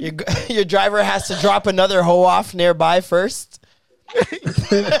 Your driver has to drop another hoe off nearby first.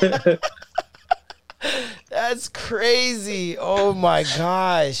 That's crazy. Oh my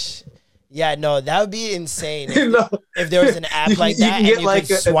gosh. Yeah, no, that would be insane if there was an app like that and you could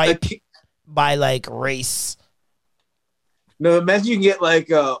swipe by like race. No, imagine you can get like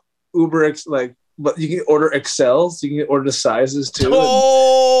Uber X, but you can order XLs. So you can order the sizes too,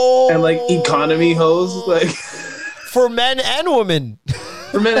 and like economy hose, like for men and women.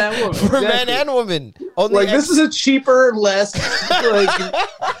 For men and women. For men and women. Only this is a cheaper, less like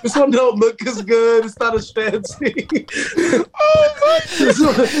this one don't look as good. It's not as fancy.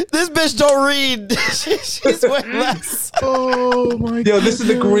 This bitch don't read. She's way less. Oh my God. Yo, this is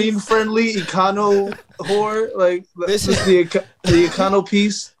the green friendly econo whore. Like this is the econo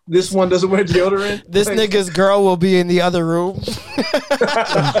piece. This one doesn't wear deodorant. This nigga's girl will be in the other room.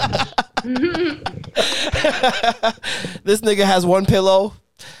 This nigga has one pillow.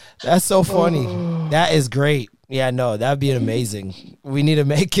 That's so funny. That is great. Yeah, no, that'd be amazing. We need to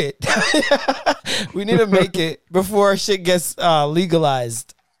make it. We need to make it before shit gets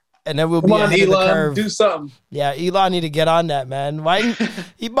legalized. And then we'll be ahead of the curve. Do something. Yeah, Elon need to get on that, man. Why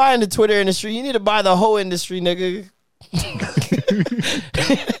he buying the Twitter industry? You need to buy the whole industry, nigga.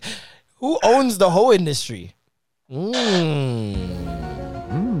 Who owns the whole industry?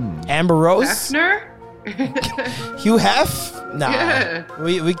 Amber Rose? Hefner? Hugh Hef? Nah. Yeah.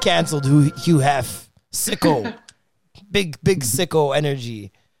 We canceled Hugh Hef. Sicko. Big sicko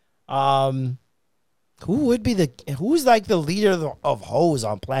energy. Who's like the leader of hoes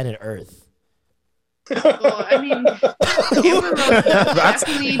on planet Earth? Well, I mean, Amber Rose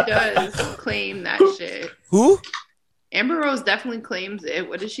definitely does claim that shit. Who? Amber Rose definitely claims it.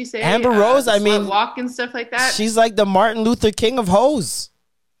 What did she say? Amber Rose, I mean, walk and stuff like that. She's like the Martin Luther King of hoes.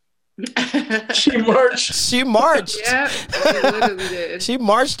 She marched. She marched. Yeah, she literally did. She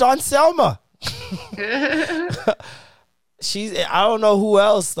marched on Selma. I don't know who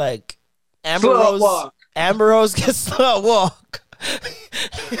else, like Amber slut Rose. Walk. Amber Rose gets slut walk.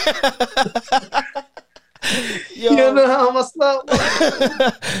 Yo, You know how much slut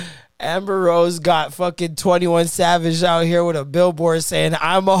walk? Amber Rose got fucking 21 Savage out here with a billboard saying,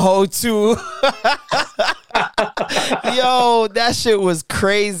 "I'm a hoe too." Yo, that shit was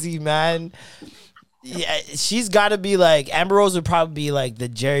crazy, man. Yeah, she's got to be like, Amber Rose would probably be like the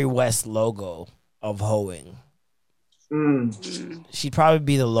Jerry West logo of hoeing. She'd probably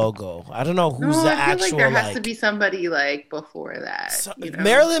be the logo. I don't know who's the actual. I feel like there has to be somebody like before that.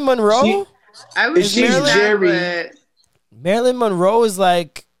 Marilyn Monroe. I was Jerry. Marilyn Monroe is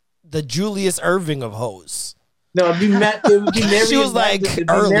like the Julius Irving of hoes. No, it would be Mary. She was like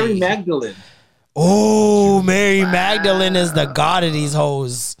early. Mary Magdalene. Oh, Mary Magdalene is the god of these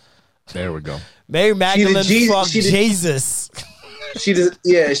hoes. There we go. Mary Magdalene fucked Jesus. She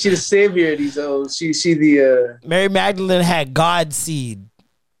the savior of these hoes. She the Mary Magdalene had God seed.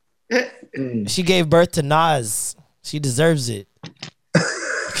 She gave birth to Nas. She deserves it.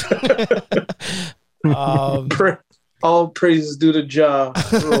 All praises due to Jah.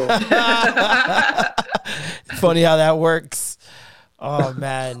 Funny how that works. Oh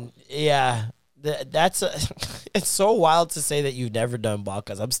man, yeah. That's it's so wild to say that you've never done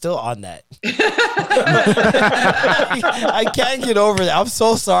bacchus. I'm still on that. I can't get over that. I'm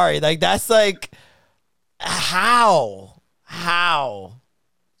so sorry. Like that's like how.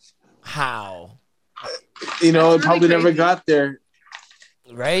 You know, it That's really probably never crazy. got there.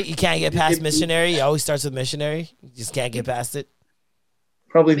 Right? You can't get past missionary. It always starts with missionary. You just can't get past it.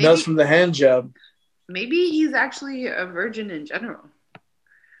 Probably Maybe- nuts from the hand job. Maybe he's actually a virgin in general.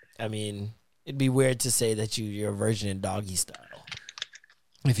 I mean, it'd be weird to say that you're a virgin in doggy style.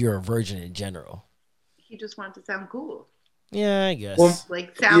 If you're a virgin in general. He just wanted to sound cool. Yeah, I guess. Well,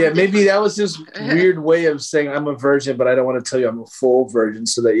 Like sound Yeah, maybe different. that was his weird way of saying I'm a virgin, but I don't want to tell you I'm a full virgin,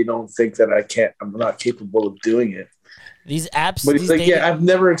 so that you don't think that I'm not capable of doing it. These apps. But these he's like, dating- yeah, I've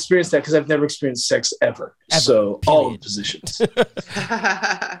never experienced that because I've never experienced sex ever. So all period. the positions.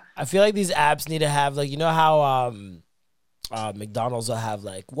 I feel like these apps need to have like, you know how McDonald's will have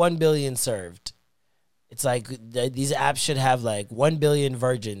like 1 billion served. It's like these apps should have like 1 billion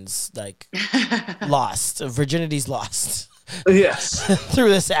virgins like lost, virginities lost Yes. through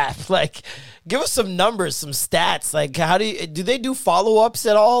this app. Like, give us some numbers, some stats. Like, how do they do follow ups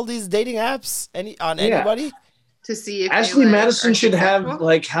at all these dating apps? Anybody? To see if Ashley you, like, Madison are should have successful.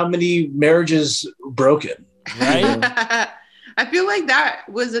 like how many marriages broken. Right? I feel like that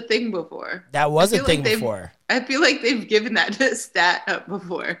was a thing before. That was I a feel thing like they've- before. I feel like they've given that stat up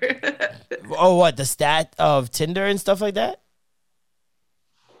before. Oh, what? The stat of Tinder and stuff like that?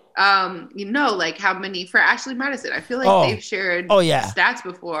 Like how many for Ashley Madison? I feel like Oh. they've shared Yeah. stats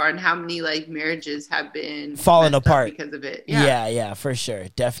before on how many like marriages have been Falling messed up apart because of it. Yeah, for sure.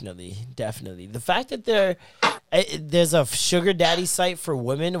 Definitely. The fact that there's a sugar daddy site for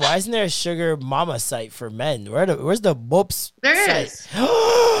women. Why isn't there a sugar mama site for men? Where's the Boops There site? is.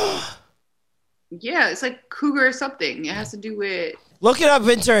 Yeah, it's like cougar or something. It has to do with Look it up,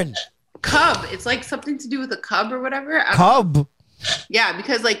 intern. cub. It's like something to do with a cub or whatever. I don't know. Cub. Yeah,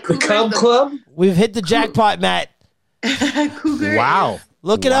 because like The cougar Cub is Club? We've hit the jackpot, Matt. cougar Wow. is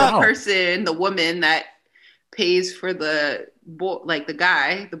Look it the up. person, the woman that pays for the boy, like the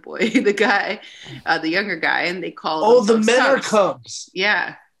guy, the boy, the guy, the younger guy, and they call Oh, the themselves men are subs. cubs.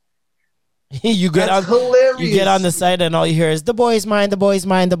 Yeah. You get That's on. hilarious. You get on the site and all you hear is the boy's mine, the boy's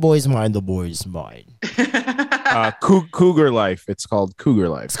mine, the boy's mine, the boy's mine. Cougar Life. It's called Cougar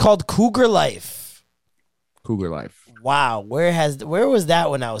Life. It's called Cougar Life. Cougar Life. Wow, where was that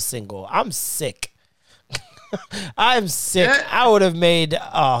when I was single? I'm sick. I'm sick. I would have made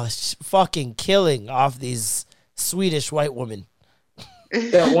a fucking killing off these Swedish white women.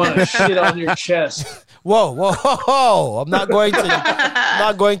 That want to shit on your chest. Whoa! I'm not going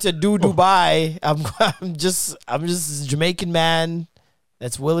to do Dubai. I'm just a Jamaican man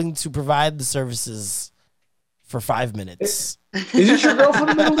that's willing to provide the services for 5 minutes. Is this your girl from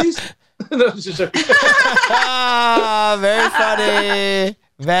the Middle East? No, it's just a- Very funny.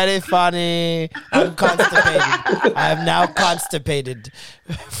 Very funny. I'm constipated. I am now constipated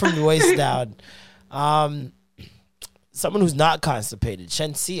from the waist down. Someone who's not constipated,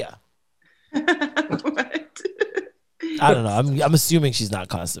 Shensia. What? I don't know. I'm assuming she's not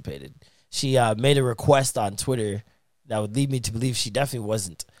constipated. She made a request on Twitter that would lead me to believe she definitely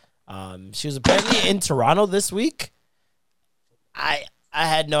wasn't. She was apparently in Toronto this week. I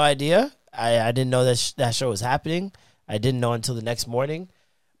had no idea. I didn't know that show was happening. I didn't know until the next morning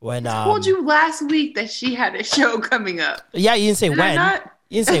when I told you last week that she had a show coming up. Yeah, you didn't say Did I when. not?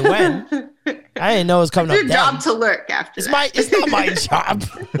 You didn't say when. I didn't know it was coming It's up. your then. job to lurk after It's that. it's not my job.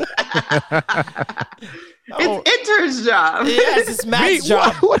 It's intern's job. Yes, it's Matt's Me?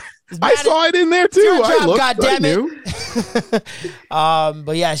 job. What? I saw it in there too. Your I job, looked, I goddammit. knew.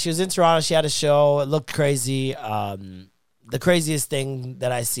 But yeah, she was in Toronto. She had a show. It looked crazy. The craziest thing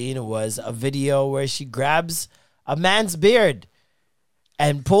that I seen was a video where she grabs a man's beard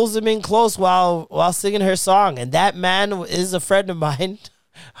and pulls him in close while singing her song. And that man is a friend of mine,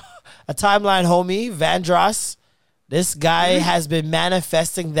 a timeline homie, Vandross. This guy has been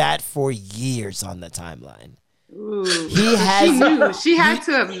manifesting that for years on the timeline. Ooh. He has. She knew. She had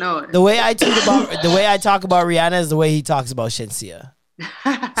to have known. The way I talk about Rihanna is the way he talks about Shensia.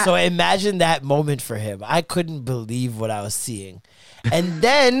 So imagine that moment for him. I couldn't believe what I was seeing. And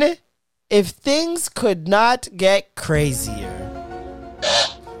then, if things could not get crazier,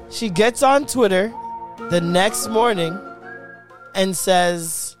 she gets on Twitter the next morning and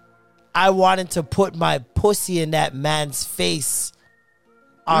says, I wanted to put my pussy in that man's face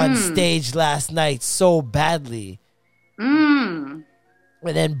on stage last night so badly. And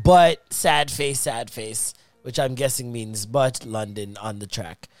then, but sad face, which I'm guessing means but London on the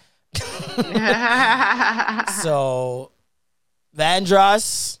track. So,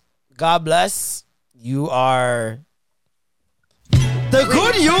 Vandross, God bless. You are the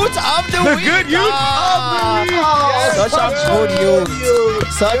good youth of the week. Good youth of the week. Such a good youth.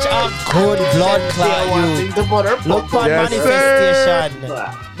 Such a good blood clot youth. Look for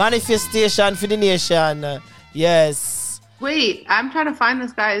manifestation for the nation. Yes. Wait, I'm trying to find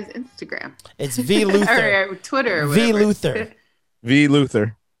this guy's Instagram. It's V Luther. Or Twitter. Or V Luther. V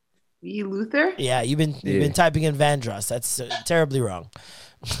Luther. V Luther? Yeah, you've been typing in Vandross. That's terribly wrong.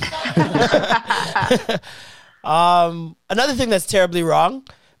 Another thing that's terribly wrong.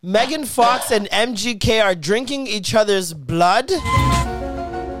 Megan Fox and MGK are drinking each other's blood.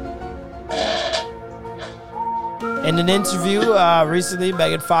 In an interview recently,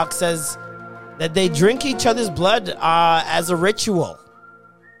 Megan Fox says that they drink each other's blood as a ritual.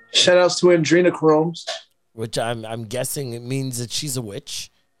 Shout outs to Adrenochromes. Which I'm guessing it means that she's a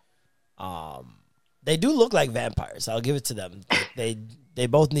witch. They do look like vampires. I'll give it to them. They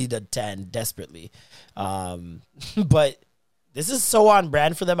both need a tan desperately. But this is so on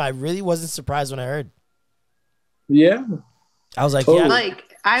brand for them. I really wasn't surprised when I heard. Yeah. I was like, totally. yeah. Like,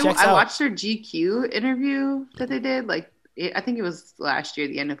 I watched their GQ interview that they did. Like, I think it was last year,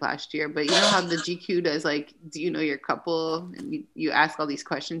 the end of last year. But you know how the GQ does, like, do you know your couple? And you ask all these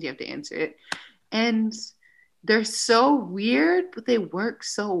questions, you have to answer it. And they're so weird, but they work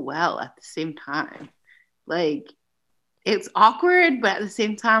so well at the same time. Like, it's awkward, but at the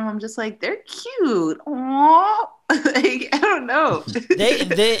same time, I'm just like, they're cute. Aww. Like, I don't know.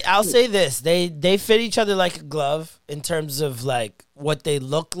 I'll say this. They fit each other like a glove in terms of like what they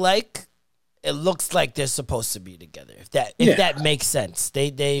look like. It looks like they're supposed to be together. If that makes sense.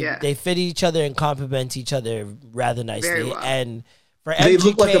 They fit each other and complement each other rather nicely. Very well. And for MGK, they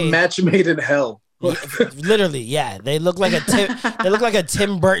look like a match made in hell. Literally, yeah. They look like a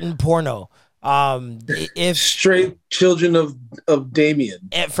Tim Burton porno. If straight children of Damien.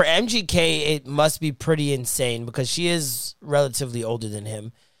 And for MGK, it must be pretty insane because she is relatively older than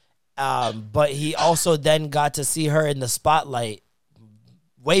him. But he also then got to see her in the spotlight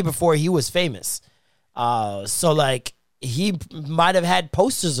way before he was famous. So like he might have had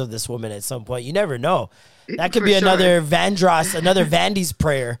posters of this woman at some point. You never know. That could be another Vandross, another Vandy's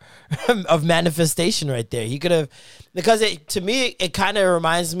prayer of manifestation right there. He could have, because to me, it kind of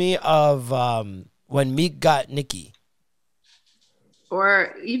reminds me of when Meek got Nicki.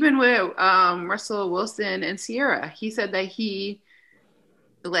 Or even with Russell Wilson and Sierra. He said that he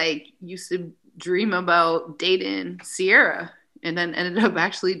used to dream about dating Sierra and then ended up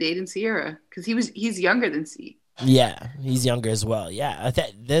actually dating Sierra because he's younger than C. Yeah, he's younger as well. Yeah,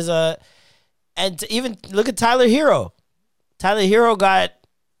 and even look at Tyler Hero. Tyler Hero got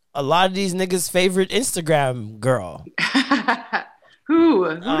a lot of these niggas' favorite Instagram girl. Who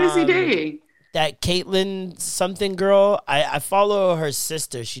is he dating? That Caitlyn something girl. I follow her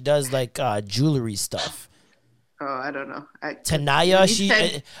sister. She does like jewelry stuff. Oh, I don't know.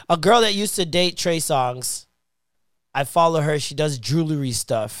 Tanaya, a girl that used to date Trey Songz. I follow her. She does jewelry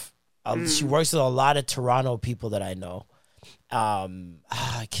stuff. She works with a lot of Toronto people that I know.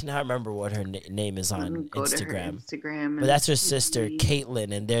 I cannot remember what her name is on Instagram. But that's her sister,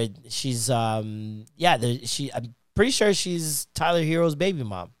 Caitlyn, and she's I'm pretty sure she's Tyler Hero's baby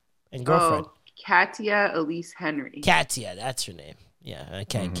mom and girlfriend. Oh, Katia Elise Henry. Katia, that's her name. Yeah, I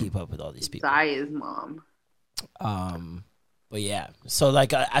can't keep up with all these people. Zaya's mom. But yeah, so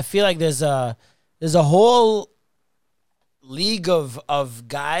like I feel like there's a whole league of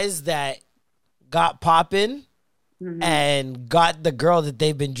guys that got poppin'. Mm-hmm. And got the girl that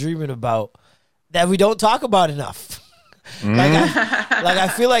they've been dreaming about that we don't talk about enough. I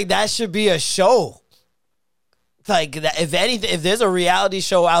feel like that should be a show. Like if anything, if there's a reality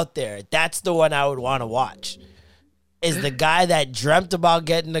show out there, that's the one I would want to watch. Is the guy that dreamt about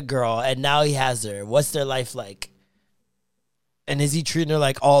getting a girl and now he has her. What's their life like? And is he treating her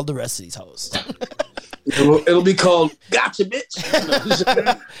like all the rest of these hoes? It'll be called Gotcha, bitch.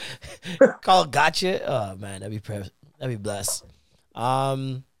 Called Gotcha. Oh man, that'd be blessed. Or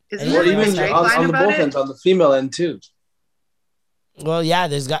even on the both ends, on the female end too. Well, yeah,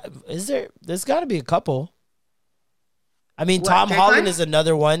 there's got to be a couple. I mean, Tom Holland is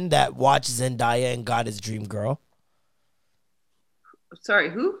another one that watched Zendaya and got his dream girl. Sorry,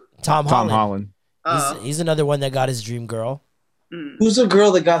 who? Tom Holland. He's another one that got his dream girl. Who's the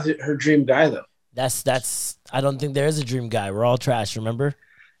girl that got her dream guy though? That's. I don't think there is a dream guy. We're all trash. Remember?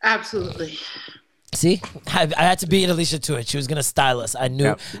 Absolutely. See, I had to beat Alicia to it. She was gonna style us. I knew.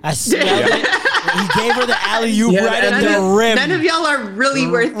 Yep. I smelled it. He gave her the alley-oop right at the rim. None of y'all are really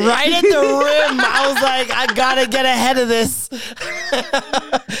worth it. Right at the rim. I was like, I gotta get ahead of this.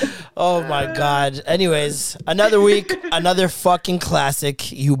 Oh my God. Anyways, another week, another fucking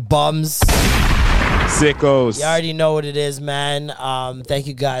classic. You bums. Sickos. You already know what it is, man. Thank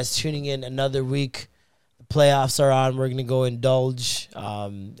you guys tuning in another week. The playoffs are on. We're gonna go indulge.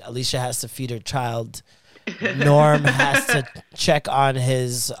 Alicia has to feed her child. Norm has to check on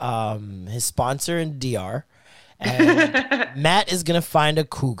his sponsor in DR, and Matt is gonna find a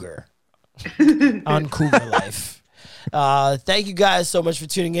cougar on Cougar Life. Thank you guys so much for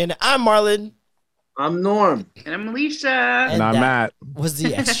tuning in. I'm Marlon. I'm Norm. And I'm Alicia. And I'm Matt. Was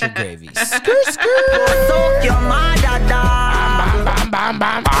the extra gravy.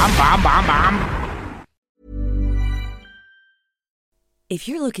 If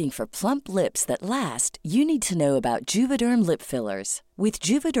you're looking for plump lips that last, you need to know about Juvederm lip fillers. With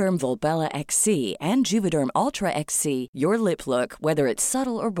Juvederm Volbella XC and Juvederm Ultra XC, your lip look, whether it's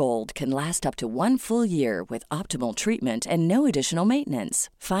subtle or bold, can last up to 1 full year with optimal treatment and no additional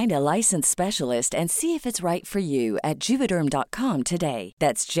maintenance. Find a licensed specialist and see if it's right for you at Juvederm.com today.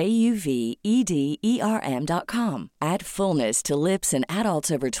 That's JUVEDERM.com. Add fullness to lips in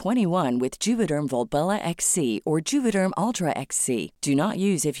adults over 21 with Juvederm Volbella XC or Juvederm Ultra XC. Do not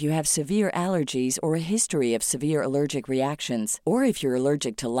use if you have severe allergies or a history of severe allergic reactions, or if you're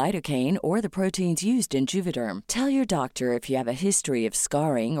allergic to lidocaine or the proteins used in Juvederm. Tell your doctor if you have a history of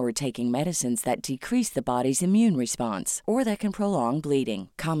scarring or taking medicines that decrease the body's immune response or that can prolong bleeding.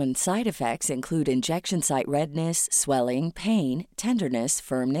 Common side effects include injection site redness, swelling, pain, tenderness,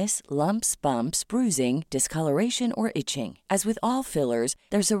 firmness, lumps, bumps, bruising, discoloration, or itching. As with all fillers,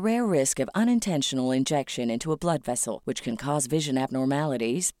 there's a rare risk of unintentional injection into a blood vessel, which can cause vision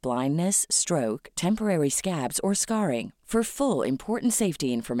abnormalities, blindness, stroke, temporary scabs, or scarring. For full, important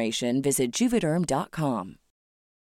safety information, visit Juvederm.com.